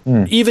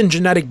 Even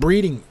genetic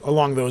breeding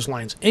along those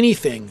lines.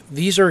 Anything.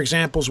 These are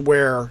examples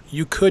where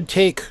you could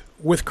take,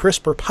 with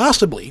CRISPR,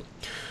 possibly,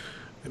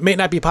 it may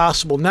not be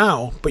possible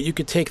now, but you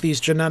could take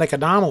these genetic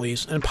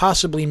anomalies and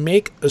possibly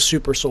make a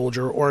super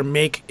soldier or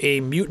make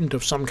a mutant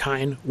of some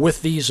kind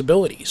with these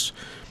abilities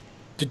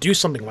to do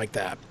something like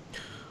that.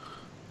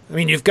 I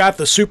mean, you've got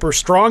the super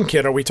strong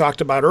kid we talked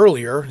about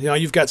earlier. You know,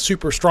 you've got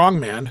super strong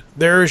man.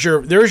 There's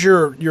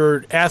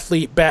your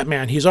athlete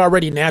Batman. He's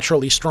already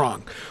naturally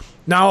strong.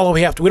 Now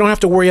we don't have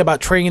to worry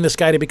about training this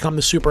guy to become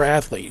the super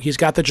athlete. He's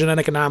got the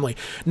genetic anomaly.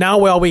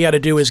 Now all we got to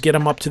do is get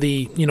him up to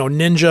the,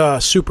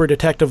 ninja super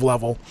detective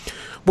level,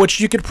 which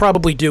you could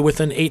probably do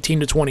within 18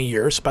 to 20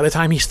 years. By the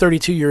time he's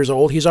 32 years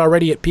old, he's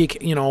already at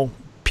peak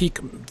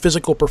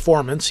physical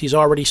performance. He's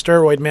already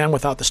steroid man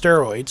without the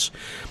steroids.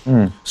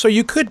 So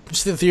you could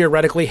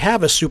theoretically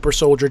have a super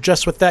soldier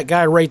just with that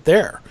guy right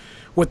there.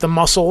 With the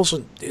muscles,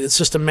 it's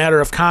just a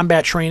matter of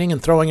combat training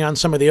and throwing on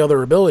some of the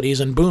other abilities,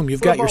 and boom, you've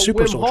got your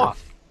super soldier.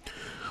 Hof?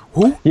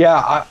 Who?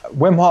 Yeah,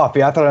 Wim Hof.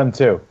 Yeah, I thought of him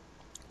too.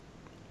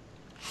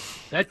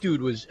 That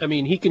dude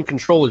he can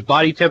control his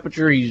body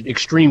temperature. He's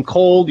extreme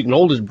cold. He can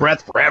hold his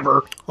breath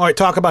forever. All right,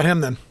 talk about him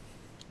then.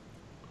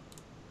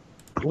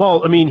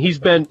 Well, he's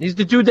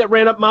the dude that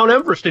ran up Mount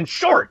Everest in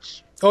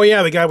shorts. Oh,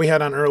 yeah, the guy we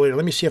had on earlier.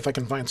 Let me see if I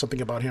can find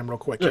something about him real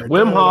quick here.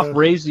 Wim Hof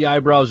raised the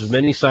eyebrows of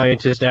many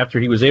scientists after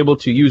he was able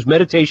to use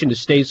meditation to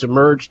stay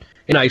submerged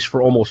in ice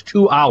for almost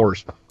 2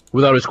 hours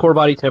without his core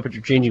body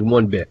temperature changing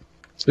one bit.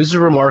 This is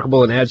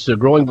remarkable and adds to a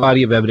growing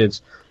body of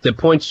evidence that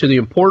points to the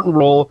important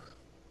role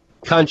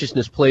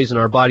consciousness plays in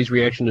our body's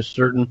reaction to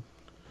certain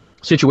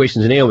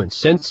situations and ailments.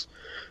 Since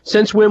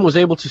Wim was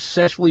able to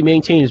successfully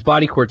maintain his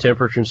body core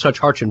temperature in such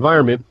harsh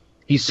environment,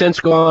 he's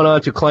since gone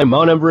on to climb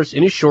Mount Everest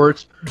in his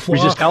shorts,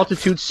 resist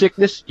altitude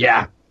sickness,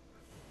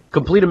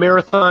 complete a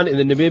marathon in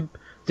the Namib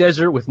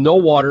Desert with no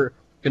water,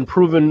 and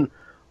proven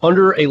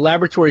under a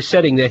laboratory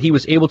setting that he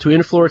was able to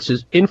influence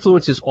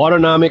his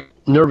autonomic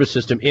nervous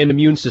system and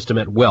immune system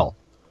at will.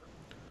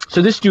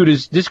 So this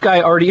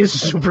guy already is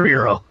a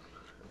superhero.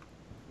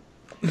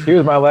 He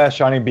was my last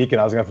shining beacon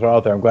I was going to throw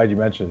out there. I'm glad you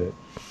mentioned it.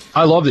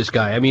 I love this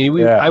guy.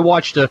 I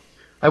watched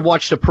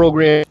a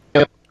program,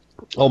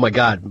 oh my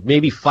God,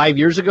 maybe 5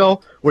 years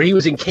ago, where he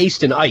was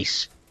encased in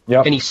ice.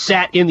 Yep. And he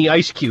sat in the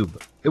ice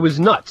cube. It was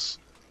nuts.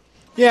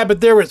 Yeah,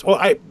 but there was,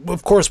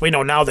 of course we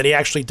know now that he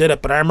actually did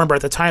it, but I remember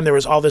at the time there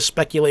was all this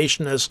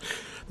speculation as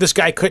this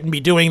guy couldn't be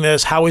doing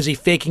this. How is he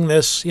faking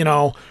this?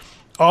 All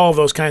of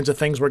those kinds of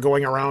things were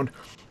going around.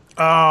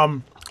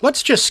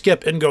 Let's just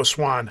skip Ingo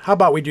Swann. How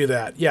about we do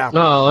that? Yeah.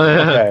 Oh,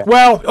 Okay.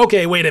 Well,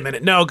 okay, wait a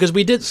minute. No, because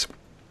we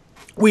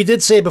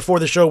did say before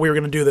the show we were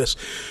going to do this.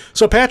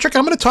 So, Patrick,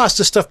 I'm going to toss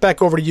this stuff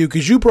back over to you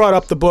because you brought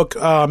up the book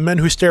Men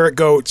Who Stare at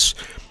Goats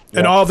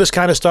and all this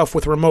kind of stuff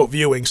with remote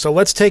viewing. So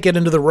let's take it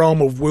into the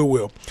realm of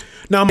woo-woo.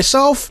 Now,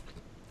 myself,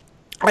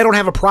 I don't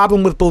have a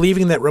problem with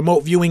believing that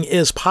remote viewing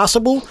is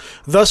possible.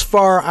 Thus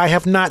far, I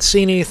have not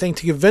seen anything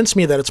to convince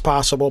me that it's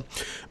possible.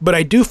 But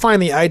I do find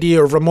the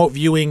idea of remote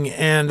viewing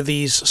and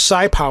these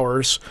psi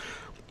powers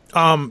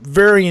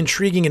very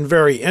intriguing and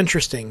very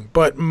interesting.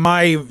 But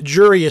my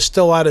jury is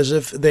still out as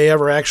if they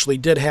ever actually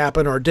did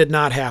happen or did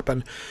not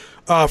happen.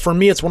 For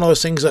me, it's one of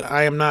those things that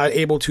I am not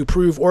able to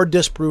prove or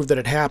disprove that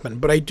it happened.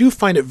 But I do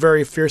find it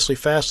very fiercely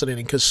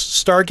fascinating because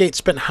Stargate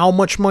spent how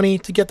much money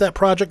to get that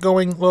project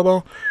going,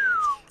 Lobo?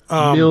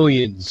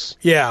 Millions.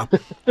 Yeah.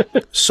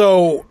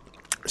 So,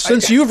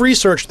 since you've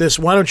researched this,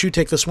 why don't you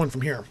take this one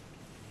from here?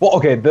 Well,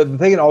 okay, the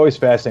thing that always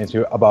fascinates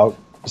me about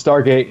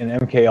Stargate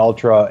and MK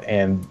Ultra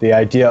and the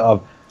idea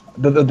of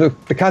the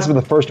concept of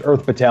the First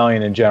Earth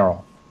Battalion in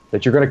general,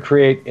 that you're going to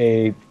create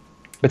a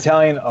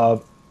battalion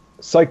of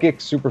psychic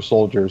super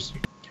soldiers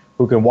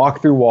who can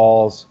walk through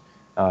walls,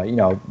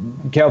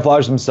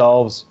 camouflage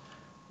themselves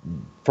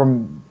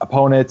from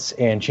opponents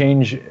and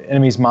change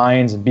enemies'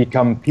 minds and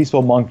become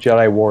peaceful monk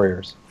Jedi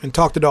warriors. And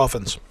talk to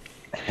dolphins.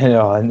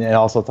 And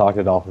also talk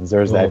to dolphins.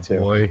 There's that too.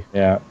 Boy.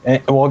 Yeah,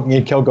 and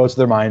kill goats to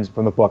their minds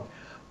from the book.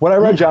 When I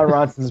read John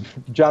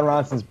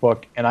Ronson's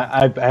book, and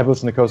I have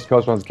listened to Coast to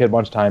Coast when I was a kid a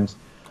bunch of times,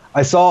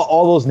 I saw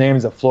all those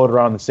names that floated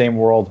around in the same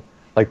world,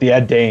 like the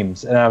Ed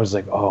Dames, and I was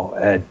like, oh,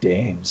 Ed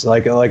Dames.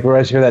 Like when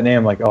I hear that name,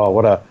 I'm like, oh,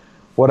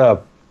 what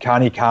a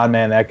Connie con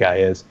man that guy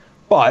is.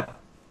 But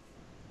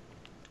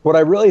what I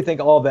really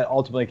think all of that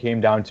ultimately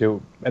came down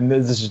to, and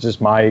this is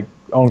just my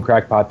own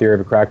crackpot theory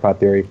of a crackpot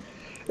theory,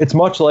 it's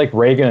much like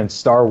Reagan and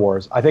Star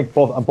Wars. I think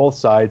on both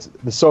sides,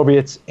 the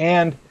Soviets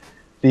and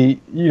the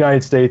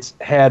United States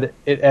had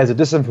it as a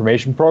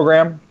disinformation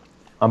program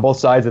on both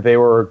sides that they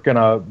were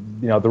gonna,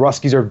 the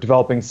Ruskies are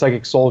developing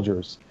psychic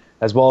soldiers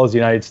as well as the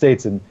United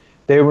States, and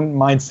they wouldn't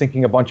mind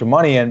sinking a bunch of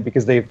money in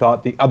because they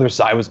thought the other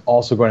side was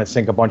also going to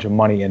sink a bunch of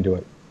money into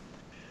it.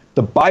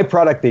 The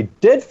byproduct they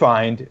did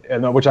find,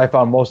 and which I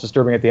found most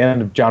disturbing at the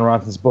end of John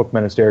Ronson's book,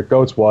 Men of Steric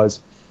Goats, was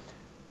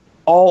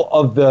all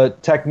of the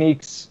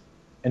techniques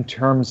in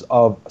terms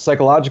of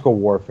psychological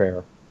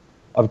warfare,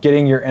 of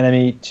getting your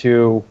enemy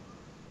to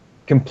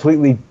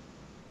completely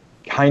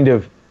kind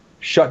of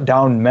shut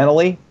down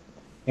mentally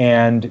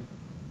and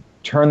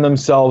turn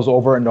themselves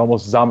over into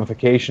almost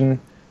zombification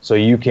so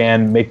you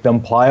can make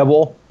them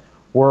pliable,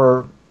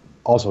 were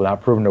also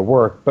not proven to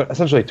work, but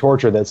essentially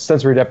torture. That's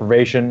sensory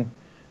deprivation.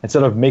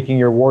 Instead of making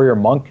your warrior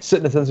monk sit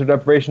in a sensory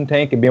deprivation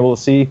tank and be able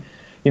to see,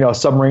 a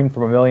submarine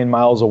from 1,000,000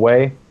 miles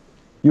away,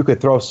 you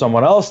could throw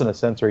someone else in a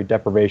sensory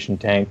deprivation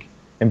tank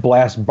and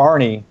blast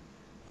Barney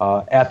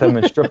at them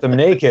and strip them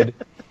naked,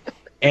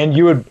 and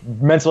you would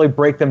mentally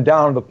break them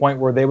down to the point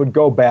where they would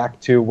go back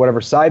to whatever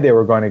side they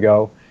were going to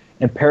go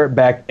and parrot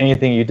back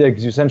anything you did,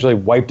 because you essentially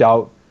wiped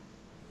out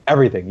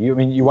everything.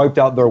 You wiped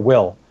out their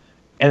will.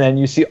 And then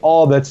you see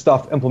all that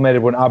stuff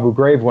implemented when Abu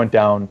Ghraib went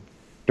down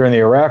during the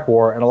Iraq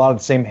War, and a lot of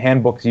the same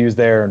handbooks used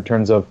there in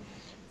terms of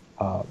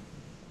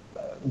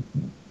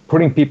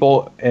putting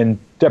people in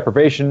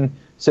deprivation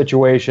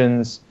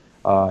situations,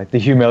 the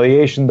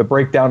humiliation, the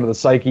breakdown of the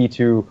psyche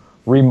to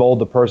remold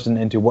the person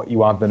into what you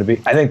want them to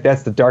be. I think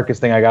that's the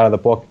darkest thing I got out of the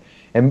book.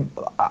 And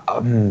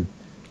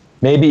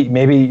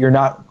maybe you're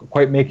not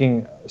quite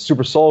making a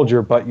super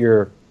soldier, but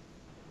you're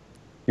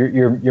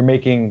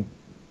making,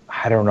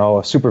 I don't know,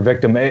 a super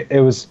victim.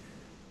 It was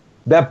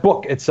that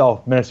book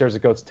itself, Men of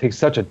Steric Goats, takes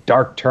such a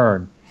dark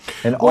turn.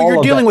 And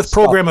you're dealing with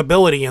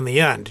programmability in the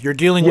end. You're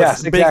dealing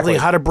with basically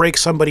how to break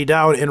somebody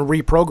down and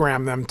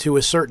reprogram them to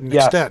a certain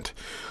extent.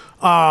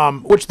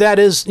 Which that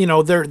is,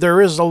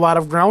 there is a lot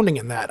of grounding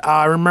in that.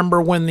 I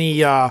remember when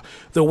the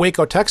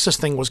Waco, Texas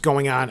thing was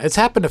going on. It's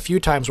happened a few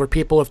times where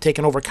people have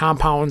taken over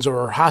compounds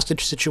or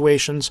hostage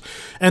situations,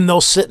 and they'll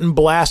sit and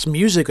blast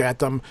music at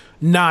them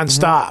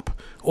nonstop.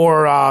 Mm-hmm.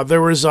 Or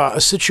there was a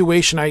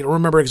situation, I don't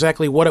remember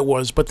exactly what it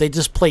was, but they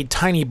just played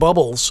Tiny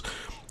Bubbles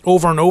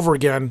over and over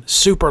again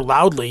super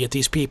loudly at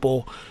these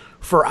people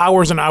for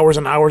hours and hours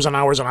and hours and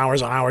hours and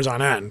hours and hours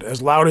on end,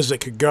 as loud as it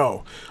could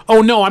go.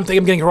 Oh no, I'm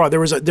getting it wrong.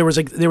 There was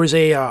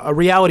a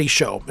reality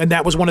show, and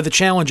that was one of the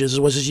challenges.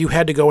 Was you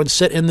had to go and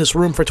sit in this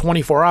room for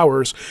 24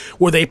 hours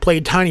where they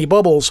played Tiny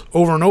Bubbles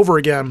over and over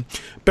again,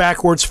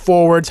 backwards,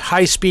 forwards,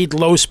 high speed,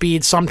 low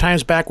speed,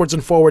 sometimes backwards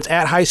and forwards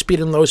at high speed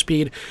and low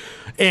speed.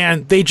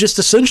 And they just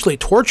essentially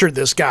tortured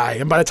this guy.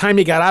 And by the time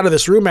he got out of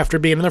this room after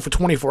being in there for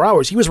 24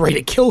 hours, he was ready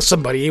to kill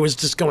somebody. He was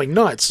just going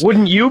nuts.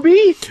 Wouldn't you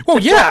be? Well,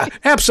 yeah,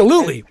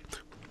 absolutely.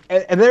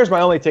 And there's my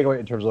only takeaway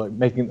in terms of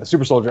making a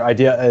super soldier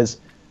idea is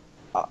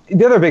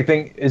the other big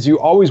thing is you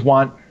always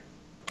want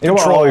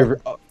control.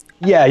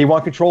 You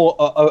want control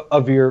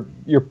of your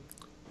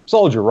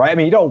soldier, right? I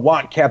mean, you don't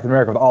want Captain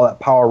America with all that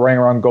power running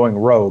around going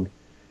rogue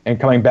and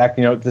coming back,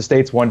 to the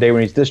States one day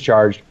when he's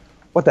discharged.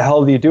 What the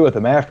hell do you do with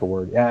him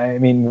afterward? I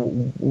mean,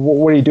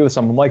 what do you do with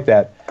someone like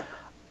that?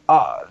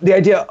 The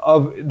idea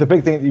of the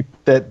big thing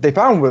that they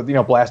found with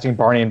blasting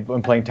Barney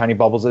and playing Tiny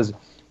Bubbles is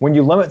when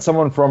you limit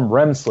someone from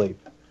REM sleep,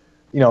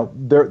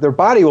 their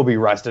body will be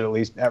rested, at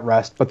least at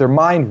rest, but their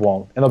mind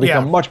won't, and they'll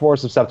become much more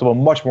susceptible,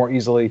 much more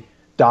easily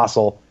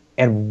docile,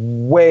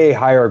 and way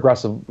higher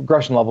aggression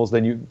levels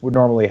than you would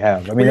normally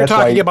have. I mean, you're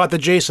talking about the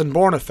Jason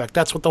Bourne effect.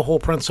 That's what the whole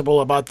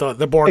principle about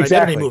the Bourne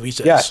Identity movies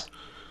is. Yes.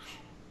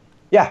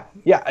 Yeah.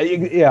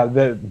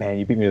 Man,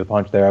 you beat me to the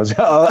punch there.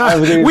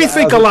 We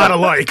think a lot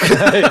alike.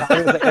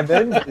 and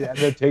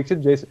then takes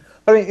it, Jason.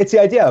 I mean, it's the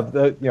idea of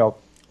the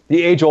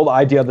age-old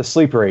idea of the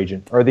sleeper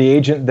agent, or the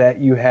agent that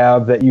you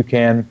have that you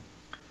can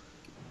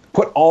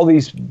put all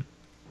these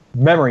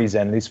memories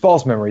in, these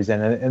false memories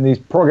in, and these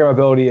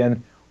programmability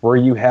in, where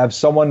you have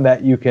someone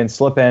that you can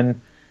slip in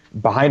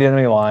behind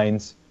enemy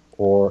lines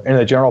or in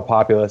the general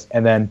populace,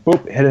 and then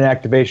boop, hit an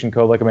activation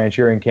code like a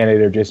Manchurian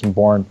Candidate or Jason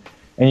Bourne,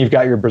 and you've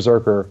got your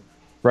berserker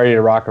ready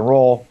to rock and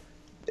roll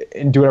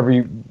and do whatever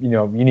you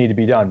need to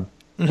be done.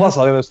 Mm-hmm. Plus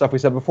all the other stuff we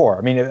said before.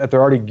 I mean, if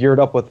they're already geared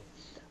up with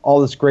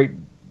all this great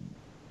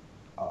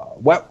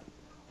wet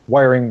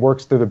wiring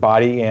works through the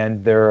body,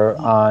 and they're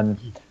on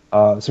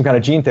some kind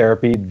of gene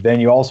therapy, then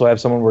you also have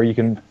someone where you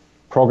can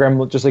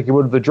program just like you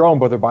would with the drone,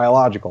 but they're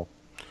biological.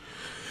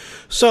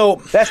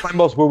 So that's my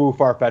most woo-woo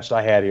far-fetched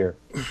I had here.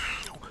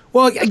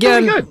 Well,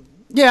 again,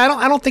 yeah,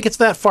 I don't think it's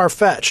that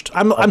far-fetched.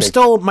 I'm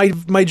still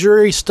my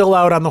jury's still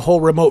out on the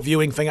whole remote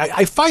viewing thing.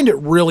 I find it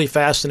really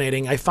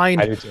fascinating. I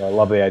do too. I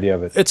love the idea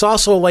of it. It's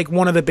also like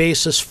one of the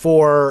basis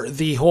for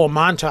the whole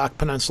Montauk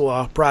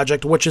Peninsula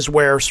project, which is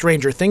where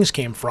Stranger Things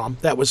came from.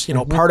 That was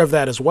part of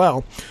that as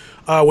well,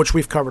 which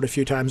we've covered a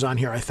few times on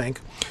here, I think.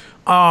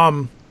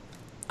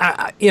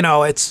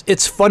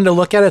 It's fun to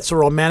look at. It's a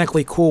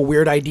romantically cool,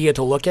 weird idea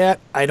to look at.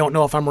 I don't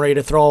know if I'm ready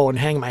to throw and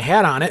hang my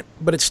hat on it,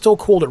 but it's still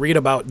cool to read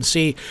about and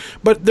see.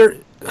 But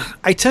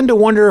I tend to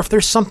wonder if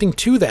there's something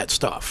to that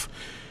stuff.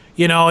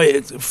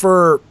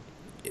 For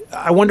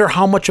I wonder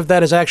how much of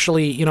that is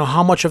actually,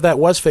 how much of that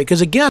was fake.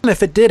 Because again,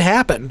 if it did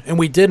happen and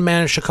we did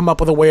manage to come up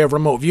with a way of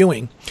remote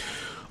viewing,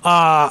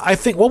 I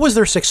think, what was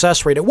their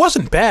success rate? It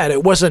wasn't bad.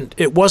 It wasn't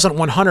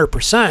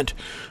 100%,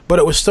 but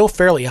it was still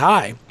fairly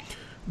high.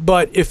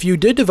 But if you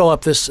did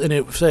develop this and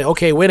it say,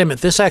 okay, wait a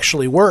minute, this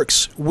actually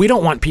works. We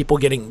don't want people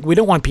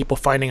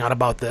finding out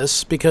about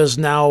this, because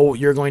now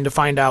you're going to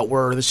find out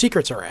where the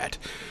secrets are at.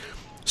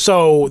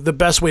 So the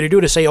best way to do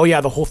it is say, oh yeah,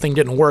 the whole thing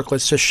didn't work.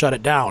 Let's just shut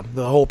it down.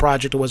 The whole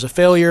project was a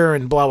failure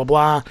and blah, blah,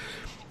 blah.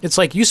 It's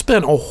like you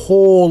spent a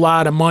whole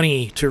lot of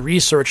money to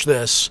research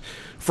this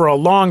for a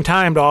long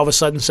time to all of a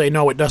sudden say,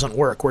 no, it doesn't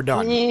work. We're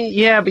done.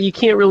 Yeah, but you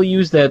can't really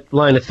use that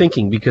line of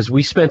thinking, because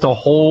we spent a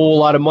whole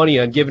lot of money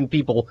on giving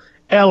people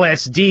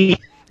LSD.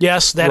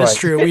 Yes, that is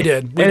true. We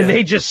did.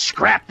 They just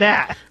scrapped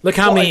that. Look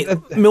how many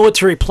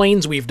military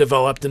planes we've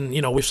developed, and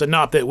we've said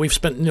not that we've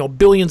spent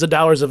billions of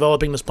dollars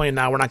developing this plane.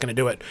 Now we're not going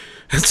to do it.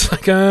 It's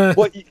like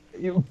Well,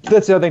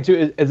 that's the other thing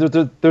too. Is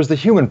there's the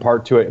human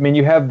part to it. I mean,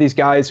 you have these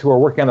guys who are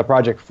working on the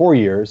project 4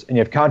 years, and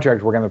you have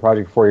contractors working on the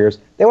project 4 years.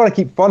 They want to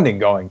keep funding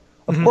going.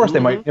 Of course, they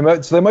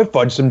might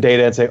fudge some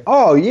data and say,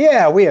 "Oh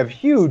yeah, we have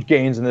huge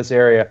gains in this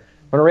area."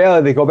 But in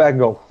reality, they go back and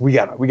go, "We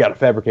got to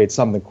fabricate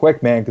something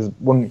quick, man," because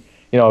when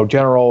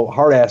General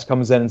Hardass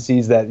comes in and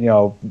sees that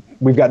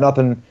we've got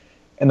nothing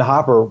in the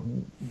hopper,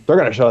 they're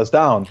going to shut us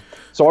down.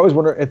 So I always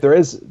wonder if there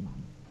is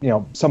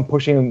some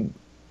pushing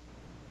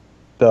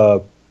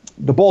the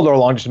boulder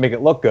along just to make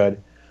it look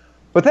good.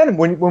 But then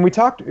when we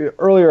talked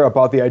earlier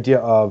about the idea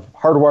of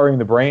hardwiring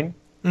the brain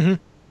in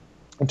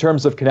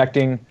terms of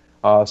connecting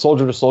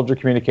soldier to soldier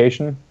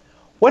communication,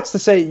 what's to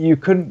say you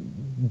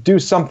couldn't do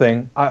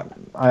something?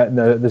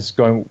 This is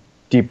going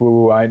deep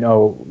woo, I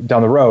know,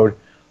 down the road,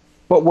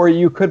 but where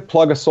you could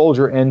plug a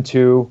soldier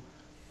into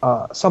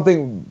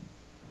something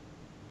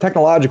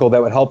technological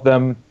that would help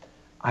them,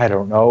 I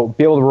don't know,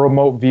 be able to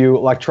remote view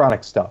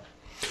electronic stuff.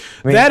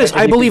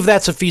 I believe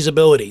that's a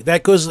feasibility.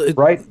 That goes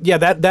right. Yeah,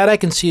 that I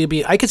can see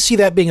I could see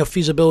that being a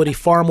feasibility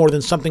far more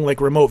than something like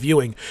remote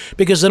viewing,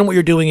 because then what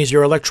you're doing is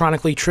you're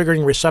electronically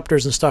triggering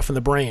receptors and stuff in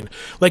the brain.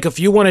 Like if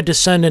you wanted to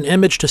send an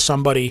image to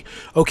somebody,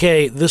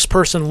 okay, this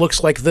person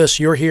looks like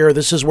this. You're here.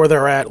 This is where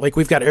they're at. Like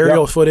we've got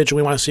aerial footage and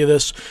we want to see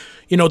this.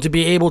 To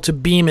be able to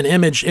beam an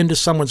image into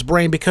someone's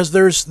brain, because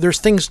there's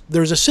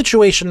a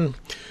situation.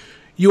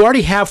 You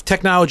already have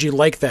technology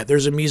like that.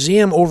 There's a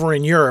museum over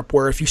in Europe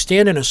where if you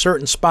stand in a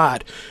certain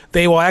spot,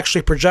 they will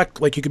actually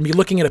project, like you can be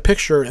looking at a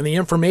picture and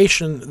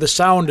the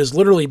sound is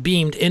literally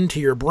beamed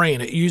into your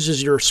brain. It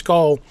uses your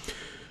skull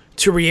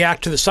to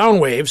react to the sound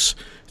waves.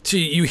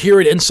 You hear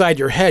it inside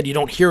your head. You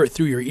don't hear it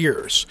through your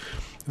ears.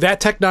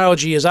 That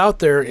technology is out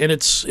there and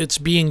it's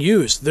being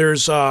used.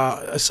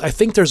 I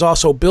think there's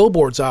also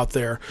billboards out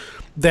there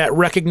that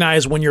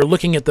recognize when you're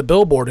looking at the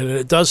billboard and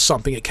it does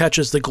something. It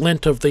catches the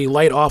glint of the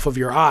light off of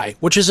your eye,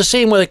 which is the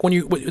same way like when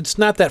it's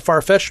not that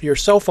far-fetched. Your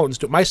cell phones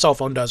do. My cell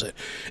phone does it.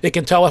 It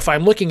can tell if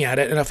I'm looking at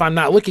it, and if I'm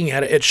not looking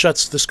at it, it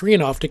shuts the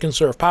screen off to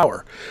conserve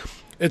power.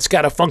 It's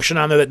got a function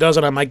on there that does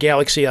it on my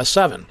Galaxy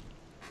S7.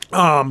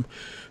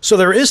 So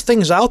there is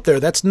things out there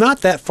that's not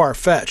that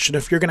far-fetched. And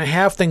if you're going to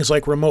have things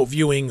like remote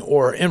viewing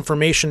or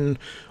information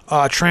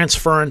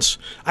transference,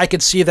 I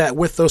could see that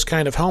with those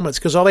kind of helmets,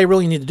 because all they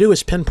really need to do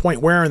is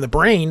pinpoint where in the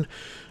brain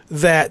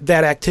that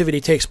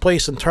activity takes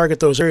place and target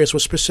those areas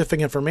with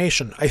specific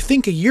information. I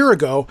think a year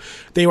ago,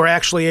 they were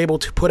actually able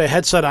to put a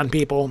headset on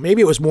people.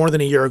 Maybe it was more than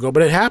a year ago,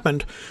 but it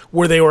happened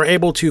where they were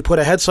able to put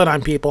a headset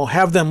on people,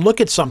 have them look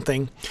at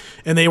something,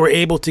 and they were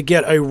able to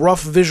get a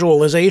rough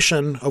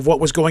visualization of what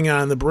was going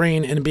on in the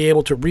brain and be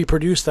able to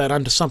reproduce that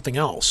onto something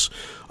else.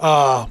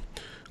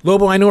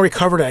 Lobo, I know,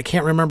 recovered it. I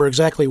can't remember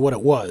exactly what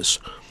it was.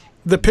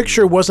 The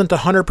picture wasn't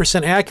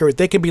 100% accurate.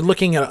 They could be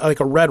looking at like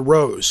a red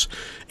rose,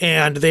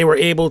 and they were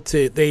able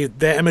to.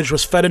 The image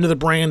was fed into the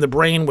brain. The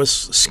brain was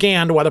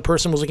scanned while the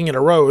person was looking at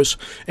a rose,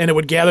 and it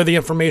would gather the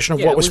information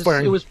of what was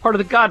firing. It was part of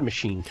the God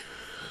machine.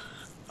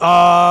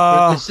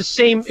 It's the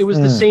same. It was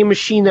the same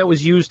machine that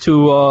was used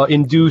to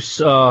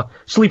induce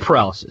sleep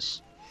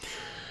paralysis.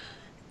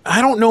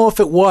 I don't know if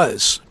it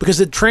was, because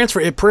it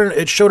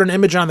showed an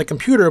image on the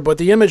computer, but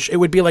the image, it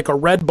would be like a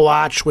red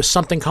blotch with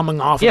something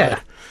coming off of it.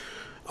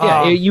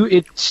 Yeah,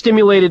 it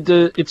stimulated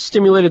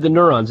the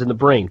neurons in the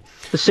brain.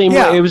 The same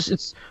way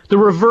it's the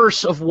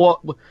reverse of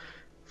what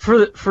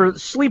for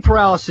sleep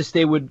paralysis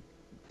they would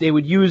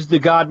use the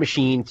God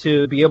machine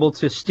to be able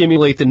to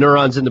stimulate the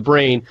neurons in the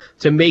brain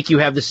to make you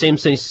have the same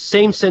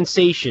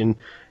sensation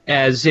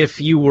as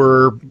if you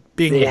were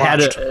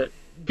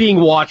being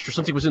watched or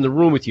something was in the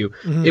room with you.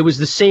 Mm-hmm. It was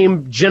the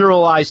same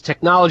generalized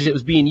technology that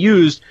was being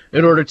used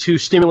in order to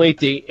stimulate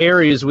the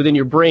areas within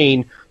your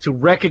brain to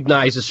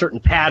recognize a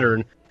certain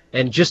pattern.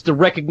 And just the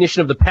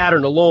recognition of the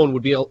pattern alone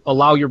would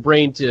allow your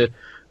brain to.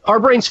 Our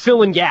brains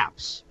fill in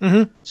gaps.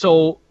 Mm-hmm.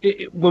 So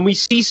when we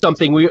see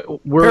something, we're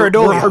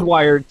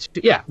hardwired.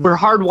 We're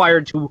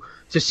hardwired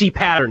to see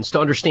patterns, to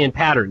understand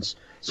patterns.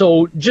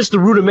 So just the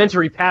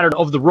rudimentary pattern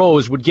of the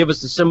rose would give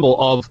us the symbol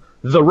of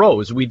the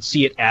rose. We'd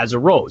see it as a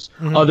rose.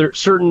 Mm-hmm. Other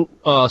certain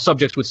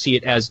subjects would see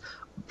it as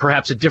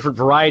perhaps a different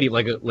variety,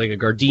 like a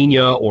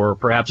gardenia or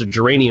perhaps a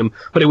geranium,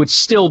 but it would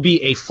still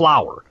be a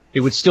flower.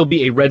 It would still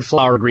be a red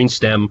flower, green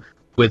stem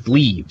with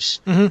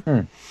leaves.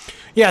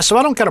 Yeah, so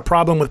I don't got a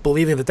problem with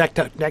believing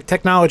that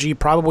technology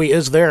probably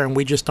is there and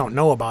we just don't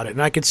know about it.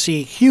 And I could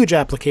see huge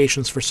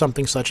applications for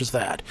something such as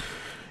that.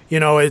 You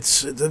know,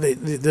 it's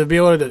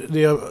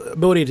the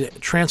ability to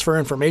transfer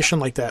information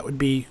like that would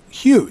be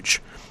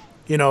huge.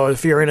 You know,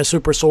 if you're in a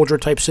super soldier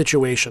type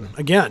situation,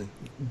 again,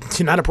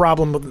 not a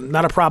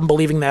problem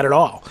believing that at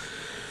all.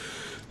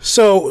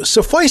 So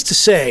suffice to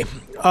say,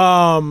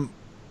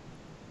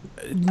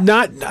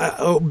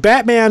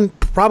 Batman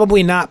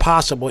probably not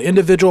possible.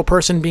 Individual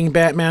person being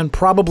Batman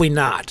probably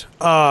not.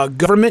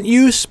 Government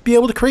use be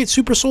able to create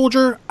super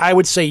soldier, I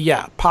would say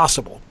yeah,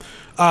 possible.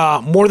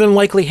 More than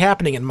likely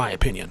happening in my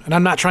opinion. And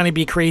I'm not trying to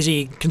be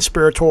crazy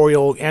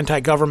conspiratorial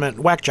anti-government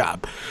whack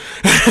job.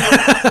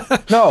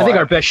 No, I think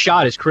our best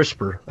shot is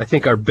CRISPR. I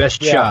think our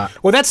best shot.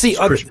 Well, that's the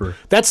other, CRISPR.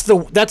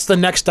 that's the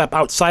next step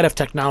outside of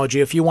technology.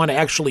 If you want to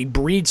actually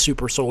breed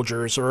super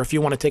soldiers, or if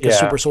you want to take a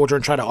super soldier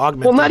and try to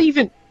augment. Well,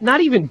 them.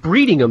 not even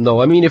breeding them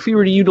though. I mean, if we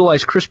were to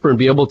utilize CRISPR and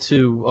be able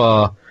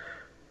to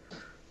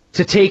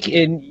take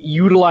and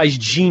utilize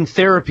gene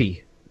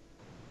therapy,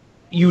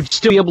 you'd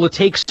still be able to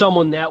take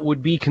someone that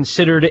would be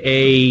considered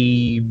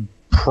a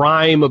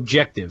prime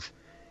objective.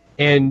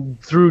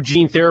 And through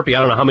gene therapy, I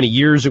don't know how many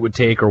years it would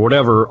take or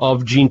whatever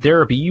of gene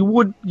therapy,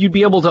 you'd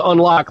be able to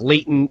unlock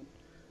latent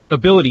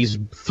abilities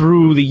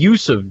through the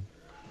use of.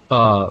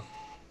 Well,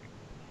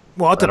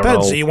 it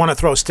depends. Do you want to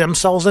throw stem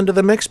cells into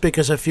the mix?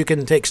 Because if you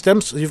can take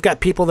you've got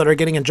people that are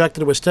getting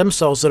injected with stem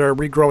cells that are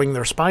regrowing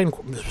their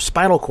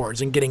spinal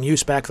cords and getting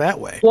use back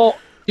that way. Well,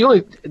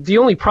 the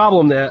only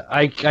problem that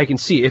I can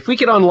see, if we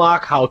could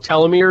unlock how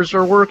telomeres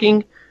are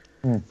working,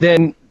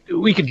 then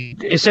we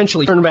could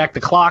essentially turn back the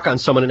clock on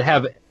someone and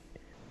have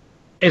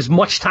as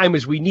much time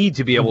as we need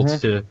to be able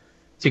to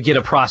get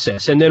a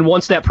process. And then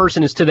once that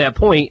person is to that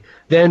point,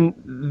 then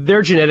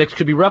their genetics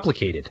could be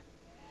replicated.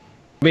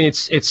 I mean,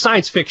 it's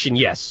science fiction,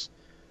 yes,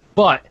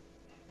 but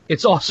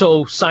it's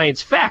also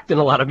science fact in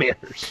a lot of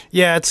manners.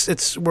 Yeah,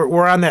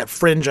 we're on that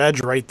fringe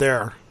edge right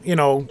there. You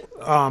know,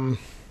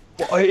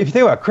 well, if you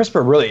think about it,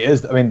 CRISPR really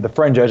is, I mean, the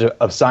fringe edge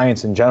of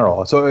science in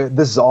general. So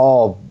this is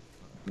all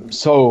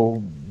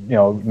so,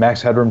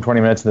 max headroom,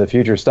 20 minutes in the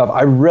future stuff.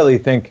 I really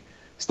think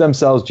stem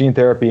cells, gene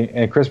therapy,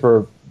 and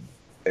CRISPR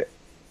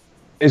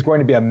is going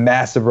to be a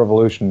massive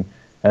revolution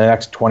in the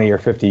next 20 or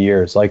 50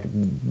 years. Like,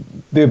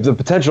 the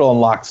potential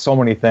unlocks so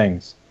many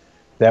things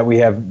that we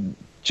have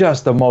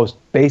just the most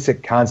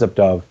basic concept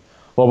of.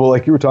 Well,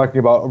 like you were talking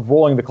about,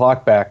 rolling the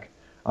clock back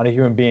on a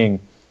human being.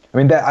 I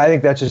mean, I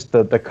think that's just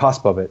the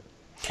cusp of it.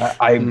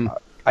 I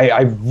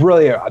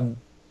really,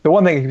 the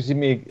one thing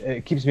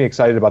that keeps me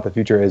excited about the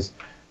future is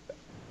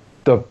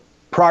the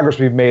progress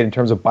we've made in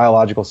terms of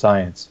biological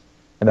science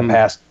in the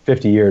past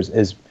 50 years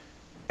is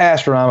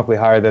astronomically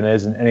higher than it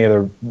is in any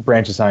other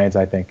branch of science,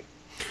 I think.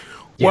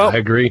 Yeah, well, I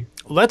agree.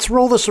 Let's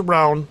roll this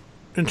around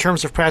in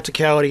terms of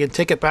practicality and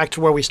take it back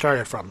to where we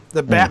started from.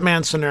 The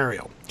Batman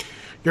scenario.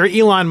 You're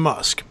Elon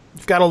Musk.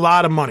 You've got a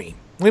lot of money.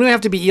 We don't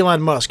have to be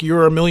Elon Musk.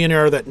 You're a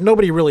millionaire that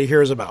nobody really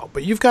hears about,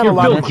 but you've got a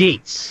lot of money.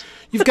 Gates.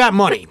 You've got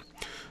money.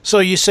 So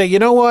you say, you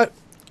know what?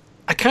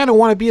 I kind of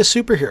want to be a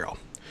superhero.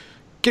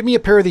 Get me a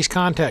pair of these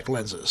contact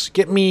lenses.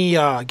 Get me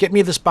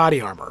this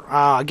body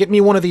armor. Get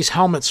me one of these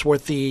helmets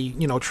with the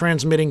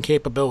transmitting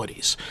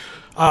capabilities.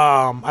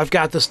 I've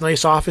got this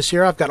nice office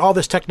here. I've got all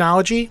this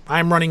technology.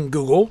 I'm running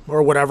Google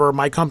or whatever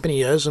my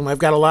company is, and I've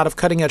got a lot of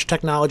cutting edge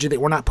technology that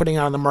we're not putting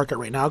out on the market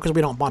right now because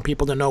we don't want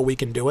people to know we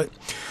can do it.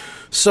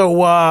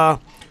 So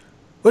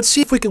let's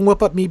see if we can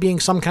whip up me being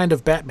some kind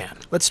of Batman.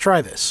 Let's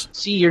try this.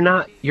 See, you're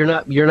not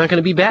going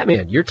to be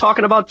Batman. You're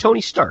talking about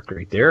Tony Stark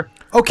right there.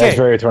 Okay. That's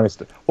very Tony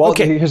Stark. Well,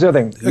 okay. Here's the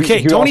other thing.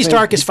 Okay, Tony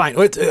Stark is fine.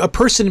 A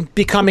person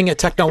becoming a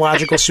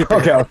technological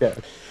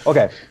superhero.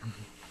 Okay.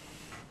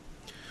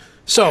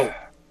 So,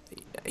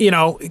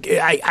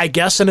 I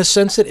guess in a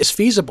sense it is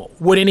feasible.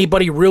 Would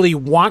anybody really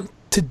want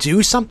to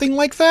do something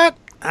like that?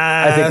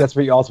 I think that's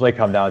what you ultimately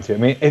come down to. I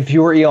mean, if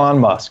you were Elon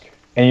Musk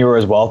and you were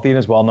as wealthy and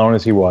as well known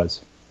as he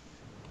was,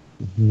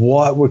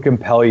 what would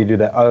compel you to do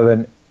that other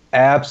than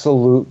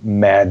absolute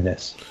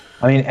madness?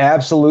 I mean,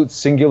 absolute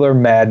singular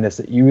madness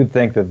that you would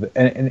think that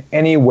in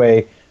any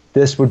way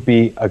this would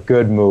be a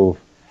good move.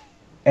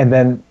 And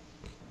then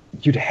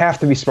you'd have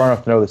to be smart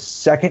enough to know the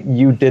second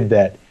you did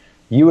that,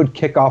 you would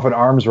kick off an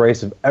arms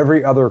race of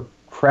every other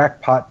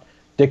crackpot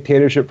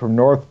dictatorship from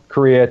North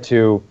Korea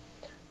to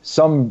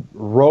some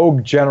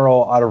rogue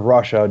general out of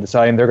Russia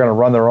deciding they're going to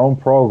run their own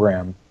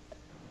program.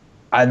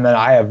 And then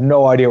I have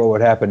no idea what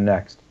would happen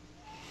next.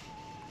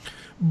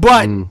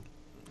 But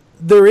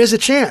there is a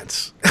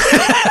chance.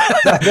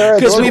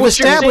 Because we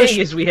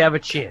have a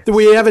chance.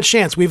 We have a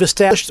chance.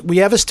 We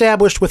have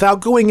established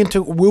without going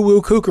into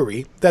woo-woo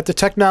kookery that the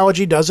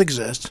technology does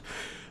exist.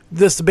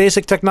 This is the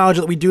basic technology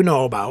that we do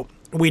know about.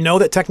 We know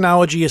that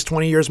technology is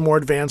 20 years more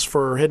advanced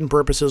for hidden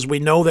purposes. We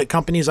know that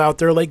companies out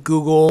there like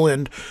Google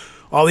and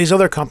all these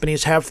other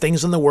companies have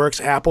things in the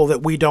works, Apple,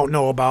 that we don't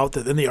know about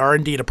in the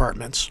R&D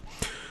departments.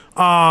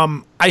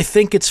 I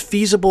think it's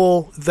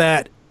feasible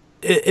that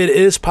it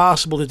is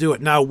possible to do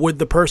it. Now, would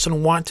the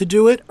person want to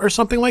do it or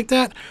something like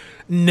that?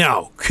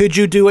 No. Could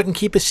you do it and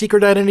keep a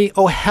secret identity?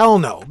 Oh, hell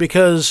no,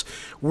 because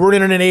we're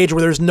in an age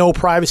where there's no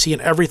privacy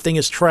and everything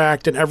is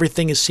tracked and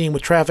everything is seen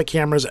with traffic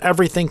cameras.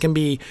 Everything can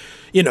be,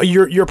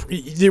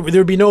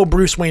 there'd be no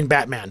Bruce Wayne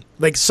Batman.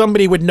 Like,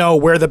 somebody would know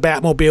where the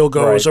Batmobile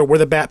goes or where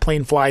the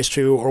Batplane flies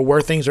to or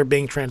where things are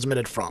being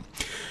transmitted from.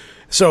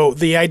 So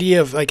the idea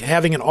of like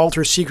having an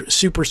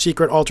super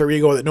secret alter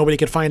ego that nobody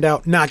could find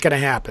out, not going to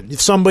happen.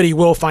 Somebody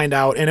will find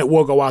out, and it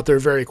will go out there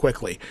very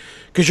quickly,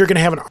 because you're going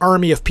to have an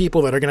army of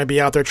people that are going to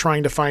be out there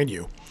trying to find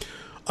you.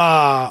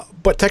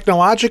 But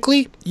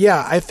technologically,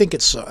 yeah, I think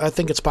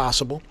it's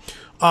possible.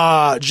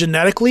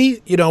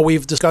 Genetically,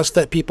 we've discussed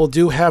that people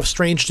do have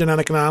strange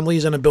genetic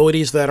anomalies and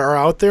abilities that are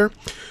out there.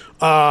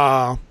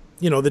 The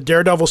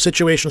Daredevil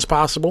situation is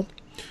possible.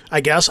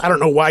 I guess. I don't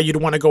know why you'd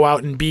want to go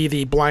out and be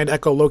the blind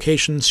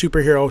echolocation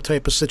superhero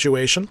type of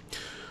situation.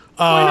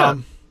 Why not?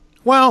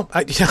 Well,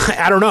 I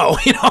don't know.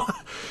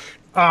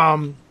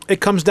 It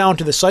comes down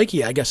to the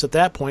psyche, I guess, at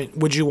that point.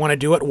 Would you want to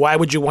do it? Why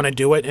would you want to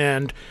do it?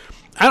 And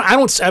I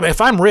don't.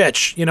 If I'm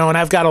rich, and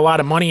I've got a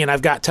lot of money and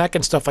I've got tech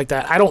and stuff like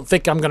that, I don't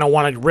think I'm going to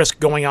want to risk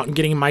going out and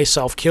getting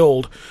myself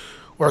killed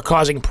or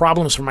causing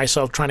problems for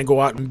myself trying to go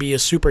out and be a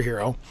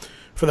superhero.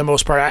 For the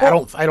most part,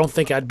 I don't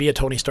think I'd be a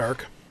Tony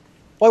Stark.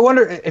 Well, I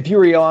wonder if you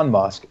were Elon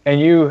Musk and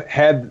you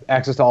had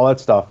access to all that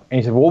stuff, and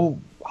you said, well,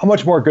 how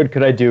much more good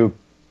could I do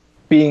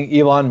being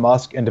Elon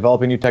Musk and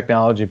developing new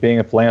technology, being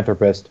a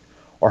philanthropist,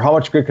 or how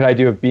much good could I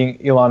do of being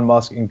Elon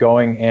Musk and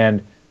going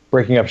and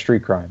breaking up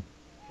street crime?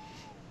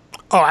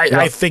 Oh,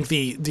 I think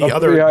the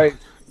other...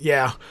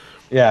 Yeah.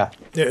 Yeah.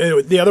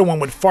 The other one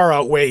would far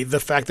outweigh the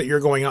fact that you're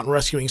going out and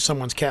rescuing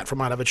someone's cat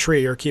from out of a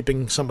tree or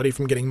keeping somebody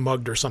from getting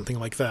mugged or something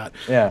like that.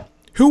 Yeah.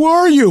 Who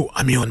are you?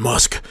 I'm Elon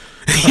Musk.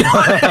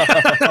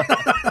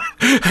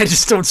 I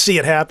just don't see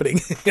it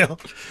happening.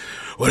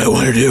 What I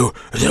want to do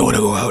is I want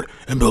to go out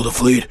and build a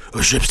fleet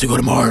of ships to go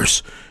to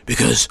Mars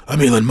because I'm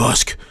Elon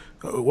Musk.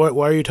 Why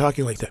are you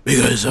talking like that?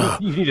 Because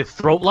you need a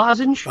throat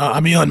lozenge.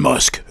 I'm Elon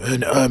Musk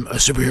and I'm a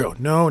superhero.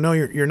 No,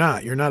 you're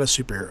not. You're not a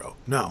superhero.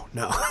 No.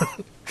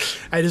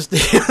 I just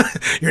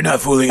you're not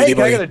fooling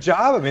anybody. Can I get a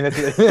job? I mean,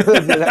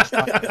 that's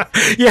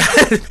yeah.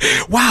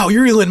 Wow,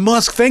 you're Elon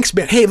Musk. Thanks,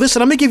 man. Hey,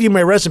 listen, I'm gonna give you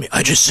my resume.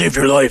 I just saved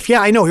your life. Yeah,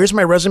 I know. Here's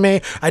my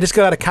resume. I just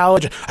got out of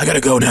college. I gotta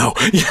go now.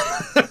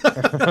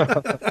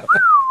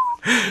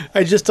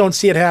 I just don't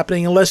see it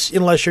happening unless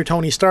you're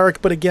Tony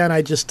Stark. But again,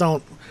 I just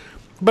don't.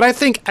 But I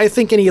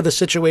think any of the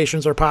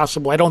situations are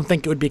possible. I don't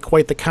think it would be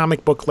quite the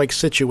comic book like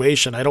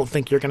situation. I don't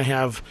think you're gonna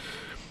have.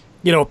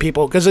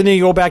 People, because then you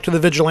go back to the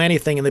vigilante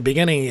thing in the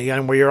beginning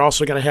again, where you're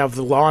also going to have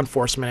the law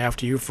enforcement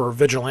after you for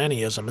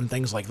vigilantism and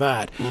things like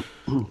that.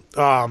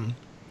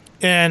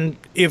 And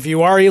if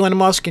you are Elon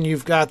Musk and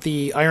you've got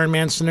the Iron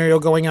Man scenario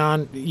going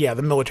on, yeah,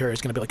 the military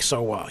is going to be like,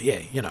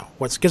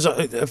 because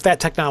if that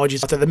technology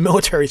is out there, the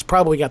military's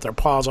probably got their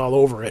paws all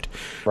over it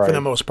for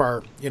the most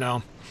part,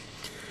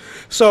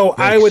 So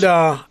nice.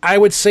 I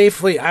would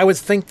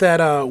think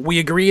that we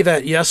agree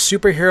that yes,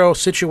 superhero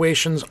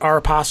situations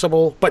are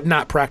possible, but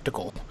not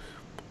practical.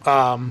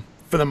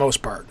 For the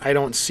most part, I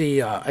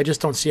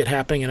just don't see it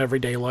happening in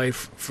everyday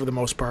life for the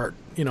most part,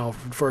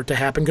 for it to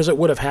happen, because it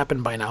would have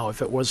happened by now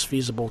if it was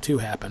feasible to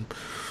happen.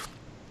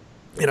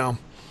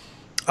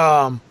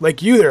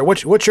 Like you there,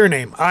 what's your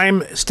name?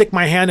 I'm Stick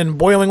My Hand in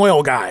Boiling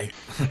Oil Guy.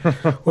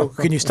 Well,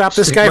 can you stop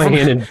this guy from... Stick My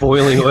Hand in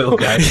Boiling Oil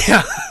Guy.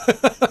 Yeah.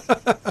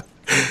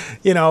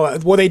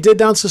 Well, they did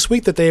announce this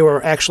week that they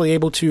were actually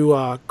able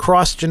to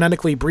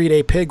cross-genetically breed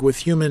a pig with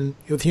human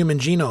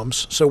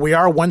genomes. So we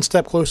are one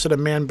step closer to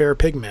man, bear,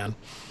 pig, man.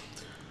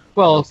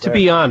 Well, to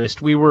be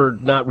honest, we were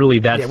not really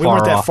that far. We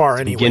weren't that far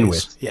to anyways. Begin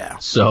with. Yeah.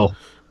 So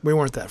we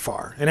weren't that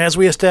far. And as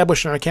we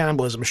established in our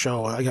cannibalism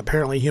show,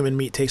 apparently human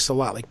meat tastes a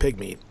lot like pig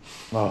meat.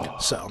 Oh.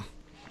 So.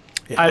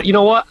 Yeah. You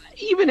know what?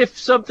 Even if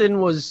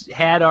something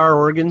had our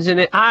organs in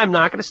it, I'm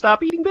not going to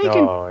stop eating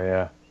bacon. Oh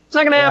yeah. It's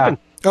not going to happen.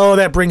 Oh,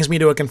 that brings me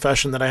to a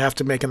confession that I have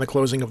to make in the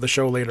closing of the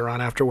show later on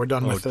after we're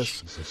done with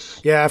this.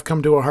 Jesus. Yeah, I've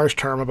come to a harsh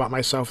term about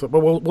myself, but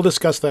we'll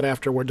discuss that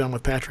after we're done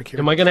with Patrick here.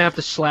 Am I going to have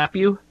to slap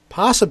you?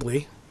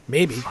 Possibly.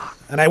 Maybe.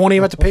 And I won't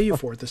even have to pay you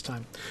for it this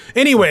time.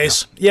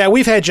 Anyways, yeah,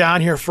 we've had John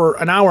here for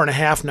an hour and a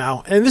half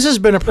now, and this has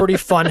been a pretty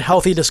fun,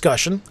 healthy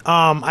discussion.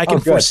 I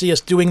can foresee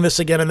us doing this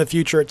again in the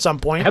future at some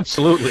point.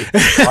 Absolutely.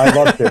 I'd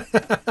love to.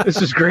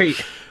 This is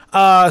great.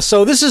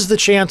 So this is the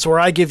chance where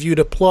I give you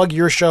to plug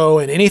your show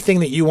and anything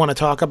that you want to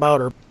talk about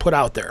or put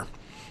out there.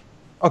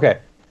 Okay.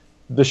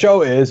 The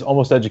show is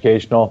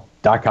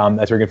almosteducational.com.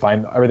 That's where you can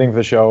find everything for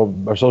the show.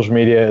 Our social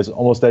media is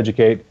Almost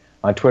Educate.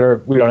 On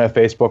Twitter, we don't have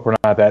Facebook. We're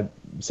not that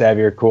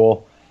savvy or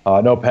cool.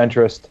 No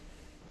Pinterest.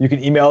 You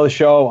can email the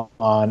show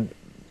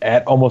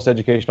at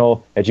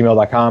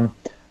almosteducational@gmail.com.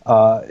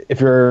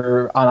 If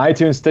you're on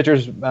iTunes,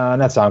 Stitchers, not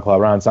SoundCloud,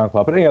 we're on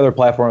SoundCloud, but any other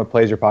platform that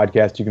plays your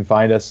podcast, you can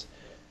find us.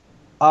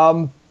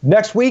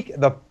 Next week,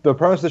 the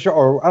premise of the show,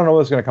 or I don't know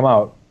when it's going to come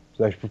out,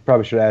 so I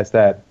probably should ask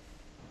that.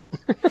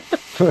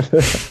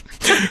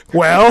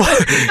 Well,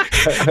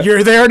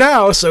 you're there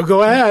now, so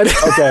go ahead.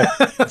 Okay,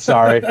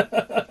 sorry.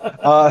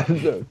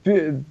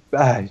 You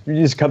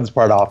just cut this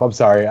part off. I'm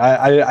sorry.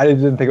 I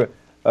didn't think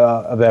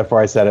of that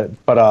before I said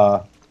it. But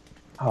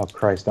oh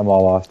Christ, I'm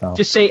all lost now.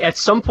 Just say at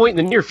some point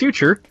in the near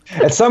future.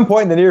 At some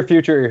point in the near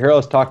future, your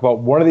heroes talk about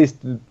one of these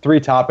three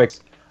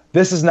topics.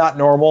 This is not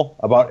normal.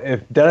 About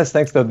if Dennis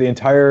thinks that the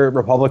entire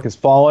republic has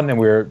fallen and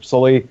we're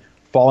slowly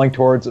falling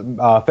towards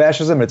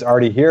fascism, it's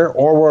already here,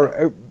 or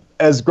we're,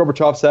 as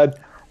Gorbachev said,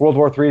 World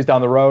War III is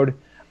down the road.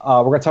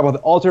 We're going to talk about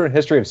the alternate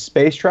history of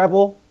space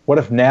travel. What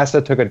if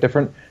NASA took a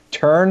different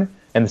turn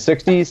in the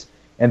 60s?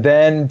 And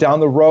then down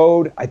the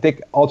road, I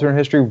think alternate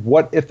history,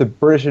 what if the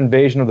British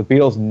invasion of the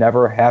Beatles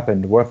never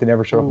happened? What if they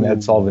never showed up in the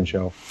Ed Sullivan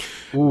Show?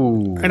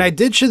 Ooh. And I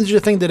did change a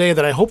thing today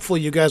that I hopefully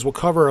you guys will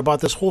cover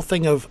about this whole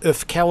thing of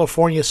if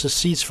California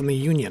secedes from the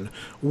Union,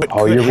 what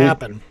could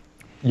happen?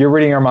 You're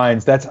reading our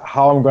minds. That's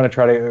how I'm going to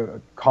try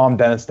to calm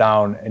Dennis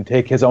down and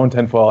take his own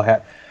tinfoil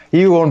hat.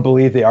 He won't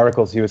believe the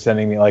articles he was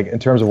sending me, like in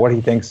terms of what he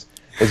thinks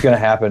is going to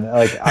happen.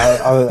 Like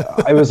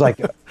I was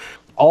like,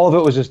 all of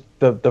it was just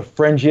the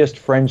fringiest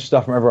fringe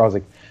stuff from everywhere. I was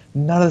like,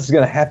 none of this is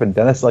going to happen,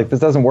 Dennis. Like, this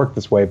doesn't work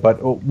this way, but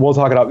we'll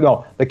talk it out.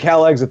 No, the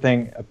Cal exit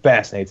thing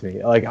fascinates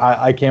me. Like,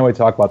 I can't wait to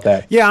talk about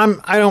that. Yeah,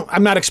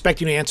 I'm not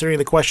expecting you to answer any of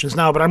the questions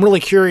now, but I'm really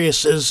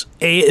curious: is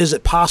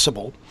it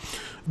possible?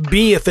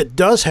 B, if it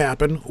does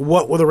happen,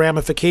 what will the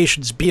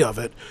ramifications be of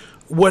it?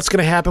 What's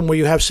going to happen where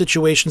you have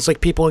situations like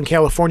people in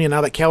California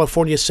now that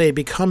California, say,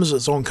 becomes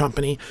its own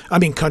country. Well,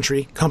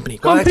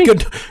 that's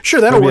good. Sure,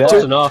 that'll work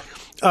too.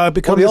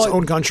 Become its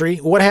own country.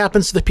 What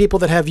happens to the people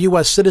that have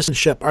U.S.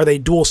 citizenship? Are they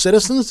dual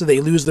citizens? Do they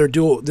lose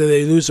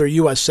their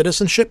U.S.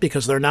 citizenship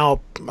because they're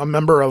now a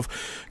member of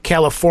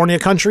California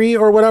country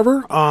or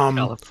whatever?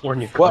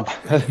 California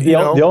country.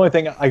 Well, the only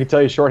thing I can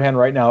tell you shorthand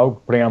right now,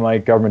 putting on my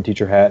government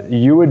teacher hat,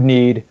 you would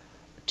need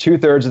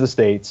 2/3 of the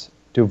states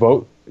to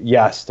vote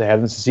yes to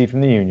have them secede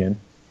from the Union.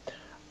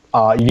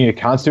 You need a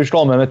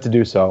constitutional amendment to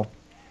do so.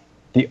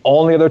 The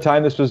only other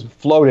time this was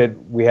floated,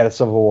 we had a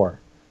civil war.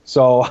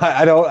 So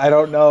I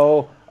don't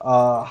know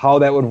how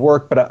that would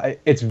work, but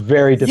it's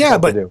very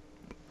difficult to do.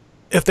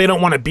 If they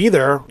don't want to be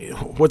there,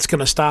 what's going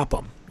to stop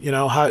them? You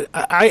know,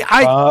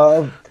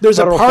 there's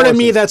a part of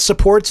me that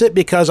supports it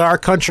because our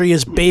country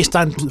is based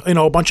on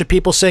a bunch of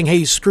people saying,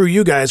 "Hey, screw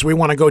you guys, we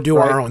want to go do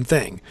our own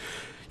thing."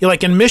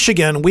 Like in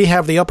Michigan, we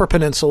have the Upper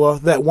Peninsula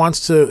that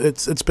wants to.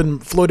 It's been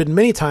floated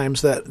many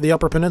times that the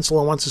Upper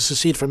Peninsula wants to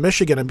secede from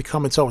Michigan and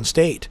become its own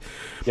state.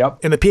 Yep.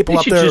 And the people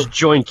up there should just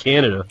join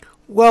Canada.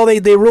 Well, they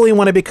really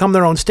want to become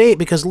their own state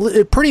because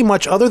it pretty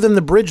much, other than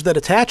the bridge that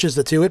attaches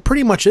the two, it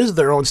pretty much is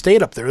their own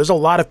state up there. There's a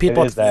lot of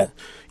people. The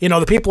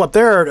people up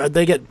there,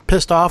 they get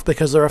pissed off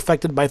because they're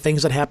affected by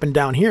things that happen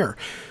down here.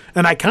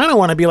 And I kind of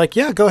want to be like,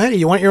 yeah, go ahead.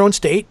 You want your own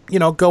state?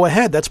 Go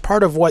ahead. That's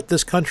part of what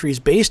this country is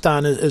based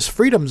on is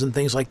freedoms and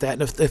things like that.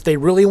 And if they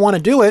really want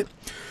to do it,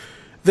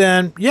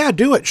 then yeah,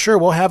 do it. Sure,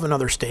 we'll have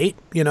another state,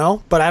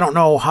 but I don't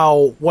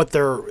know what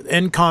their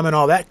income and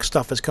all that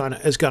stuff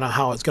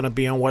how it's gonna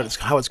be and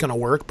how it's gonna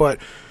work. But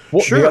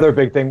sure. The other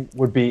big thing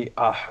would be,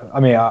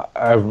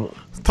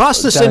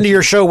 toss this into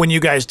your show when you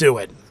guys do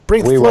it.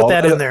 Float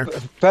that in there.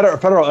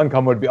 Federal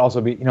income would also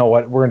be. You know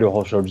what? We're gonna do a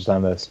whole show just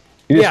on this.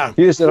 You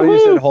just did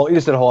a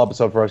whole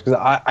episode for us because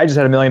I just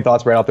had a million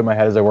thoughts right out through my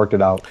head as I worked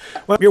it out.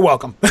 Well, you're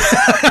welcome.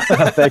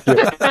 Thank you.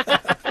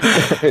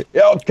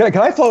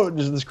 Can I float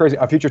this crazy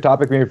a future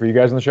topic maybe for you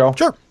guys on the show?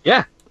 Sure.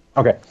 Yeah.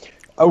 Okay.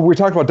 We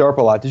talked about DARPA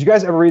a lot. Did you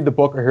guys ever read the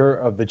book or hear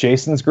of the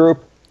Jasons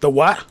group? The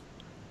what?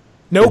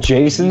 Nope. The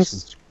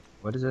Jasons.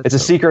 What is it? It's a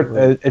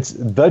secret. It's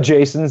the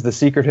Jasons, the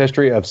secret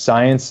history of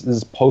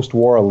science's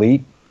post-war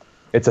elite.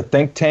 It's a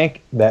think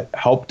tank that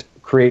helped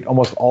create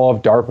almost all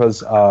of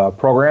DARPA's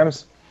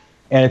programs.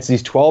 And it's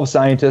these 12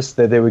 scientists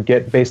that they would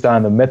get based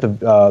on the myth of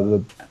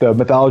the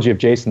mythology of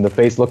Jason, the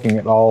face looking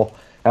at all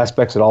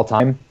aspects at all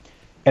time.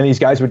 And these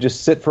guys would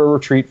just sit for a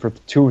retreat for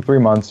 2 or 3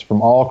 months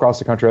from all across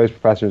the country, all these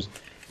professors,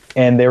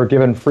 and they were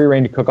given free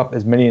reign to cook up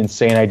as many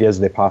insane ideas as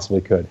they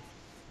possibly could.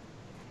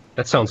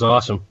 That sounds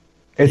awesome.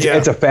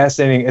 It's a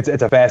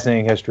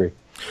fascinating history.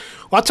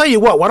 Well, I'll tell you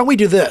what. Why don't we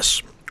do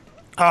this?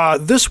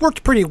 This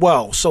worked pretty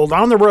well. So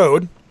down the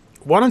road,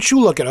 why don't you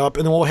look it up,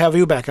 and then we'll have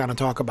you back on and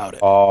talk about it.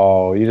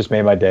 Oh, you just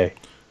made my day.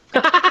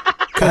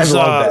 Because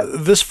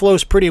this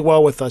flows pretty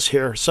well with us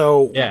here.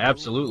 So yeah,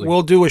 absolutely.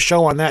 We'll do a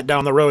show on that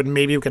down the road, and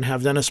maybe you can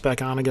have Dennis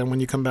back on again when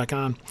you come back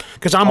on.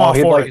 Because I'm all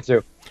for it.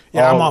 Too.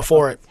 Yeah, I'm all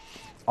for it.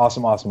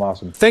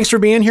 Awesome. Thanks for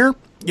being here.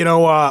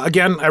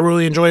 Again, I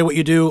really enjoy what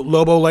you do.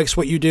 Lobo likes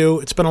what you do.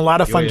 It's been a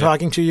lot of fun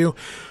talking to you.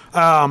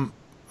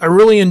 I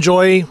really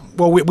enjoy,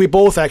 we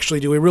both actually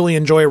do. We really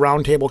enjoy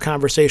roundtable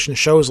conversation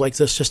shows like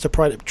this just to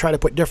try to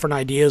put different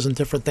ideas and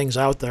different things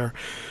out there.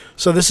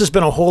 So this has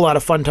been a whole lot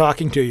of fun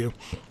talking to you.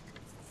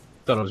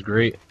 Thought it was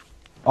great.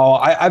 Oh,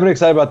 I've been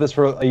excited about this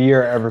for a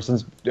year ever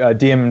since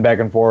DMing back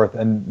and forth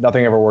and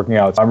nothing ever working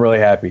out. So I'm really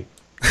happy.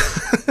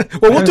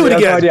 Well, we'll do it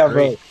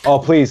again. Oh,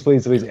 please. We'll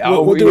do it again.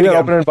 An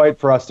open invite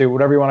for us too.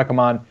 Whatever you want to come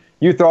on.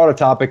 You throw out a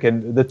topic,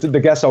 and the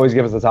guests always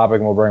give us a topic,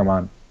 and we'll bring them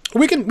on.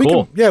 We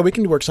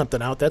can work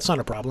something out. That's not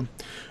a problem.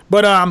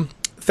 But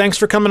thanks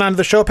for coming on to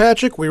the show,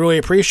 Patrick. We really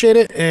appreciate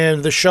it.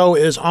 And the show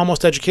is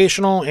Almost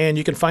Educational, and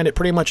you can find it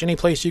pretty much any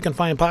place you can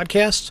find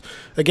podcasts.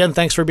 Again,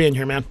 thanks for being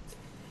here, man.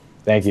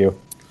 Thank you.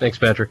 Thanks,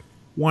 Patrick.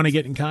 Want to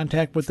get in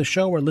contact with the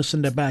show or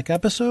listen to back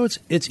episodes?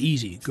 It's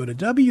easy. Go to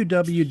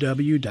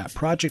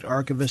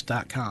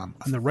www.projectarchivist.com.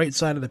 On the right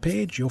side of the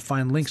page, you'll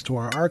find links to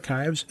our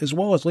archives, as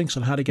well as links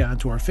on how to get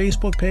onto our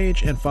Facebook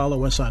page and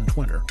follow us on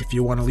Twitter. If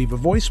you want to leave a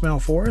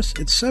voicemail for us,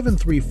 it's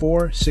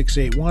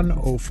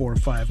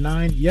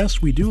 734-681-0459.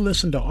 Yes, we do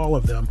listen to all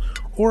of them.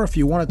 Or if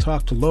you want to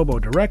talk to Lobo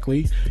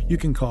directly, you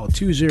can call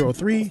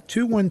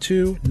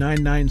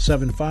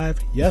 203-212-9975.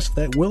 Yes,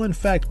 that will in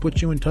fact put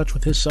you in touch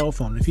with his cell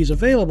phone. If he's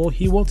available,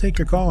 he will take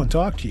your call and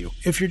talk to you.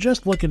 If you're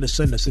just looking to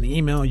send us an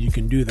email, you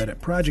can do that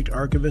at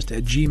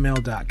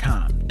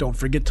projectarchivist@gmail.com. Don't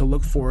forget to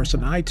look for us on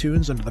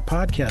iTunes under the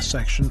podcast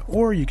section,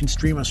 or you can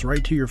stream us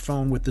right to your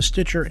phone with the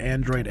Stitcher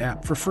Android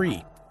app for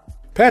free.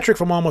 Patrick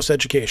from Almost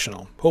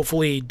Educational.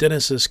 Hopefully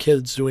Dennis's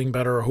kid's doing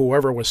better, or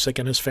whoever was sick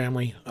in his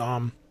family.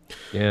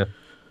 Yeah.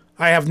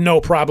 I have no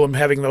problem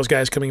having those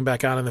guys coming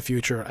back on in the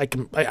future. I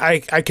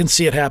can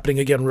see it happening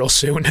again real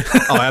soon.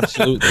 Oh,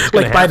 absolutely.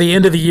 Like by the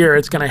end of the year,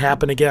 it's going to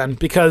happen again,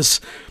 because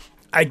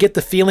I get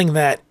the feeling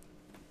that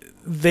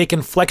they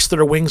can flex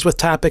their wings with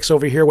topics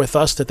over here with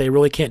us that they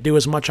really can't do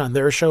as much on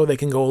their show. They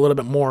can go a little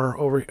bit more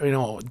over,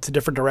 to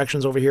different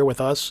directions over here with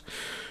us,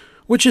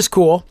 which is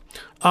cool.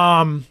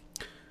 And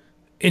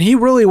he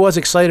really was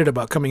excited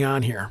about coming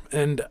on here.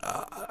 And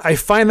I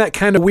find that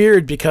kind of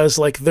weird because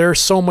like there's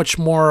so much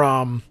more,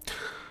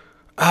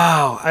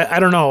 I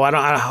don't know.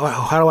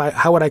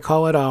 How would I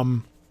call it?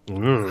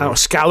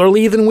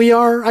 Scholarly than we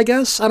are, I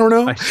guess. I don't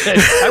know.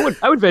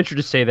 I would venture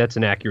to say that's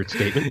an accurate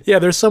statement. Yeah,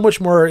 there's so much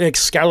more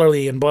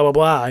scholarly and blah blah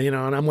blah,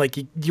 and I'm like,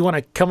 you want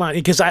to come on?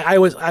 Because I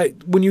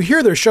when you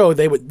hear their show,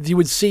 I would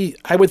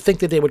think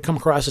that they would come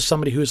across as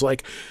somebody who's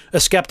like a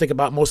skeptic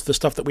about most of the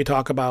stuff that we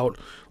talk about,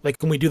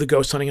 like when we do the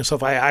ghost hunting and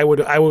stuff. I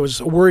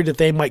was worried that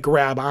they might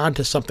grab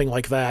onto something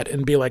like that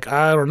and be like,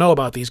 I don't know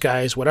about these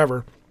guys,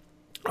 whatever.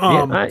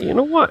 You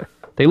know what?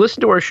 They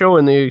listen to our show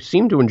and they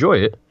seem to enjoy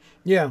it.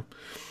 Yeah.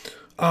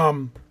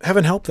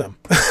 Heaven help them.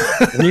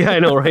 Yeah, I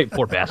know, right?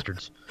 Poor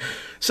bastards.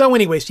 So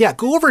anyways, yeah,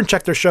 go over and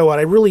check their show out.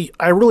 I really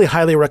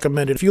highly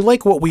recommend it. If you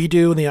like what we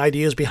do and the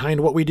ideas behind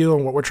what we do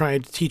and what we're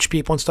trying to teach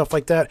people and stuff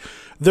like that,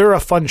 they're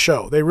a fun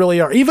show. They really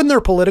are. Even their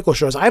political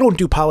shows. I don't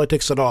do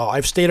politics at all.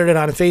 I've stated it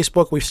on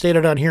Facebook. We've stated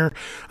it on here.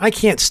 I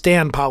can't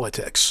stand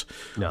politics.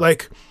 No.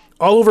 Like,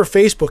 all over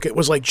Facebook, it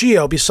was like, gee,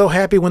 I'll be so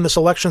happy when this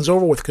election's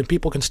over with because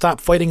people can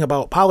stop fighting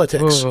about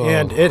politics. Oh.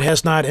 And it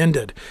has not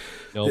ended.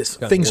 Nope,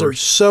 things are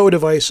so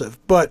divisive.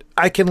 But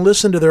I can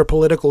listen to their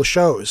political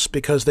shows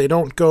because they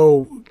don't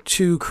go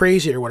too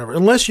crazy or whatever.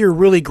 Unless you're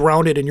really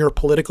grounded in your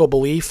political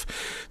belief,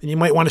 then you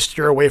might want to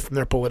steer away from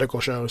their political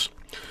shows.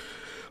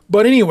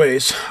 But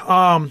anyways,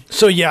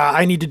 so yeah,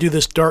 I need to do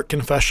this dark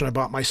confession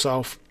about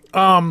myself.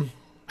 All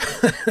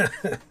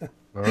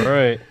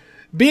right.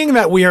 Being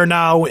that we are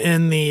now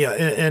in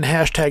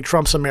hashtag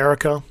Trump's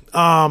America,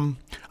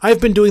 I've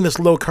been doing this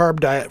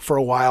low-carb diet for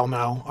a while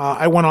now.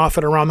 I went off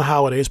it around the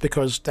holidays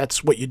because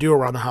that's what you do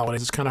around the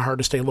holidays. It's kind of hard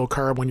to stay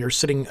low-carb when you're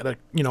sitting at a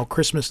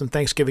Christmas and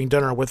Thanksgiving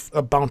dinner with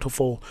a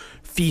bountiful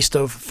feast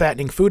of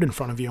fattening food in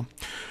front of you.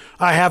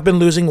 I have been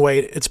losing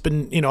weight. It's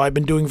been, I've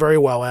been doing very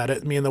well at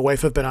it. Me and the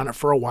wife have been on it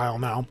for a while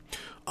now.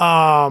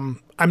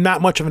 I'm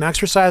not much of an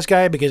exercise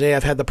guy because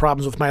I've had the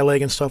problems with my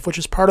leg and stuff, which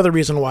is part of the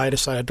reason why I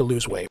decided to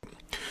lose weight.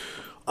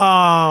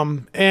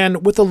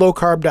 And with the low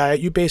carb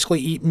diet, you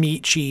basically eat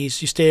meat,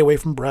 cheese, you stay away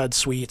from bread,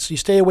 sweets, you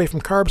stay away from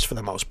carbs for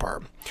the most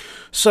part.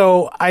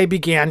 So I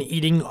began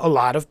eating a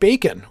lot of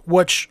bacon,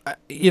 which,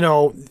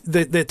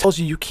 that tells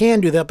you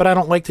can do that, but I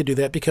don't like to do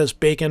that because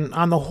bacon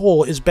on the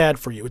whole is bad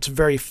for you. It's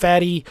very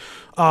fatty.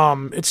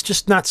 It's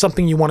just not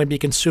something you want to be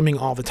consuming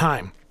all the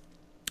time.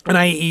 And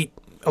I eat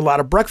a lot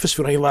of breakfast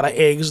food. I eat a lot of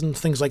eggs and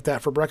things like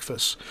that for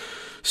breakfast.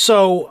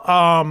 So,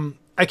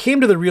 I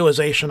came to the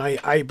realization,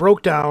 I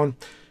broke down.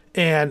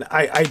 And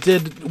I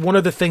did one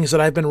of the things that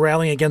I've been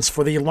rallying against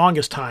for the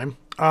longest time.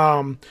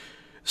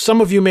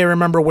 Some of you may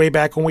remember way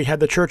back when we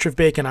had the Church of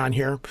Bacon on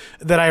here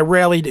that I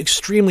rallied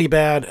extremely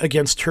bad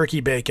against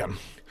turkey bacon.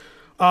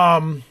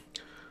 I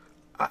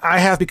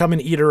have become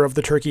an eater of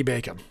the turkey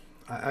bacon.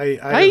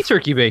 I eat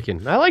turkey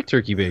bacon. I like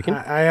turkey bacon.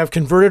 I have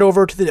converted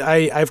over to the.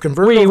 I've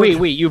converted.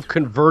 Wait! You've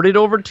converted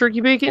over to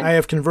turkey bacon? I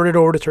have converted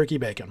over to turkey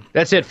bacon.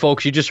 That's it,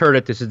 folks. You just heard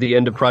it. This is the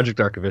end of Project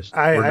Archivist.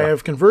 I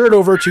have converted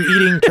over to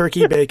eating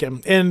turkey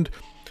bacon, and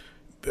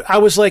I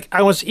was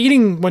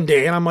eating one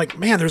day, and I'm like,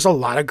 man, there's a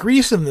lot of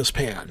grease in this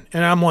pan,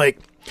 and I'm like,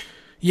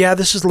 yeah,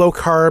 this is low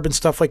carb and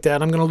stuff like that.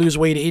 I'm going to lose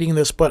weight eating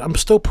this, but I'm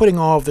still putting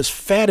all of this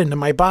fat into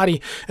my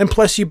body. And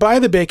plus, you buy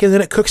the bacon,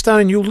 then it cooks down,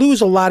 and you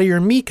lose a lot of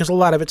your meat because a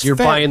lot of it's You're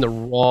fat. You're buying the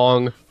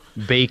wrong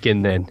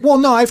bacon then. Well,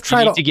 no, I've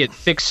tried. You need to get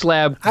thick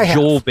slab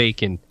Joel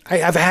bacon.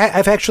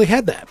 I've actually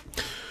had that.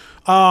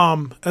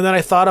 And then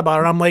I thought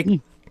about it. I'm like,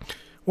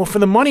 Well, for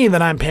the money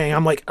that I'm paying,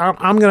 I'm like,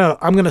 I'm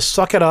gonna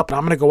suck it up, and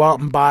I'm gonna go out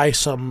and buy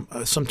some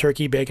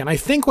turkey bacon. I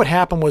think what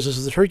happened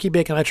was the turkey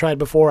bacon I tried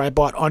before, I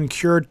bought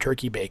uncured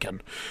turkey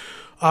bacon.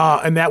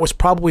 And that was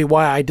probably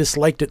why I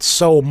disliked it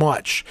so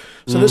much.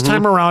 So this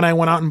time around, I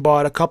went out and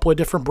bought a couple of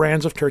different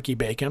brands of turkey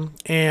bacon,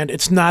 and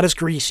it's not as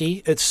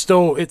greasy. It's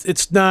still,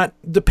 it's not,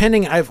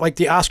 depending, I've like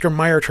the Oscar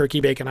Mayer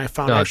turkey bacon I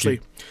found actually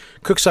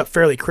cooks up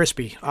fairly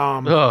crispy.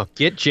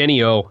 Get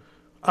Jenny-O.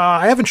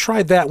 I haven't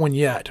tried that one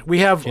yet. We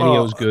have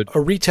Jenny-O's good. a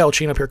retail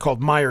chain up here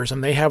called Myers,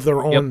 and they have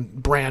their own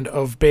brand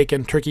of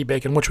bacon, turkey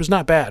bacon, which was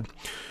not bad.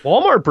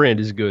 Walmart brand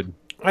is good.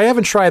 I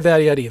haven't tried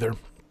that yet either.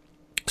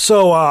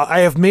 So I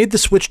have made the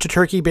switch to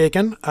turkey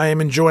bacon. I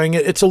am enjoying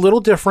it. It's a little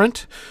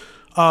different.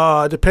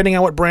 Depending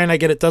on what brand I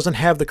get, it doesn't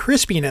have the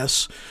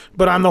crispiness,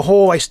 but on the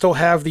whole, I still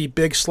have the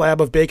big slab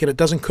of bacon. It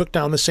doesn't cook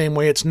down the same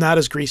way. It's not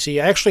as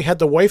greasy. I actually had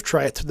the wife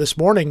try it this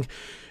morning,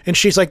 and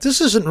she's like, this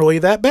isn't really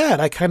that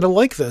bad. I kind of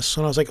like this.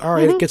 And I was like, all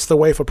right, it gets the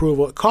wife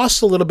approval. It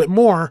costs a little bit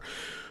more.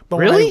 But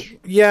really?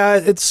 Yeah,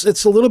 it's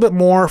a little bit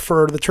more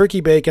for the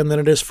turkey bacon than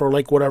it is for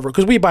like whatever,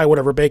 because we buy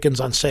whatever bacon's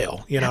on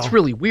sale. You know, that's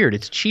really weird.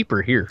 It's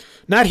cheaper here.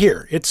 Not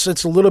here. It's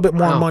a little bit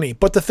more money.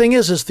 But the thing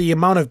is the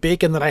amount of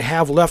bacon that I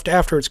have left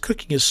after it's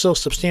cooking is so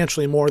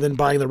substantially more than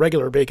buying the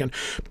regular bacon.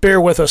 Bear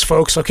with us,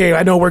 folks. Okay,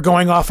 I know we're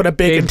going off on a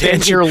bacon tangent. They've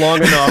been here long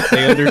enough.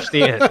 They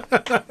understand.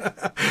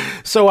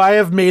 So I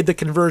have made the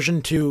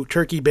conversion to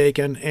turkey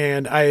bacon,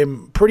 and I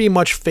am pretty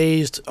much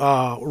phased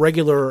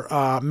regular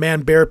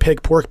man, bear,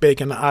 pig, pork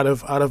bacon out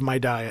of my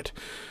diet,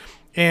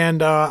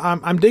 and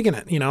I'm digging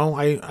it. You know,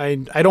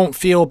 I don't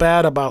feel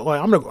bad about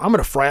like I'm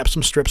gonna fry up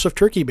some strips of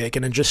turkey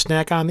bacon and just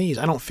snack on these.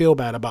 I don't feel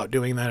bad about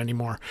doing that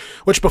anymore.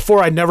 Which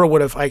before I never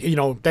would have.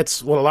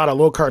 That's what a lot of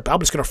low carb. I'm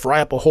just gonna fry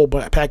up a whole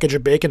package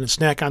of bacon and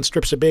snack on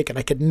strips of bacon.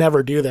 I could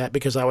never do that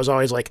because I was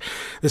always like,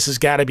 this has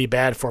got to be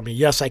bad for me.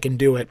 Yes, I can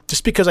do it.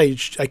 Just because I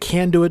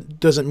can do it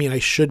doesn't mean I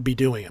should be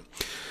doing it.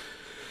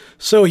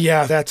 So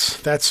yeah,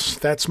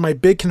 that's my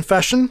big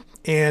confession,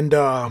 and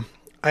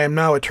I am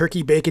now a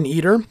turkey bacon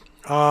eater.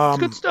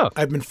 Good stuff.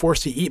 I've been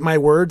forced to eat my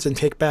words and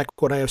take back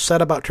what I have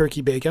said about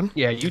turkey bacon.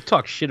 Yeah, you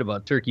talk shit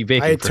about turkey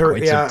bacon for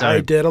quite some time.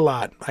 I did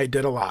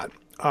a lot.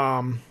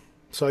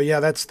 So yeah,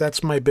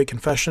 that's my big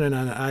confession, and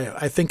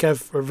I think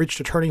I've reached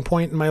a turning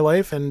point in my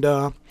life, and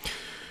the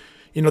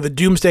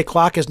doomsday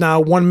clock is now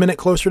 1 minute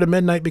closer to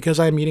midnight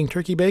because I'm eating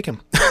turkey bacon.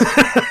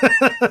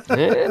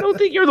 I don't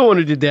think you're the one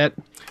who did that.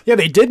 Yeah,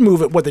 they did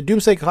move it. The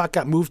doomsday clock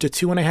got moved to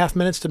 2.5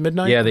 minutes to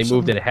midnight? Yeah, they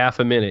moved it half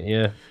a minute,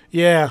 yeah.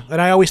 Yeah, and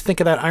I always think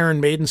of that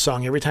Iron Maiden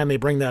song every time they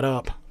bring that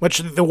up. Which,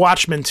 The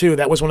Watchmen, too.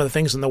 That was one of the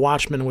things in The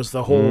Watchmen was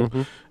the whole,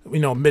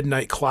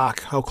 midnight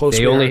clock, how close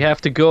they only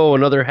have to go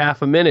another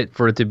half a minute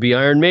for it to be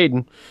Iron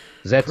Maiden.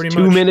 That's pretty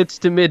 2 minutes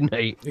to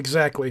midnight.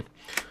 Exactly.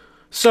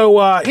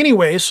 So,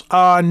 anyways,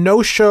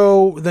 no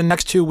show the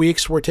next 2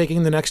 weeks. We're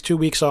taking the next 2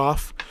 weeks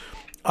off.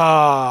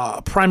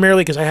 Primarily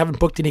because I haven't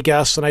booked any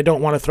guests and I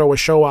don't want to throw a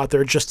show out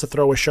there just to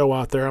throw a show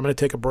out there. I'm going to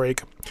take a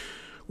break.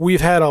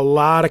 We've had a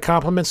lot of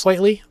compliments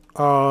lately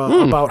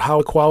about how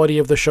the quality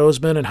of the show's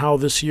been and how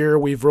this year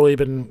we've really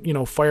been,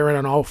 firing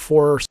on all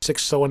 4,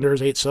 6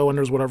 cylinders, 8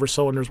 cylinders, whatever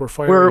cylinders we're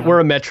firing. We're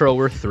a Metro.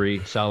 We're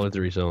solid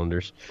 3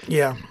 cylinders.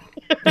 Yeah.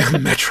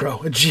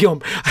 Metro, a Geo.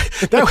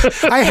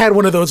 I had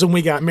one of those when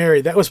we got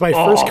married. That was my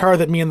first car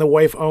that me and the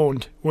wife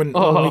owned when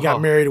we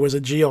got married. It was a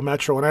Geo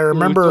Metro, and I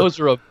remember those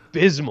are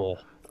abysmal.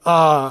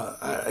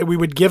 We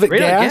would give it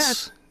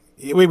gas.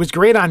 It was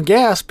great on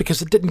gas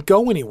because it didn't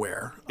go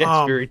anywhere.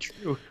 That's very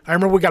true. I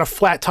remember we got a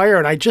flat tire,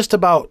 and I just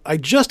about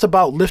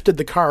lifted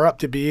the car up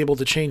to be able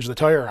to change the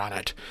tire on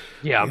it.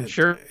 Yeah, I'm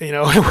sure. It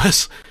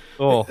was.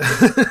 Oh,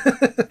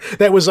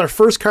 that was our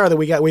first car that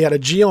we got. We had a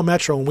Geo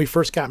Metro when we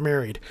first got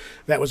married.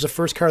 That was the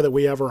first car that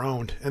we ever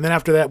owned. And then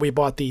after that, we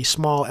bought the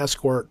small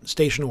Escort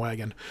station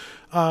wagon,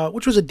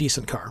 which was a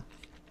decent car.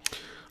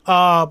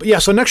 But yeah,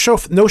 so no show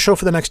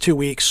for the next 2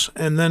 weeks,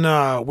 and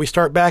then we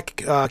start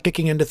back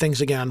kicking into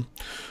things again.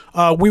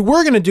 We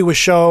were going to do a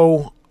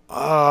show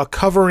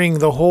covering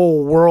the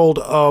whole world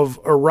of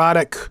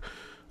erotic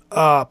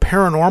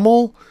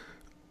paranormal,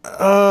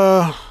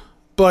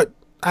 but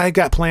I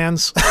got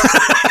plans.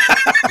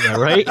 Yeah,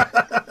 right?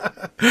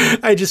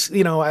 I just,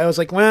 I was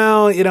like,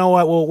 well, you know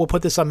what, we'll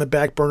put this on the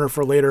back burner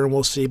for later and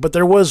we'll see. But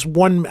there was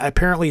one,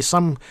 apparently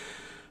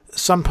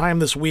sometime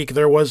this week,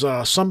 there was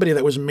somebody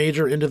that was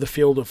major into the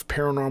field of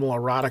paranormal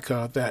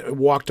erotica that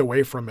walked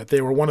away from it.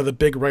 They were one of the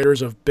big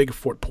writers of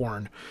Bigfoot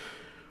porn.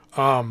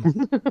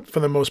 For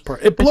the most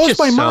part, it blows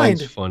my mind.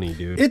 Sounds funny,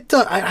 dude. It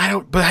I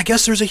don't, but I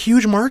guess there's a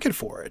huge market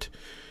for it.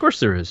 Of course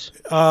there is.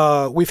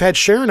 We've had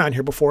Sharon on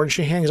here before, and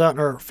she hangs out on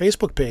our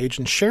Facebook page,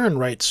 and Sharon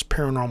writes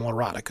paranormal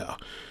erotica,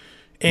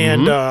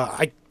 and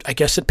I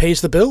guess it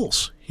pays the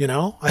bills. Hey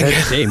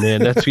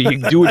man, that's what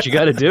you do. What you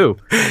got to do.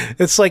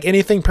 It's like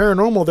anything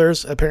paranormal.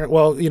 There's apparent.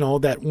 Well,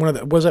 that one of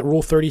the, was that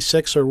Rule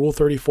 36 or Rule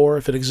 34?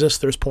 If it exists,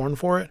 there's porn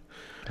for it.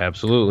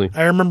 Absolutely.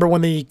 I remember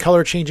when the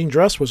color changing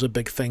dress was a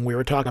big thing. We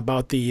were talking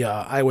about there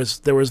was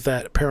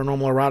that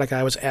paranormal erotica.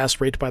 I was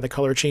ass raped by the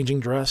color changing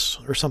dress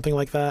or something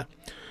like that.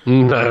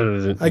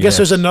 I guess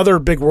there's another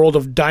big world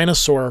of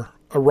dinosaur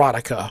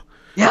erotica.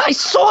 Yeah, I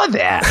saw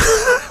that.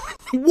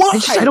 Why?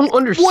 I don't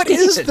understand. What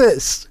is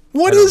this?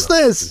 What is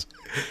this?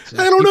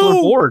 I don't People know.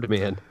 are bored,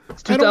 man.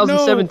 It's I don't know.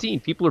 2017.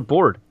 People are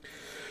bored.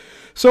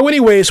 So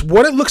anyways,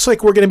 what it looks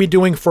like we're going to be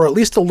doing for at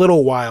least a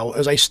little while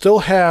is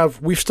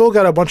we've still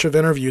got a bunch of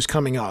interviews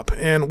coming up,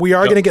 and we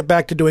are going to get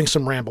back to doing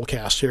some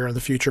Ramblecasts here in the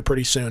future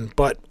pretty soon.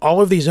 But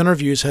all of these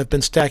interviews have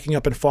been stacking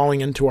up and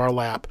falling into our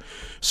lap.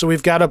 So we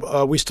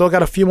still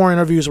got a few more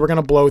interviews we're going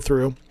to blow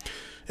through.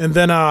 And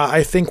then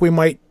I think we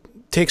might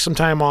take some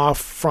time off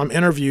from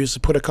interviews to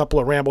put a couple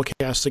of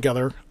Ramblecasts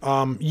together.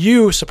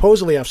 You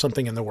supposedly have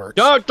something in the works.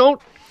 No, don't.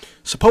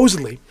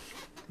 Supposedly.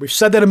 We've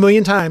said that a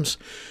million times.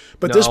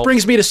 But this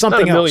brings me to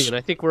something not a million.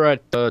 else. I think we're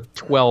at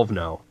 12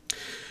 now.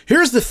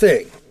 Here's the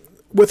thing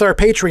with our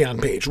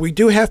Patreon page. We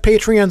do have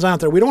Patreons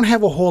out there. We don't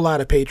have a whole lot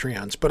of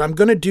Patreons, but I'm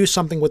going to do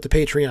something with the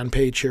Patreon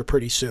page here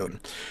pretty soon.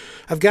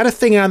 I've got a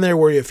thing on there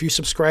where if you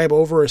subscribe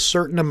over a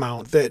certain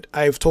amount that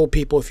I've told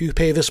people, if you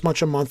pay this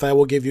much a month, I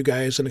will give you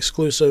guys an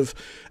exclusive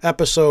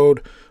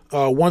episode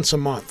once a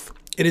month.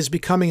 It is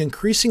becoming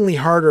increasingly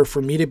harder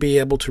for me to be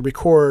able to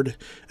record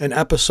an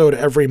episode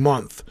every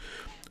month.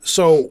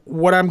 So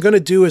what I'm going to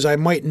do is I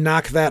might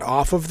knock that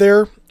off of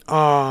there.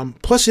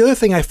 Plus, the other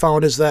thing I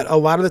found is that a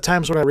lot of the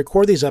times when I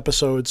record these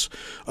episodes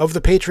of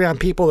the Patreon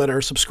people that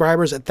are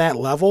subscribers at that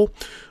level,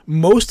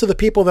 most of the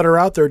people that are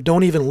out there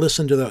don't even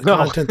listen to the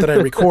content that I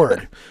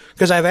record.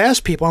 Because I've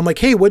asked people, I'm like,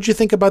 hey, what'd you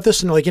think about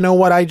this? And they're like, you know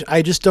what?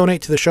 I just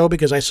donate to the show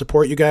because I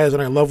support you guys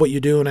and I love what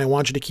you do and I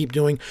want you to keep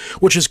doing,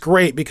 which is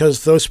great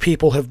because those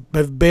people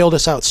have bailed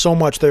us out so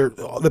much. The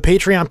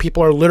Patreon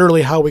people are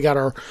literally how we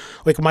got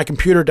my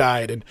computer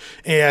died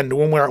and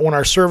when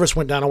our service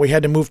went down and we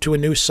had to move to a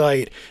new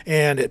site,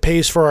 and it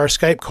pays for our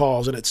Skype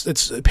calls and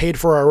it's paid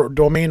for our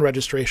domain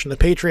registration. The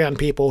Patreon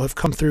people have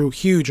come through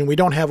huge, and we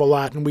don't have a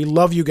lot, and we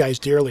love you guys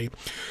dearly.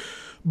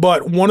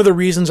 But one of the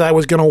reasons I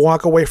was going to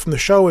walk away from the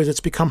show is it's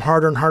become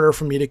harder and harder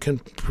for me to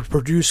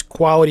produce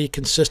quality,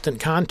 consistent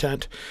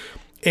content.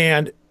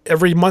 And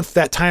every month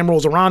that time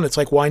rolls around, it's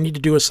like, well, I need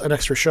to do an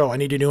extra show. I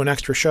need to do an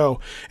extra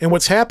show. And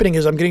what's happening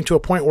is I'm getting to a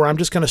point where I'm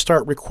just going to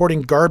start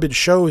recording garbage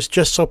shows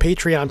just so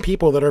Patreon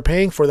people that are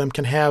paying for them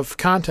can have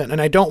content. And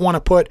I don't want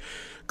to put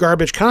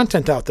garbage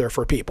content out there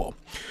for people.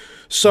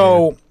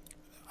 So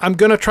I'm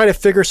going to try to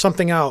figure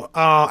something out.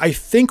 I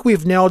think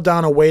we've nailed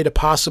down a way to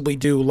possibly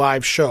do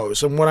live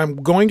shows. And what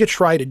I'm going to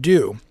try to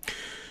do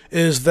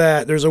is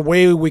that there's a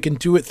way we can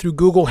do it through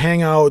Google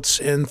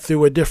Hangouts and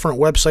through a different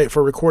website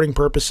for recording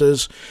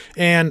purposes.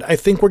 And I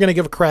think we're going to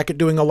give a crack at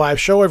doing a live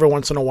show every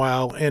once in a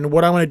while. And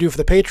what I want to do for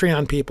the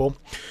Patreon people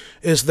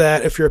is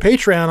that if you're a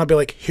Patreon, I'll be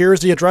like, here's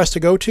the address to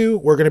go to.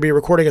 We're going to be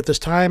recording at this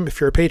time. If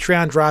you're a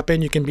Patreon, drop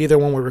in. You can be there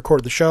when we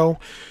record the show.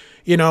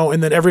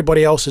 And then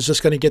everybody else is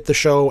just going to get the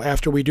show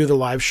after we do the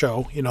live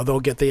show. They'll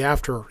get the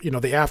after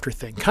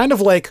thing. Kind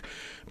of like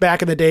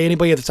back in the day,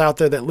 anybody that's out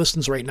there that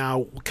listens right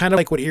now, kind of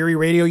like what Erie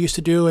Radio used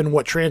to do and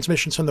what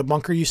Transmissions from the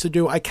Bunker used to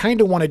do. I kind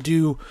of want to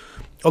do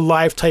a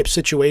live type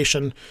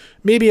situation,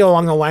 maybe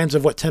along the lines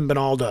of what Tim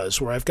Binnall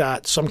does, where I've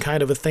got some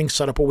kind of a thing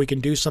set up where we can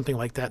do something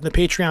like that. And the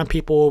Patreon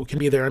people can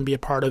be there and be a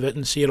part of it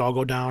and see it all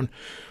go down.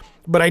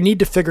 But I need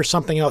to figure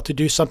something out to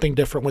do something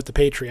different with the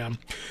Patreon.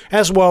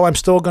 As well, I'm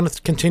still going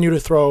to continue to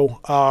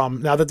throw,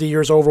 now that the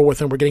year's over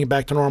with and we're getting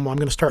back to normal, I'm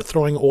going to start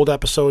throwing old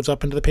episodes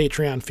up into the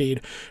Patreon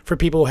feed for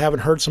people who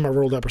haven't heard some of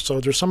our old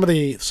episodes or some of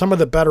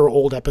the better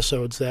old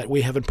episodes that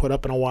we haven't put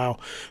up in a while.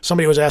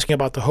 Somebody was asking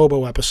about the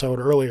Hobo episode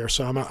earlier,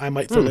 so I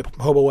might throw the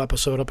Hobo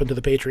episode up into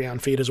the Patreon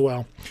feed as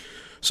well.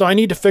 So I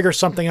need to figure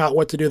something out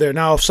what to do there.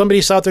 Now, if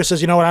somebody out there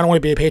says, you know what, I don't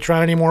want to be a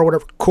Patreon anymore,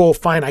 whatever, cool,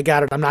 fine, I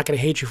got it. I'm not going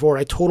to hate you for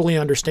it. I totally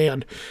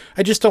understand.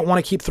 I just don't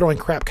want to keep throwing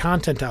crap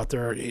content out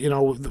there.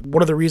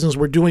 One of the reasons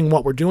we're doing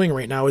what we're doing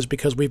right now is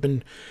because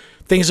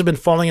things have been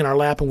falling in our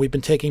lap and we've been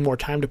taking more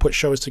time to put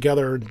shows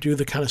together and do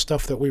the kind of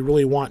stuff that we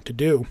really want to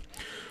do.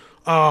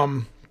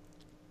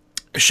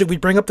 Should we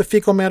bring up the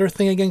fecal matter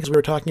thing again? Because we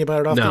were talking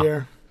about it off the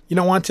air. You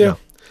don't want to?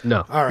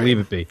 No. All right. Leave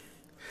it be.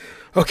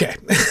 Okay.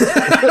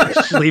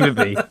 Just leave it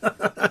be.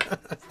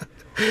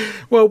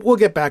 Well, we'll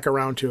get back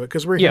around to it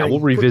because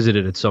we'll revisit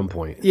it at some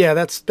point. Yeah,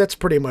 that's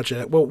pretty much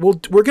it.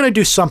 We're going to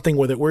do something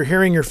with it. We're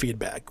hearing your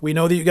feedback. We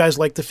know that you guys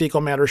like the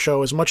Fecal Matter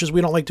show as much as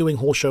we don't like doing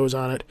whole shows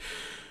on it.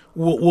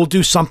 We'll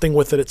do something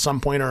with it at some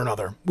point or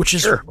another, which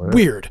is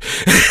weird.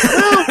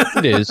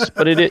 It is,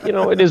 but it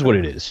is what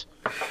it is.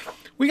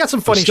 We got some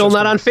funny. Still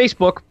not on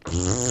Facebook.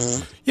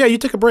 Yeah, you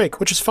took a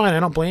break, which is fine. I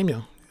don't blame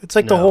you. It's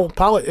like the whole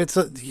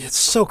it's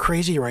so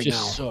crazy right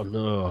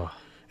now.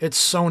 It's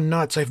so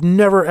nuts. I've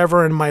never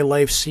ever in my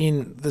life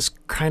seen this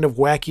kind of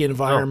wacky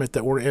environment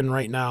that we're in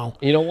right now.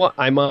 You know what?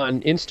 I'm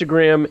on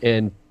Instagram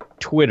and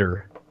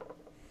Twitter,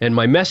 and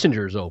my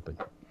Messenger's open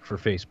for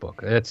Facebook.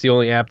 That's the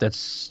only app that's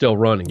still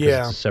running.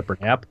 Yeah, it's a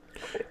separate app.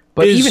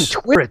 But even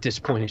Twitter at this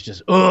point is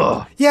just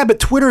ugh. Yeah, but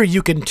Twitter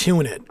you can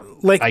tune it.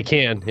 Like I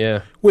can.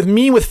 Yeah. With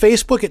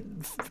Facebook,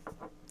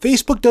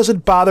 Facebook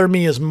doesn't bother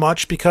me as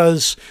much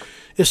because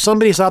if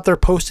somebody's out there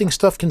posting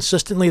stuff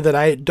consistently that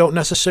I don't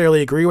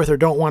necessarily agree with or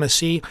don't want to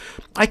see,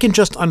 I can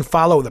just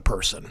unfollow the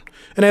person.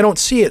 And I don't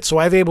see it, so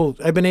I've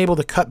been able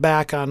to cut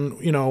back on,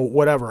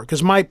 whatever,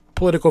 because my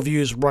political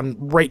views run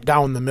right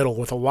down the middle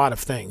with a lot of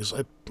things.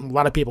 A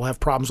lot of people have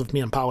problems with me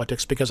in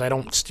politics because I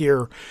don't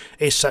steer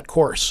a set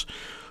course.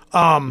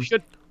 You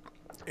should.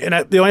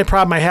 And the only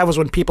problem I have is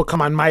when people come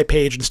on my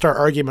page and start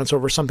arguments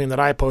over something that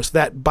I post.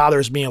 That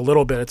bothers me a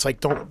little bit. It's like,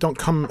 don't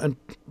come and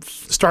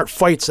start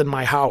fights in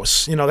my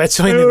house. That's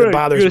the only thing that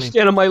bothers You're me. going to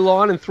stand on my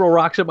lawn and throw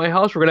rocks at my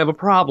house, we're going to have a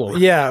problem.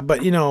 Yeah,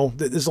 but,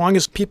 as long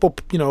as people,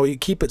 you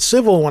keep it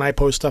civil when I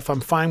post stuff,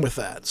 I'm fine with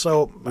that.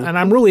 So, and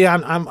I'm literally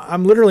on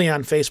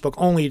Facebook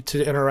only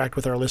to interact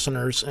with our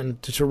listeners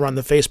and to run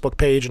the Facebook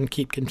page and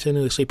keep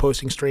continuously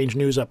posting strange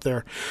news up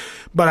there.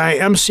 But I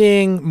am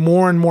seeing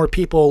more and more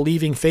people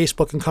leaving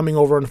Facebook and coming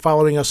over and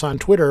following us on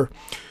Twitter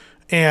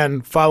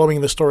and following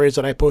the stories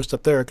that I post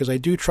up there, because I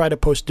do try to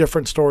post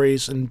different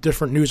stories and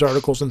different news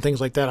articles and things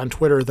like that on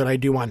Twitter than I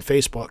do on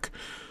Facebook.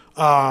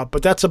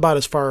 But that's about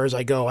as far as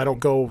I go. I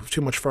don't go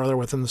too much farther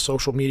within the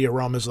social media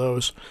realm as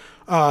those.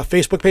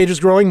 Facebook page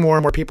is growing. More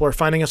and more people are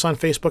finding us on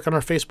Facebook on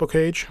our Facebook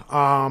page.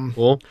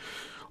 Cool.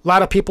 A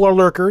lot of people are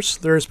lurkers.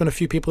 There's been a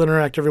few people that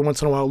interact every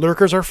once in a while.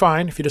 Lurkers are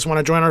fine. If you just want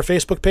to join our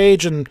Facebook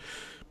page and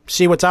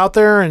see what's out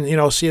there and,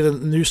 see the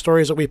news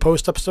stories that we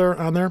post up there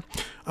on there.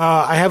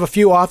 I have a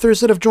few authors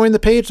that have joined the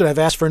page that I've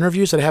asked for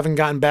interviews that haven't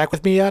gotten back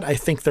with me yet. I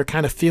think they're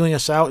kind of feeling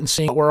us out and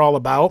seeing what we're all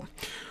about.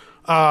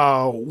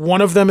 One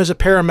of them is a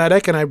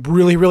paramedic, and I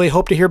really, really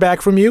hope to hear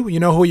back from you. You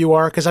know who you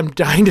are, because I'm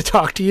dying to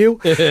talk to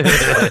you.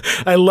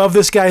 I love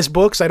this guy's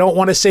books. I don't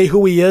want to say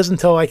who he is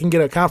until I can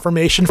get a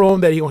confirmation from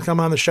him that he will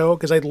come on the show,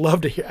 because I'd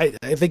love to hear.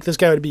 I think this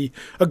guy would be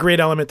a great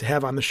element to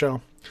have on the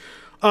show.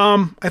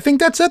 I think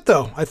that's it,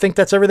 though. I think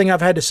that's everything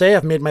I've had to say.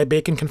 I've made my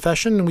bacon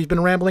confession, and we've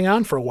been rambling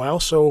on for a while,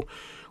 so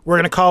we're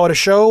going to call it a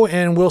show,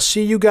 and we'll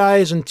see you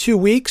guys in 2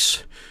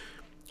 weeks.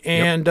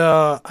 And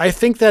I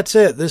think that's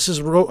it. This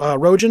is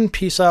Rojan.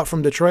 Peace out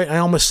from Detroit. I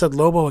almost said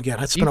Lobo again.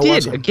 That's been a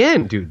while.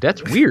 Again, dude.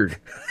 That's weird.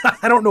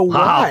 I don't know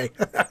why.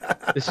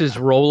 This is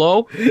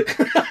Rolo.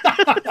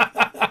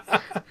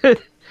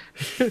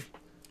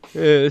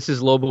 This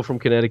is Lobo from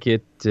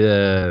Connecticut.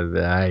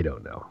 I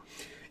don't know.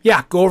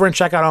 Yeah, go over and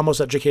check out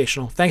Almost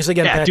Educational. Thanks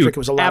again, Patrick. Dude, it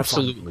was a lot of fun.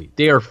 Absolutely.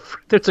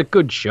 That's a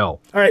good show.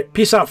 All right.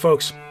 Peace out,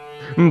 folks.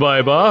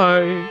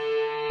 Bye-bye.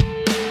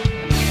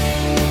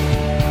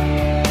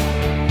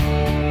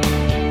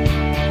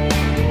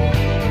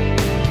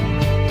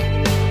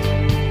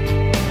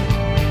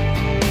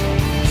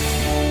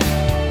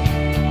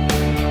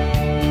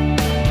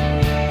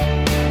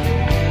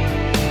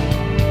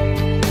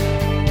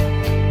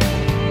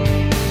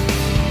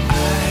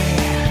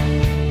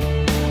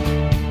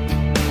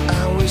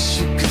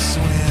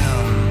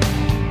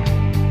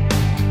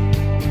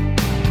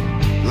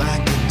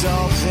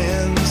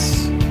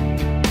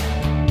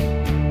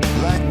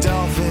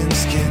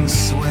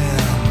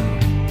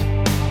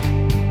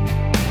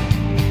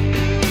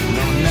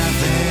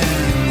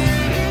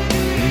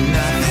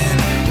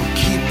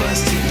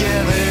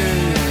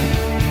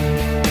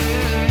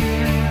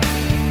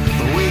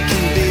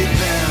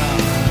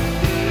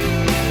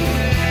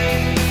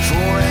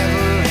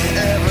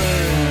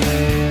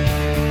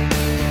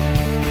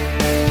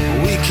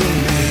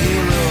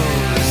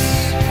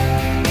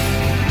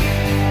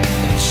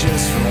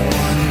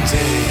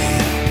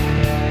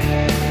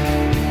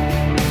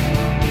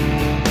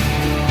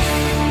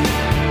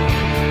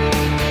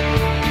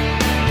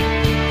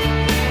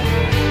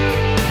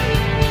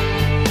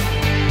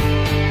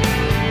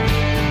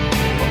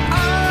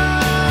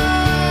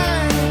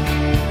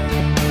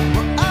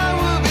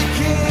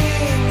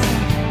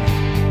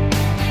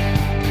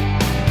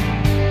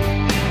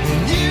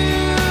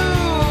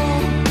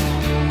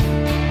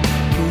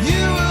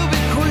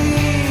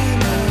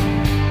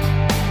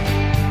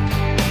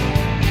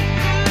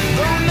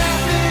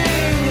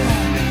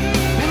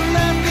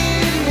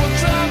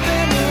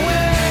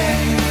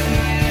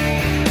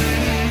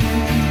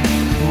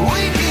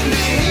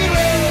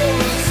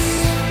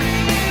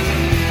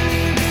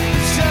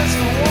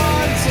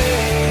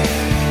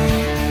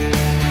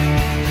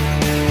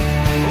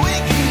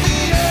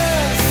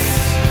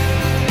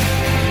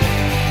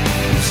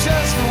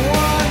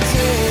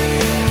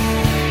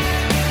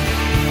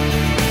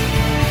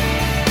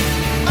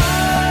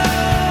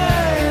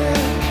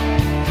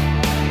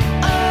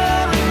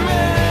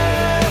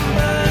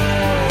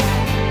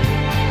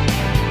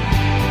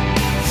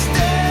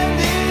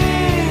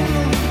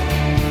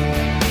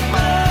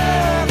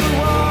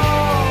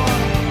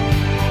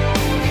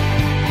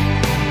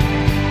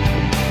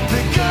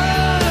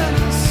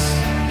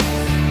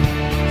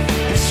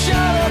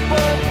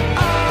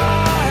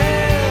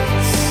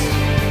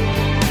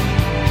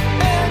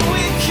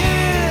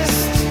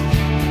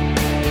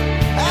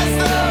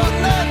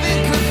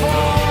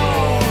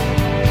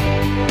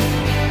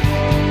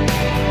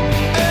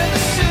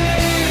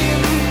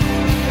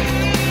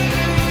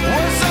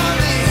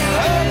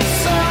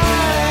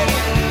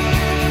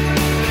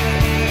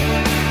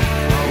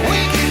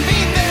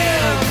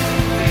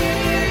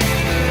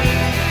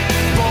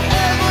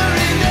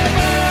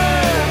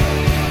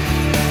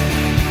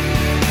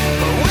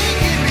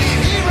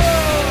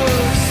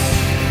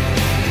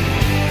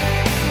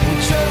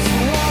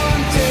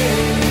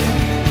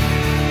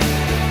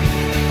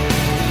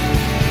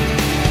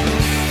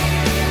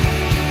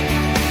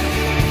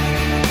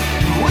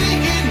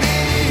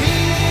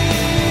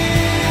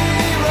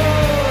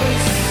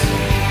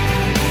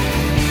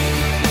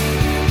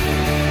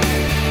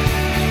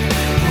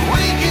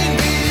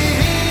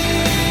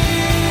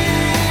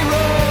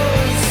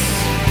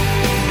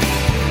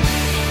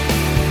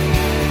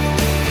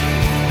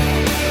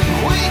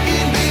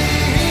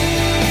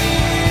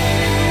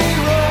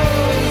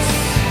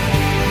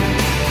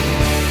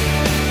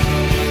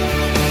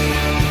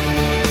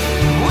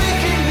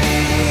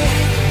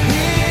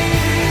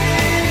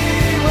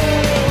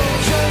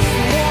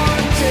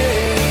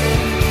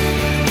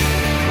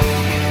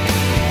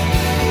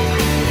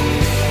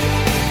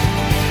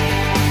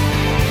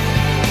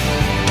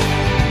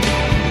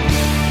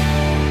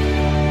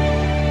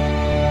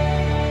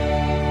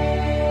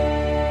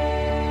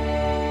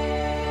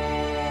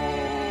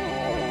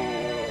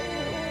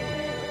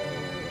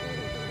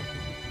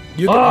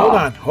 You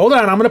can, hold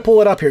on. I'm going to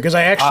pull it up here because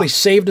I actually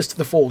saved this to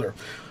the folder.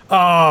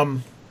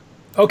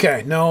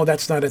 Okay, no,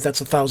 that's not it.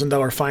 That's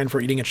 $1,000 fine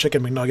for eating a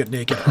chicken McNugget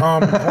naked.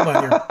 Hold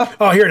on here.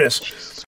 Oh, here it is.